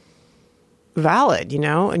still valid, you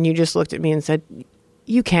know? And you just looked at me and said,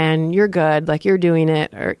 you can, you're good, like you're doing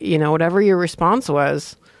it, or, you know, whatever your response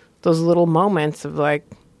was, those little moments of like...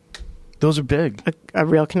 Those are big. A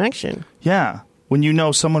real connection. Yeah. When you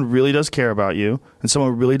know someone really does care about you and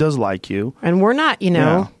someone really does like you. And we're not, you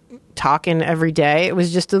know... talking every day. It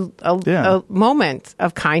was just a moment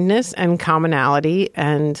of kindness and commonality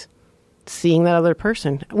and seeing that other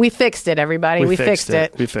person. We fixed it, everybody. We fixed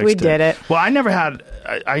it. We did it. Well, I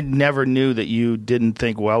never knew that you didn't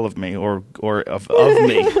think well of me or of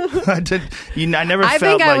me. I never felt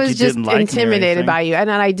think I like was you just didn't like me. intimidated by you. And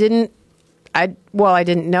I didn't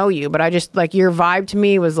know you, but I just, like, your vibe to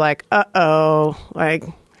me was like, like,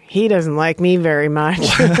 he doesn't like me very much.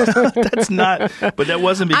 That's not, but that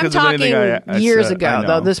wasn't because of anything I years said. ago,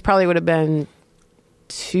 though. This probably would have been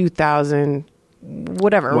 2000,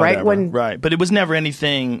 whatever, right? Right. But it was never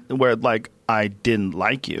anything where, like, I didn't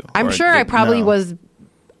like you. I'm sure I probably was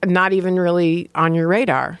not even really on your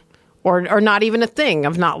radar or not even a thing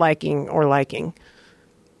of not liking or liking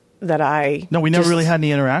that I... No, we never really had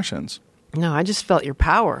any interactions. No, I just felt your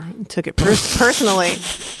power and took it personally.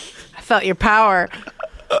 I felt your power.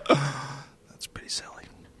 That's pretty silly.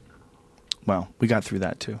 Well, we got through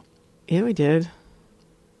that too. Yeah, we did.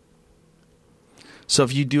 So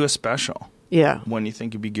if you do a special, when do you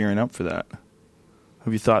think you'd be gearing up for that?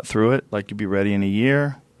 Have you thought through it? Like you'd be ready in a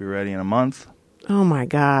year? Be ready in a month? Oh my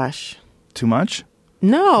gosh. Too much?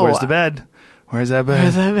 No. Where's the bed? Where's that bed?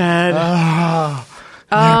 Where's that bed?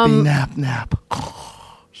 Nappy nap.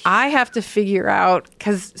 I have to figure out,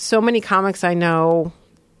 because so many comics I know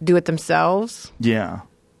do it themselves. Yeah.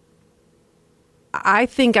 I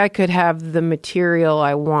think I could have the material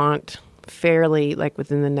I want fairly, like,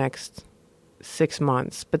 within the next 6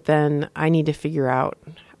 months. But then I need to figure out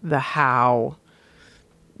the how.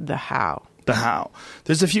 The how.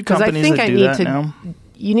 There's a few companies that do that now.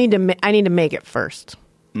 I need to make it first.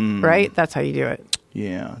 Right? That's how you do it.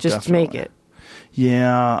 Yeah, just definitely. make it.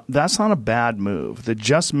 Yeah, that's not a bad move. The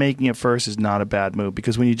just making it first is not a bad move,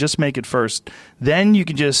 because when you just make it first, then you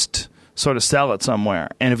can just sort of sell it somewhere.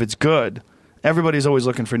 And if it's good, everybody's always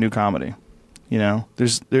looking for new comedy. You know,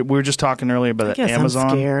 we were just talking earlier about Amazon.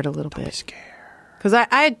 I'm scared a little bit. Because I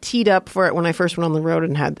had teed up for it when I first went on the road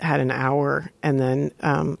and had an hour. And then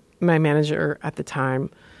my manager at the time,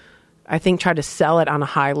 I think, tried to sell it on a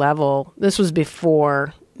high level. This was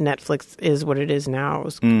before Netflix is what it is now. It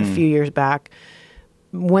was a few years back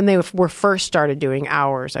when they were first started doing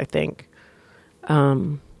hours, I think.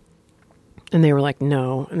 And they were like,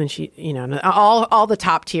 no. And then she, you know, all the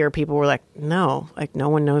top tier people were like, no, like no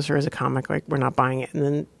one knows her as a comic. Like, we're not buying it. And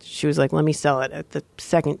then she was like, let me sell it at the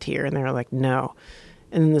second tier. And they were like, no.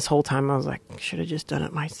 And then this whole time I was like, should have just done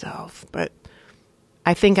it myself. But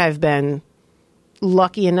I think I've been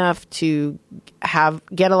lucky enough to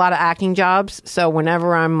get a lot of acting jobs. So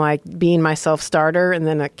whenever I'm like being my self-starter and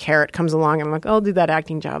then a carrot comes along, I'm like, I'll do that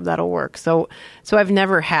acting job. That'll work. So I've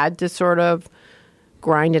never had to sort of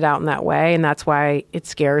grind it out in that way, and that's why it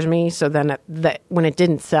scares me. So then when it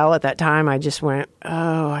didn't sell at that time, I just went,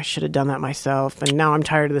 oh, I should have done that myself, and now I'm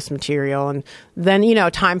tired of this material. And then,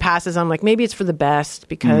 time passes, I'm like, maybe it's for the best,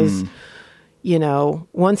 because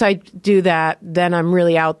once I do that, then I'm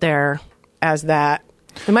really out there as that.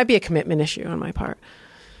 It might be a commitment issue on my part.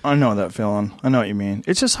 I know that feeling. I know what you mean.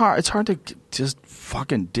 It's just hard. It's hard to just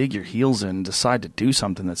fucking dig your heels in and decide to do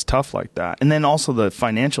something that's tough like that. And then also the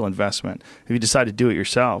financial investment. If you decide to do it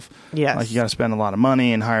yourself, yes. Like you got to spend a lot of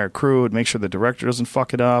money and hire a crew and make sure the director doesn't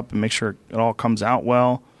fuck it up and make sure it all comes out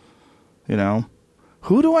well.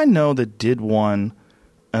 Who do I know that did one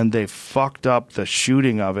and they fucked up the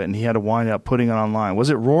shooting of it and he had to wind up putting it online? Was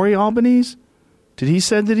it Rory Albanese? Did he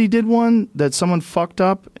said that he did one that someone fucked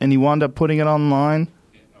up and he wound up putting it online?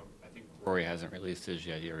 Rory hasn't released his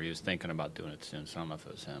yet, or he was thinking about doing it soon, so I don't know if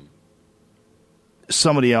it was him.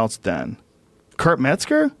 Somebody else then. Kurt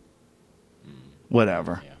Metzger?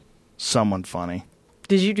 Whatever. Yeah. Someone funny.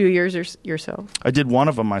 Did you do yours yourself? I did one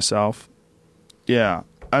of them myself. Yeah.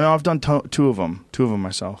 I know I've done two of them. Two of them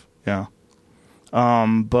myself. Yeah.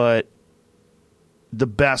 But the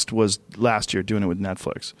best was last year doing it with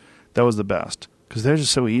Netflix. That was the best. Because they're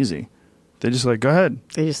just so easy. They're just like, go ahead.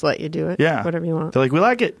 They just let you do it? Yeah. Whatever you want. They're like, we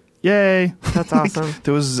like it. Yay. That's awesome.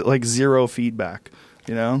 There was like zero feedback,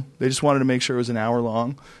 They just wanted to make sure it was an hour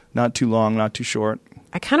long, not too long, not too short.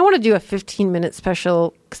 I kind of want to do a 15-minute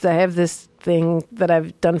special because I have this thing that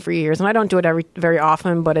I've done for years, and I don't do it very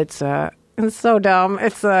often, but it's so dumb.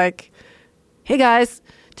 It's like, hey guys,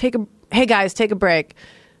 take a break.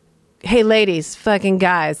 Hey ladies, fucking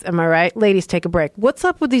guys, am I right? Ladies, take a break. What's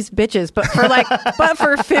up with these bitches? But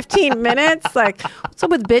for 15 minutes, like, what's up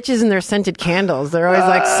with bitches and their scented candles? They're always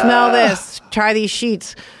like, smell this, try these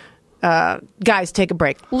sheets. Guys, take a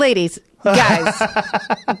break. Ladies, guys,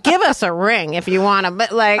 give us a ring if you want to, but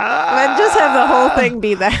just have the whole thing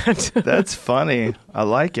be that. That's funny. I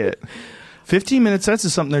like it. 15-minute sets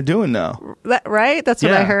is something they're doing now. Right? That's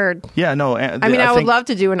what I heard. Yeah, no. I would love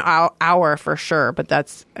to do an hour for sure, but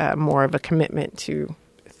that's more of a commitment to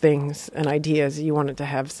things and ideas. You wanted to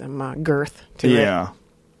have some girth to it. Yeah.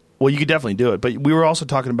 Well, you could definitely do it. But we were also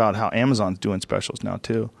talking about how Amazon's doing specials now,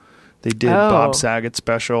 too. They did Bob Saget's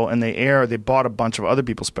special, and they bought a bunch of other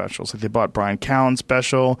people's specials. Like they bought Brian Cowan's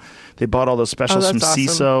special. They bought all those specials from awesome.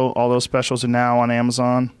 CISO. All those specials are now on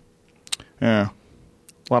Amazon. Yeah.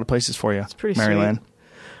 A lot of places for you. It's pretty Mary Lynn.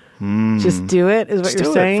 Just do it, is what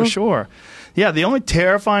you're saying? For sure. Yeah, the only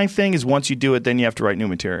terrifying thing is once you do it, then you have to write new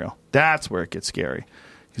material. That's where it gets scary.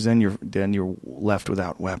 Because then you're left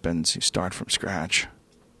without weapons. You start from scratch.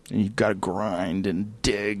 And you've got to grind and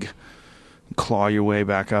dig and claw your way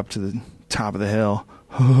back up to the top of the hill.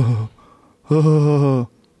 You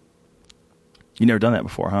never done that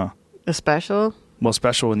before, huh? A special? Well,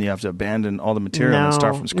 special when you have to abandon all the material and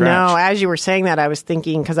start from scratch. No, as you were saying that, I was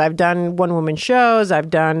thinking, because I've done one-woman shows,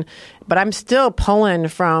 but I'm still pulling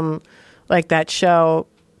from, like, that show,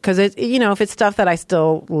 because, if it's stuff that I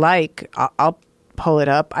still like, I'll pull it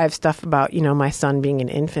up. I have stuff about, my son being an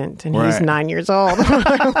infant, and he's 9 years old.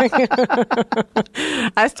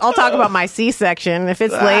 I'll talk about my C-section. If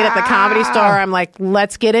it's late at the Comedy Store, I'm like,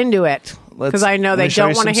 let's get into it. Because I know they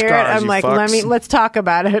don't want to hear it. I'm like, let's talk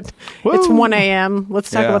about it. Woo. It's 1 a.m. Let's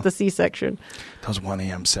talk about the C-section. Those 1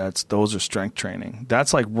 a.m. sets, those are strength training.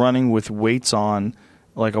 That's like running with weights on,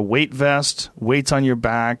 like a weight vest, weights on your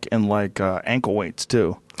back, and like ankle weights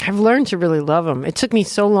too. I've learned to really love them. It took me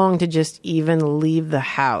so long to just even leave the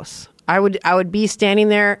house. I would be standing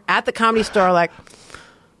there at the Comedy Store like...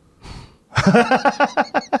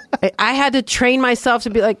 I had to train myself to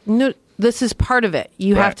be like, no, this is part of it.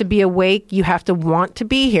 You have to be awake. You have to want to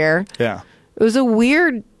be here. Yeah. It was a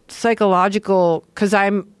weird psychological, because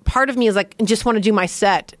part of me is like, just want to do my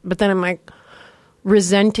set. But then I'm like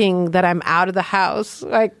resenting that I'm out of the house.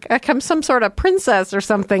 Like I'm some sort of princess or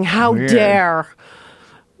something. How dare.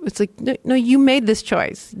 It's like, no, you made this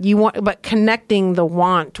choice. You want, but connecting the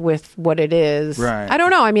want with what it is. Right. I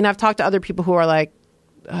don't know. I mean, I've talked to other people who are like,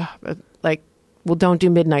 well, don't do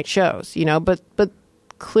midnight shows, but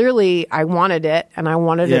clearly I wanted it, and I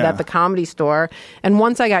wanted it at the Comedy Store. And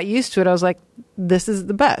once I got used to it, I was like, this is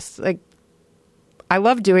the best. Like, I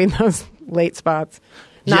love doing those late spots.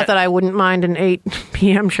 Not that I wouldn't mind an 8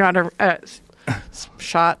 p.m. shot.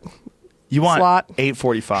 You want slot,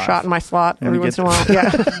 8:45 shot in my slot every once in a while.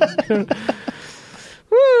 Yeah.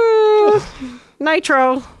 Woo!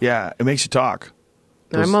 Nitro. Yeah, it makes you talk.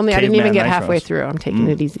 I didn't even get halfway through. I'm taking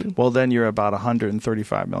it easy. Well, then you're about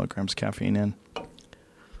 135 milligrams caffeine in.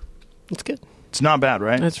 It's good. It's not bad,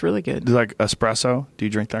 right? It's really good. Like espresso? Do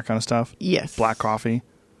you drink that kind of stuff? Yes. Black coffee?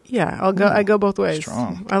 Yeah, I go both ways.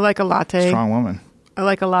 Strong. I like a latte. Strong woman. I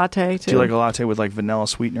like a latte too. Do you like a latte with like vanilla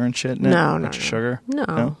sweetener and shit in it? No, no, Extra no. sugar?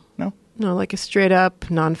 No. No? No, like a straight up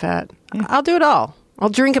non-fat. I'll do it all. I'll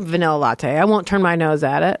drink a vanilla latte. I won't turn my nose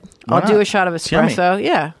at it. Why I'll do not? a shot of It's yummy. espresso.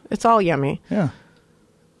 Yeah, it's all yummy. Yeah.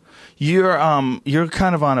 You're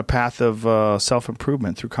kind of on a path of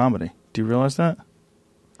self-improvement through comedy. Do you realize that?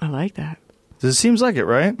 I like that. It seems like it,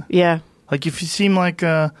 right? Yeah, Like if you seem like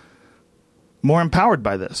more empowered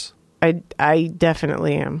by this. I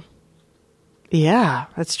definitely am. Yeah,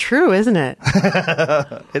 that's true, isn't it?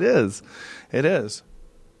 It is. It is.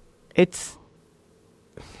 It's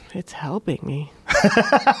helping me.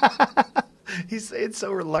 He's saying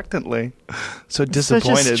so reluctantly. So It's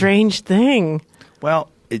disappointed. such a strange thing. Well,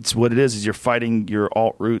 it's what it is you're fighting your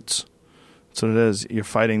alt roots. That's what it is. You're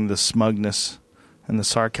fighting the smugness and the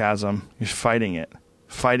sarcasm. You're fighting it.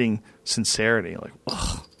 Fighting sincerity. Like,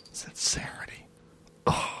 ugh, sincerity.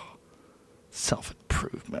 Oh,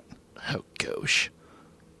 self-improvement. Oh, gosh.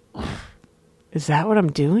 Is that what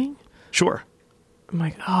I'm doing? Sure. I'm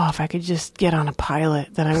like, oh, if I could just get on a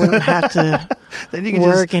pilot, then I wouldn't have to Then you can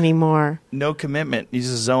work just, anymore. no commitment. You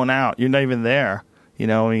just zone out. You're not even there. You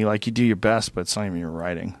know, and you do your best, but it's not even your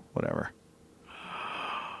writing. Whatever.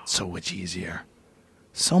 So much easier.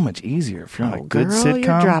 So much easier if you're on a good girl, sitcom.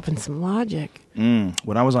 you're dropping some logic. When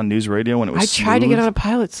I was on news radio, when it was I tried to get smooth, on a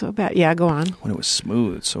pilot so bad. Yeah, go on. when it was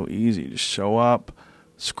smooth, so easy. Just show up,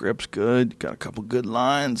 script's good, got a couple good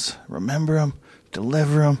lines, remember them,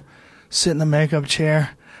 deliver them, sit in the makeup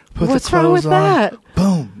chair, put What's the clothes wrong with on. that?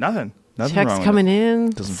 Boom, nothing. Nothing Checks wrong with coming it. in.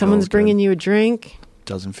 Doesn't feel Someone's as bringing good. you a drink.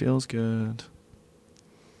 Doesn't feel as good.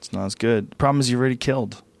 It's not as good. The problem is you've already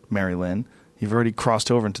killed Mary Lynn. You've already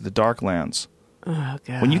crossed over into the dark lands. Oh,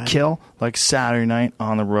 God. When you kill, like Saturday night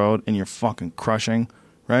on the road and you're fucking crushing,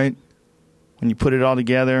 right? When you put it all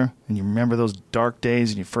together and you remember those dark days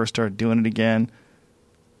and you first started doing it again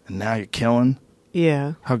and now you're killing,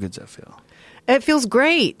 Yeah. how good does that feel? It feels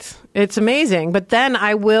great. It's amazing. But then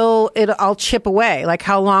I'll chip away. Like,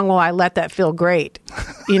 how long will I let that feel great?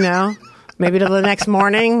 You know? Maybe till the next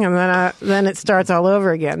morning, and then it starts all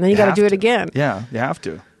over again. Then you got to have do it to. again. Yeah, you have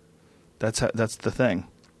to. That's the thing.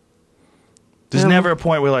 There's Yeah. never a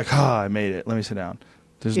point where like, I made it. Let me sit down.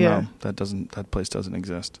 There's Yeah. that place doesn't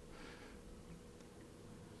exist.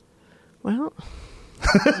 Well,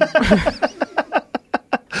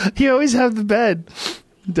 You always have the bed.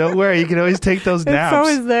 Don't worry, you can always take those naps. it's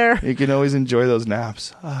always there. You can always enjoy those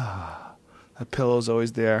naps. That pillow's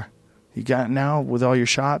always there. You got now with all your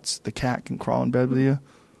shots, the cat can crawl in bed with you.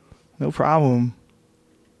 No problem.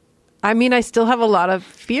 I mean, I still have a lot of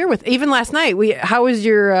fear with. Even last night, how was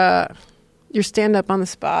your stand up on the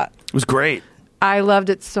spot? It was great. I loved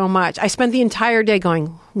it so much. I spent the entire day going,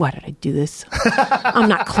 why did I do this? I'm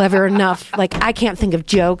not clever enough. Like, I can't think of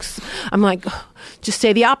jokes. I'm like, just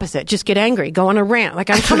say the opposite. Just get angry. Go on a rant. Like,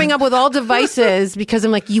 I'm coming up with all devices because I'm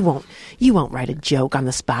like, you won't write a joke on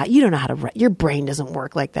the spot. You don't know how to write. Your brain doesn't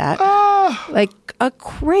work like that. Like a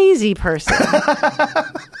crazy person.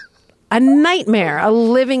 A nightmare, a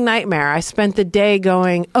living nightmare. I spent the day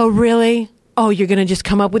going, oh, really? Oh, you're going to just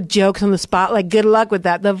come up with jokes on the spot? Like, good luck with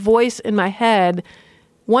that. The voice in my head,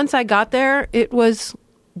 once I got there, it was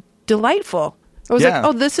delightful. I was Yeah. like,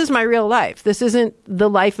 oh, this is my real life. This isn't the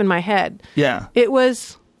life in my head. Yeah. It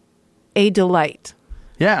was a delight.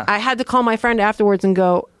 Yeah. I had to call my friend afterwards and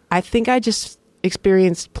go, I think I just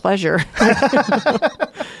experienced pleasure.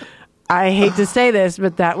 I hate to say this,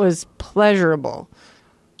 but that was pleasurable.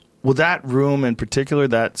 Well, that room in particular,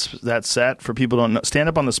 that set, for people who don't know, Stand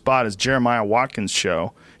Up on the Spot is Jeremiah Watkins'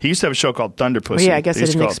 show. He used to have a show called Thunder Pussy. Oh, yeah, I guess They I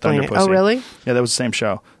used to didn't call explain Thunder it. Pussy. Oh, really? Yeah, that was the same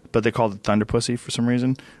show, but they called it Thunder Pussy for some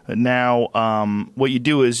reason. Now, what you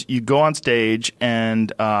do is you go on stage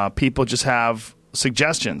and people just have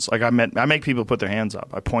suggestions. Like I make people put their hands up.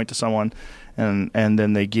 I point to someone, and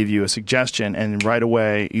then they give you a suggestion, and right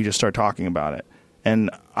away you just start talking about it.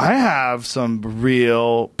 And I have some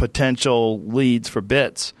real potential leads for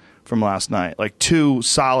bits from last night, like 2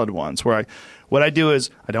 solid ones where what I do is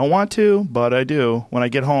I don't want to, but I do. When I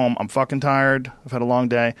get home, I'm fucking tired. I've had a long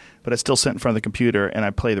day, but I still sit in front of the computer and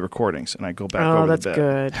I play the recordings and I go back over that's the bit.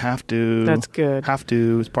 good. Have to. That's good. Have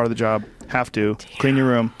to. It's part of the job. Have to. Clean your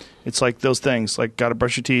room. It's like those things, like got to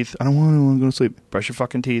brush your teeth. I don't want to go to sleep. Brush your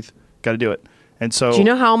fucking teeth. Got to do it. And so. Do you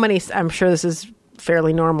know how many, I'm sure this is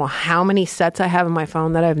fairly normal, how many sets I have on my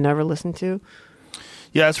phone that I've never listened to?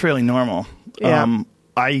 Yeah, it's fairly normal. Yeah.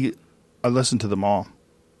 I listen to them all.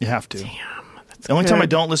 You have to. Damn. The only time I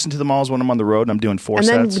don't listen to them all is when I'm on the road and I'm doing 4 And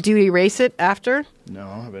sets. then do you erase it after? No,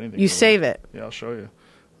 I don't have anything. You to save it. Yeah, I'll show you.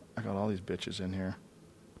 I got all these bitches in here.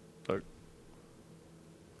 Look.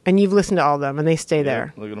 And you've listened to all of them, and they stay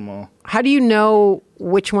there. Look at them all. How do you know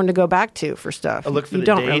which one to go back to for stuff? I look for you the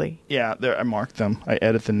don't date. really. Yeah, I mark them. I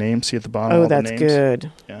edit the names. See at the bottom. Oh, all that's the names.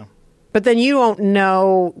 good. Yeah. But then you don't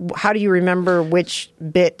know. How do you remember which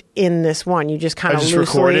bit in this one? You just kind I of just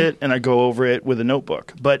loosely record it and I go over it with a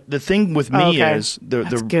notebook. But the thing with me is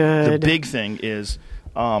That's the good. big thing is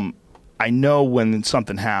I know when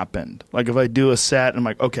something happened. Like if I do a set and I'm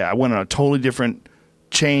like, okay, I went on a totally different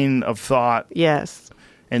chain of thought. Yes.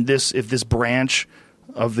 And if this branch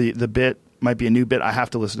of the bit might be a new bit, I have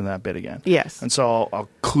to listen to that bit again. Yes. And so I'll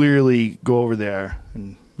clearly go over there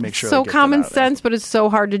and make sure. I So get common that out of there. sense, but it's so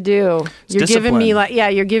hard to do. You're giving discipline. me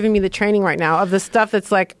you're giving me the training right now of the stuff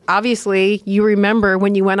that's like, obviously you remember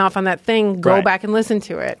when you went off on that thing, go Right. back and listen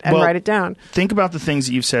to it and Well, write it down. Think about the things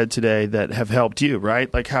that you've said today that have helped you,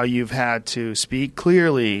 right? Like how you've had to speak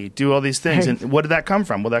clearly, do all these things. Right. And what did that come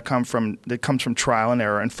from? Well, that comes from trial and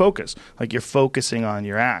error and focus. Like you're focusing on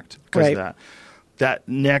your act because Right. of that. That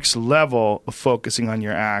next level of focusing on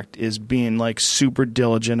your act is being like super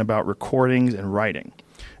diligent about recordings and writing.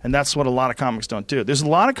 And that's what a lot of comics don't do. There's a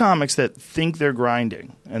lot of comics that think they're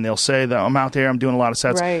grinding and they'll say that I'm out there, I'm doing a lot of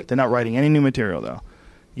sets. Right. They're not writing any new material though.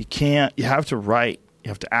 You have to write. You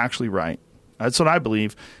have to actually write. That's what I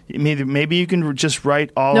believe. Maybe you can just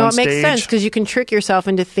write all No, on it makes stage. sense because you can trick yourself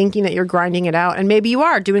into thinking that you're grinding it out, and maybe you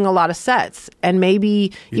are doing a lot of sets, and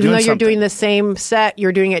maybe even doing though you're doing something. the same set,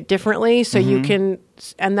 you're doing it differently, so you can,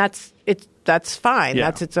 and that's fine. Yeah.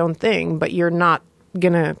 That's its own thing, but you're not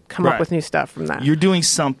gonna come up Right. with new stuff from that. You're doing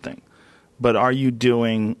something, but are you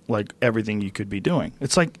doing like everything you could be doing?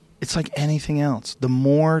 It's like anything else. The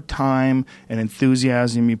more time and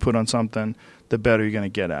enthusiasm you put on something, the better you're going to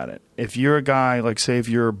get at it. If you're a guy, like say if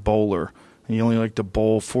you're a bowler and you only like to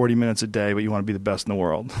bowl 40 minutes a day, but you want to be the best in the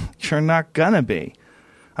world, you're not going to be.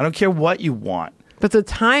 I don't care what you want. But the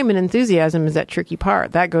time and enthusiasm is that tricky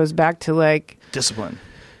part. That goes back to like, Discipline.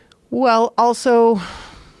 well, also,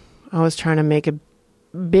 I was trying to make a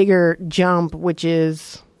bigger jump, which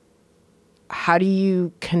is how do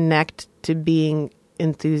you connect to being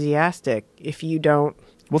enthusiastic if you don't?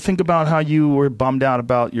 Well, think about how you were bummed out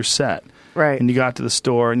about your set. Right. And you got to the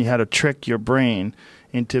store and you had to trick your brain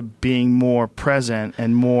into being more present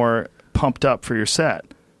and more pumped up for your set,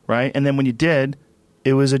 right? And then when you did,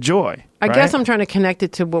 it was a joy. I right? guess I'm trying to connect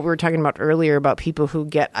it to what we were talking about earlier about people who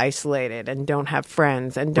get isolated and don't have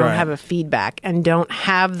friends and don't Right. have a feedback and don't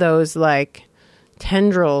have those like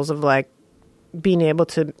tendrils of like being able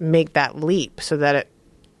to make that leap so that it,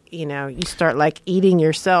 you start like eating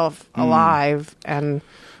yourself alive and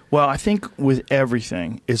Well, I think with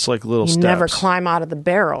everything, it's like little you steps. never climb out of the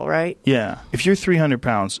barrel, right? Yeah. If you're 300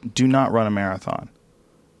 pounds, do not run a marathon,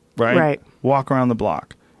 right? Right. Walk around the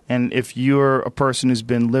block. And if you're a person who's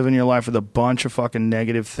been living your life with a bunch of fucking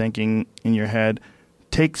negative thinking in your head,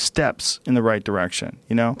 take steps in the right direction,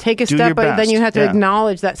 Take a Do step, your but then best. you have to Yeah.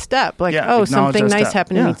 acknowledge that step. Like, Yeah, oh, acknowledge something that nice step.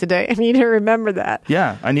 happened to me Yeah. today. I need to remember that.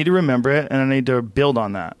 Yeah, I need to remember it, and I need to build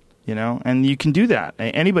on that, And you can do that.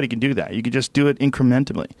 Anybody can do that. You can just do it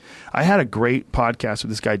incrementally. I had a great podcast with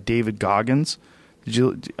this guy, David Goggins. Did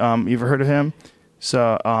you ever heard of him?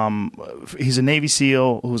 So he's a Navy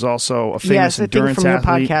SEAL who's also a famous Yes, I think endurance from your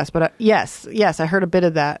athlete. podcast. But yes, I heard a bit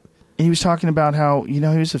of that. And he was talking about how, he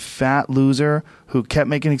was a fat loser who kept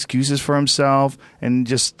making excuses for himself and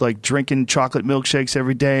just like drinking chocolate milkshakes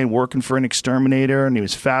every day and working for an exterminator. And he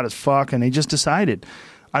was fat as fuck. And he just decided,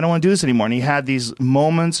 I don't want to do this anymore. And he had these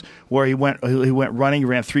moments where he went running. He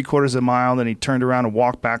ran 3/4 of a mile. Then he turned around and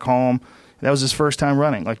walked back home. That was his first time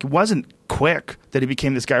running. Like, it wasn't quick that he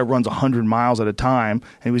became this guy who runs 100 miles at a time.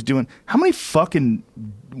 And he was doing, how many fucking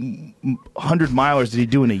 100-milers did he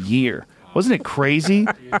do in a year? Wasn't it crazy?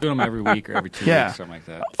 You're doing them every week or every 2 Yeah. weeks, something like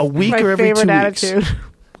that. A week My or every 2 favorite weeks. attitude.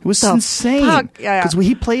 It was The insane. fuck? Yeah. Because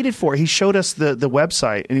he played it for. He showed us the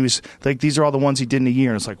website, and he was like, "These are all the ones he did in a year."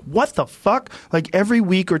 And it's like, what the fuck? Like every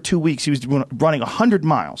week or 2 weeks, he was running 100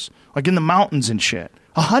 miles, like in the mountains and shit.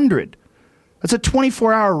 100. That's a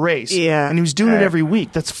 24-hour race. Yeah. And he was doing it every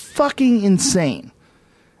week. That's fucking insane.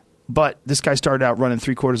 But this guy started out running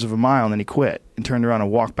 3/4 of a mile, and then he quit and turned around and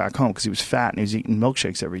walked back home because he was fat and he was eating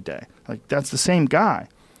milkshakes every day. Like, that's the same guy.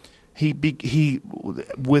 He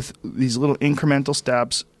with these little incremental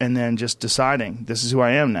steps and then just deciding, this is who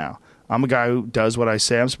I am now. I'm a guy who does what I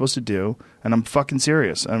say I'm supposed to do, and I'm fucking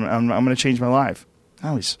serious. I'm going to change my life.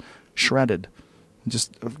 Now he's shredded.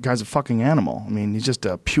 Just, guy's a fucking animal. I mean, he's just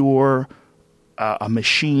a pure, a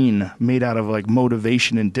machine made out of like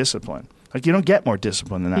motivation and discipline. Like, you don't get more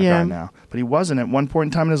discipline than that guy now. But he wasn't at one point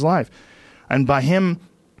in time in his life. And by him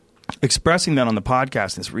expressing that on the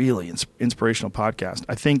podcast, this really inspirational podcast,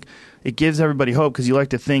 I think it gives everybody hope, because you like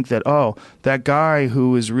to think that, oh, that guy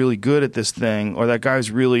who is really good at this thing, or that guy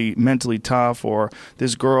who's really mentally tough, or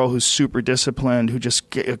this girl who's super disciplined, who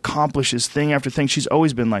just accomplishes thing after thing, she's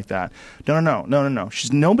always been like that. No.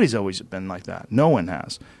 Nobody's always been like that. No one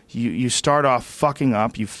has. You start off fucking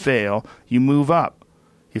up, you fail, you move up,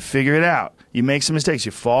 you figure it out. You make some mistakes.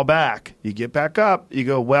 You fall back. You get back up. You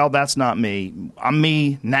go, well, that's not me. I'm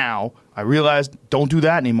me now. I realized don't do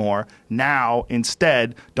that anymore. Now,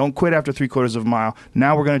 instead, don't quit after 3/4 of a mile.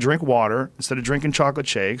 Now we're going to drink water instead of drinking chocolate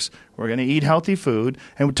shakes. We're going to eat healthy food.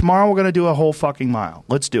 And tomorrow we're going to do a whole fucking mile.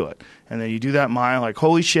 Let's do it. And then you do that mile like,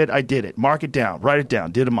 holy shit, I did it. Mark it down. Write it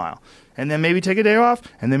down. Did a mile. And then maybe take a day off.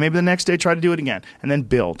 And then maybe the next day try to do it again. And then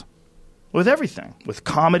build. With everything. With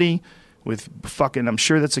comedy. With fucking, I'm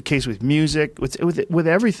sure that's the case with music, with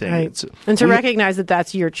everything. Right. And to recognize that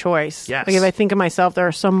that's your choice. Yes. Like if I think of myself, there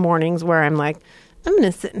are some mornings where I'm like, I'm going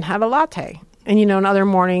to sit and have a latte. And, you know, in other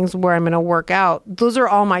mornings where I'm going to work out, those are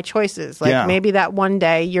all my choices. Like maybe that one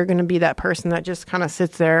day you're going to be that person that just kind of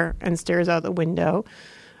sits there and stares out the window.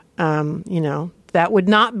 You know, that would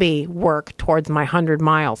not be work towards my 100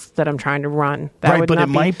 miles that I'm trying to run. That right, but it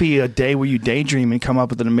might be a day where you daydream and come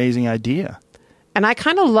up with an amazing idea. And I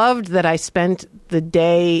kind of loved that I spent the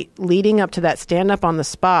day leading up to that stand-up on the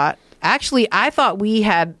spot. Actually, I thought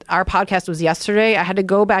our podcast was yesterday. I had to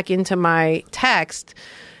go back into my text,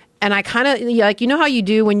 and I kind of, like, you know how you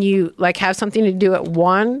do when you, like, have something to do at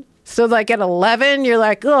 1? So, like, at 11, you're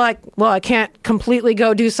like, oh, well, I can't completely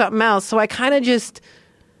go do something else. So I kind of just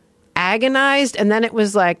agonized, and then it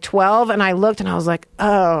was like 12, and I looked and I was like,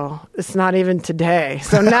 oh, it's not even today.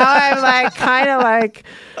 So now I'm like kind of like,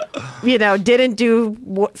 you know, didn't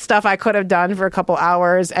do stuff I could have done for a couple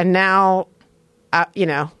hours, and now you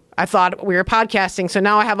know, I thought we were podcasting, so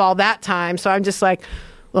now I have all that time, so I'm just like,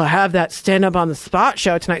 well, I have that stand-up on the spot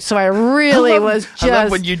show tonight. So I really was just... I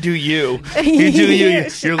love when you do you. You do you.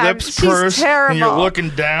 Your lips purse, and you're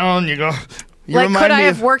looking down, you go... Like, could I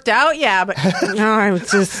have worked out? Yeah, but no, I was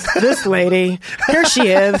just this lady. Here she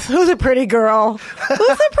is. Who's a pretty girl?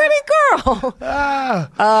 Who's a pretty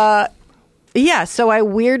girl? Yeah, so I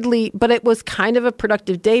weirdly, but it was kind of a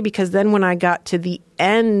productive day, because then when I got to the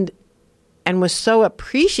end and was so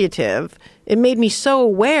appreciative, it made me so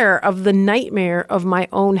aware of the nightmare of my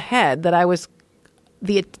own head that I was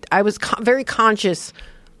very conscious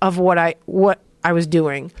of what I was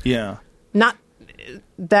doing. Yeah. Not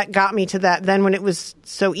that got me to that then when it was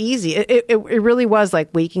so easy. It really was like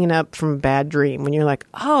waking up from a bad dream when you're like,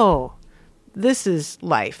 oh, this is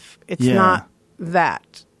life. It's not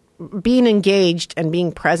that. Being engaged and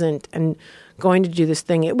being present and going to do this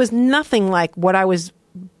thing, it was nothing like what I was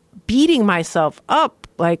beating myself up.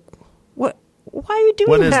 Like, what? Why are you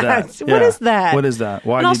doing that? What is that? What is that?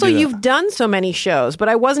 Why? And also, you've done so many shows, but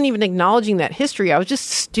I wasn't even acknowledging that history. I was just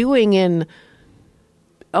stewing in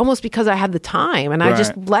almost because I had the time, and I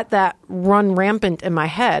just let that run rampant in my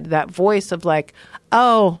head. That voice of like,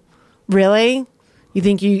 "Oh, really? You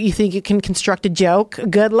think you can construct a joke?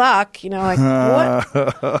 Good luck." You know, like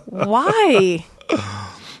what? Why?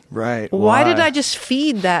 Right. Why did I just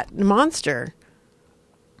feed that monster?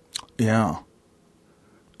 Yeah.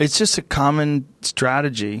 It's just a common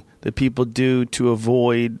strategy that people do to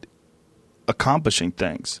avoid accomplishing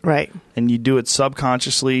things. Right. And you do it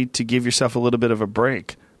subconsciously to give yourself a little bit of a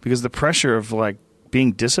break, because the pressure of like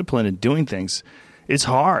being disciplined and doing things, it's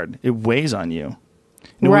hard. It weighs on you.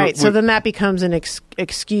 Right. So then that becomes an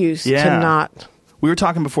excuse to not. We were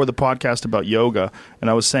talking before the podcast about yoga, and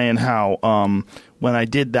I was saying how when I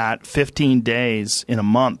did that 15 days in a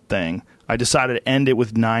month thing, I decided to end it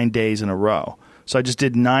with 9 days in a row. So I just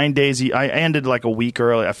did 9 days. I ended like a week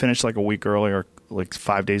early. I finished like a week early, or like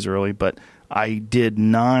 5 days early, but I did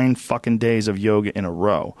 9 fucking days of yoga in a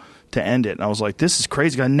row to end it. And I was like, this is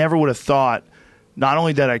crazy. I never would have thought not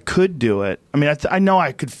only that I could do it. I mean, I know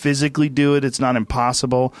I could physically do it. It's not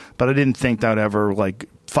impossible, but I didn't think that would ever like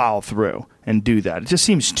follow through and do that. It just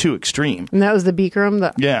seems too extreme. And that was the Bikram,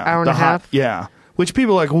 hour and a half? Yeah. Which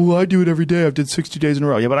people are like, oh, I do it every day. I've did 60 days in a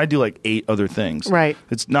row. Yeah, but I do like 8 other things. Right.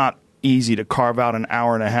 It's not easy to carve out an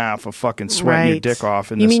hour and a half of fucking sweating your dick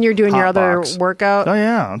off. You mean you're doing your other workout? Oh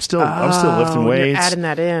yeah, I'm still lifting weights. You're adding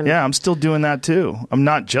that in. Yeah, I'm still doing that too. I'm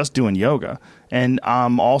not just doing yoga, and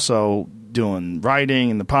I'm also doing writing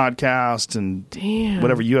and the podcast and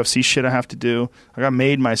whatever UFC shit I have to do. Like, I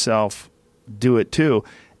made myself do it too,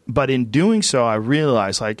 but in doing so, I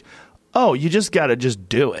realized like, oh, you just got to just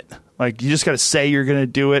do it. Like, you just got to say you're going to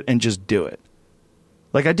do it and just do it.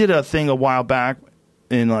 Like, I did a thing a while back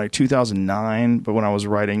in like 2009, but when I was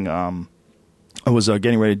writing I was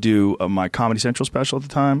getting ready to do my Comedy Central special at the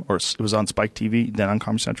time, or it was on Spike TV, then on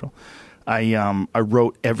Comedy Central. I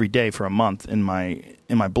wrote every day for a month in my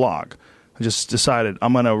blog. I just decided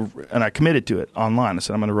and I committed to it online. I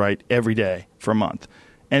said I'm gonna write every day for a month.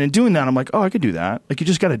 And in doing that, I'm like, oh, I could do that. Like, you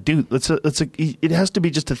just got to do. It has to be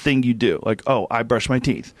just a thing you do. Like, oh, I brush my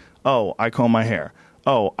teeth. Oh, I comb my hair.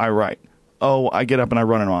 Oh, I write. Oh, I get up and I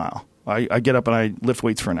run a mile. I get up and I lift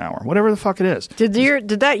weights for an hour. Whatever the fuck it is. Did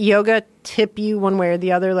that yoga tip you one way or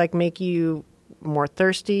the other? Like, make you more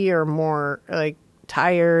thirsty or more like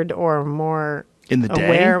tired or more in the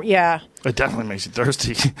aware? Day? Yeah, it definitely makes you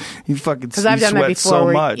thirsty. You fucking because I've done that before.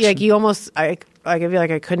 So much. Like, you almost I feel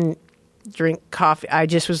like I couldn't drink coffee. I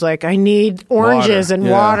just was like, I need oranges and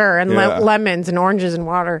water and lemons and oranges and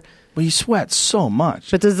water. Well, you sweat so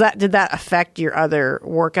much. But did that affect your other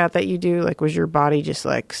workout that you do? Like, was your body just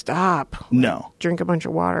like, stop? No. Drink a bunch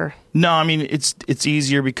of water. No, I mean, it's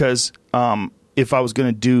easier because if I was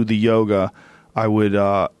going to do the yoga, I would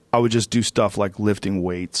just do stuff like lifting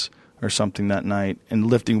weights or something that night. And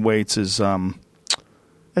lifting weights is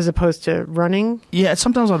as opposed to running? Yeah,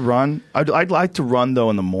 sometimes I'd run. I'd like to run, though,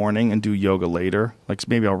 in the morning and do yoga later. Like,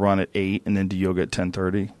 maybe I'll run at 8 and then do yoga at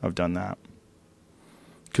 10:30. I've done that.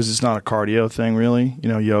 Because it's not a cardio thing, really,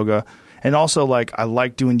 yoga. And also, like, I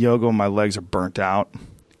like doing yoga when my legs are burnt out.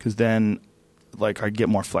 Because then, like, I get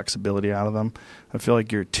more flexibility out of them. I feel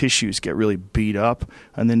like your tissues get really beat up.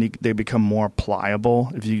 And then they become more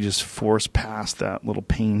pliable if you just force past that little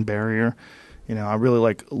pain barrier. I really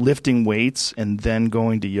like lifting weights, and then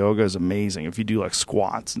going to yoga is amazing. If you do like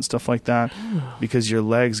squats and stuff like that, because your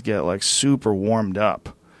legs get like super warmed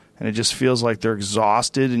up, and it just feels like they're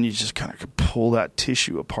exhausted, and you just kind of pull that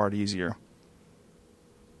tissue apart easier.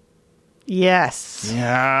 Yes.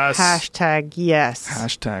 Yes. Hashtag yes.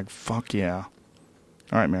 Hashtag fuck yeah.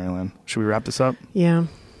 All right, Mary Lynn. Should we wrap this up? Yeah.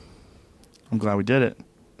 I'm glad we did it.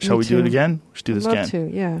 Shall we do it again? We should do this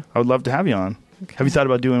again. Yeah. I would love to have you on. Okay. Have you thought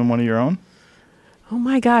about doing one of your own? Oh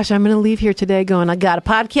my gosh, I'm going to leave here today going, I got a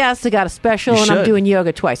podcast, I got a special, and I'm doing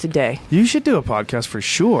yoga twice a day. You should do a podcast for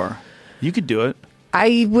sure. You could do it.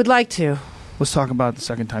 I would like to. Let's talk about the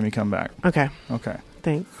second time you come back. Okay. Goodbye.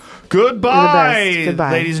 Thanks. Goodbye.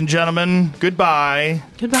 Ladies and gentlemen. Goodbye.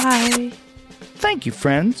 Goodbye. Thank you,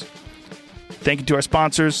 friends. Thank you to our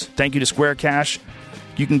sponsors. Thank you to Square Cash.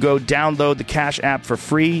 You can go download the Cash app for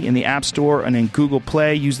free in the App Store and in Google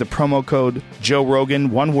Play. Use the promo code Joe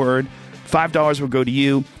Rogan, one word. $5 will go to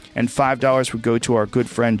you, and $5 will go to our good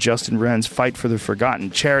friend Justin Wren's Fight for the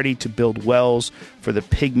Forgotten charity to build wells for the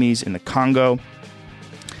pygmies in the Congo.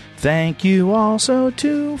 Thank you also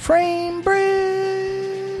to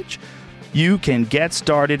FrameBridge. You can get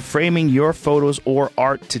started framing your photos or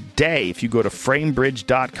art today. If you go to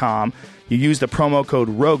framebridge.com, you use the promo code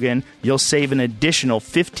Rogan, you'll save an additional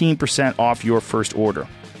 15% off your first order.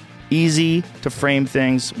 Easy to frame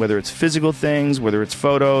things, whether it's physical things, whether it's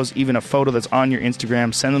photos, even a photo that's on your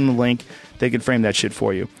Instagram. Send them the link. They can frame that shit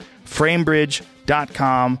for you.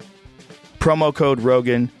 Framebridge.com, promo code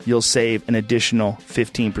Rogan. You'll save an additional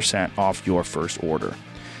 15% off your first order.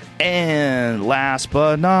 And last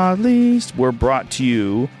but not least, we're brought to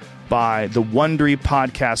you by the Wondery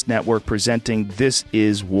Podcast Network presenting This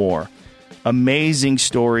Is War. Amazing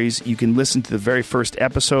stories. You can listen to the very first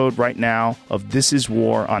episode right now of This Is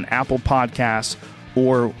War on Apple Podcasts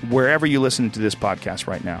or wherever you listen to this podcast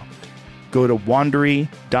right now. Go to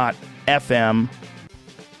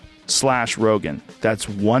wondery.fm/Rogan. That's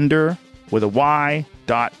wonder with a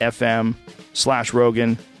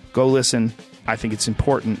y.fm/Rogan. Go listen. I think it's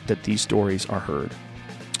important that these stories are heard.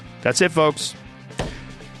 That's it, folks.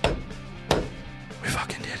 We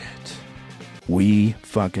fucking did it. We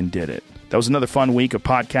fucking did it. That was another fun week of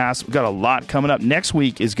podcasts. We've got a lot coming up. Next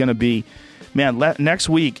week is going to be, next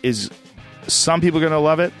week is, some people are going to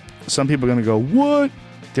love it. Some people are going to go, what?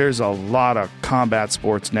 There's a lot of combat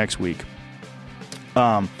sports next week.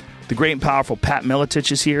 The great and powerful Pat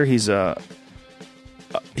Miletich is here. He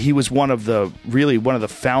was one of the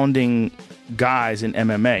founding guys in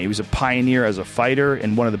MMA. He was a pioneer as a fighter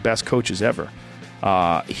and one of the best coaches ever.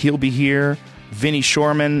 He'll be here. Vinny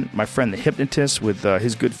Shorman, my friend the hypnotist, with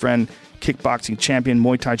his good friend, kickboxing champion,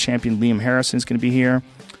 Muay Thai champion Liam Harrison is going to be here.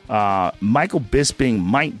 Michael Bisping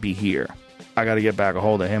might be here. I got to get back a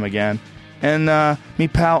hold of him again. And me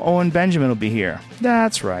pal Owen Benjamin will be here.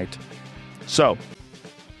 That's right. So,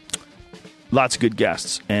 lots of good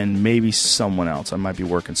guests, and maybe someone else. I might be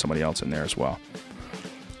working somebody else in there as well.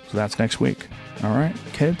 So that's next week. All right,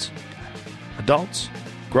 kids, adults,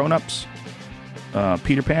 grown-ups,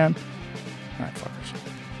 Peter Pan. All right, fuckers.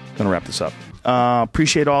 I'm going to wrap this up.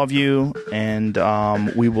 Appreciate all of you, and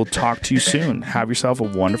we will talk to you soon. Have yourself a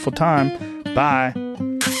wonderful time. Bye.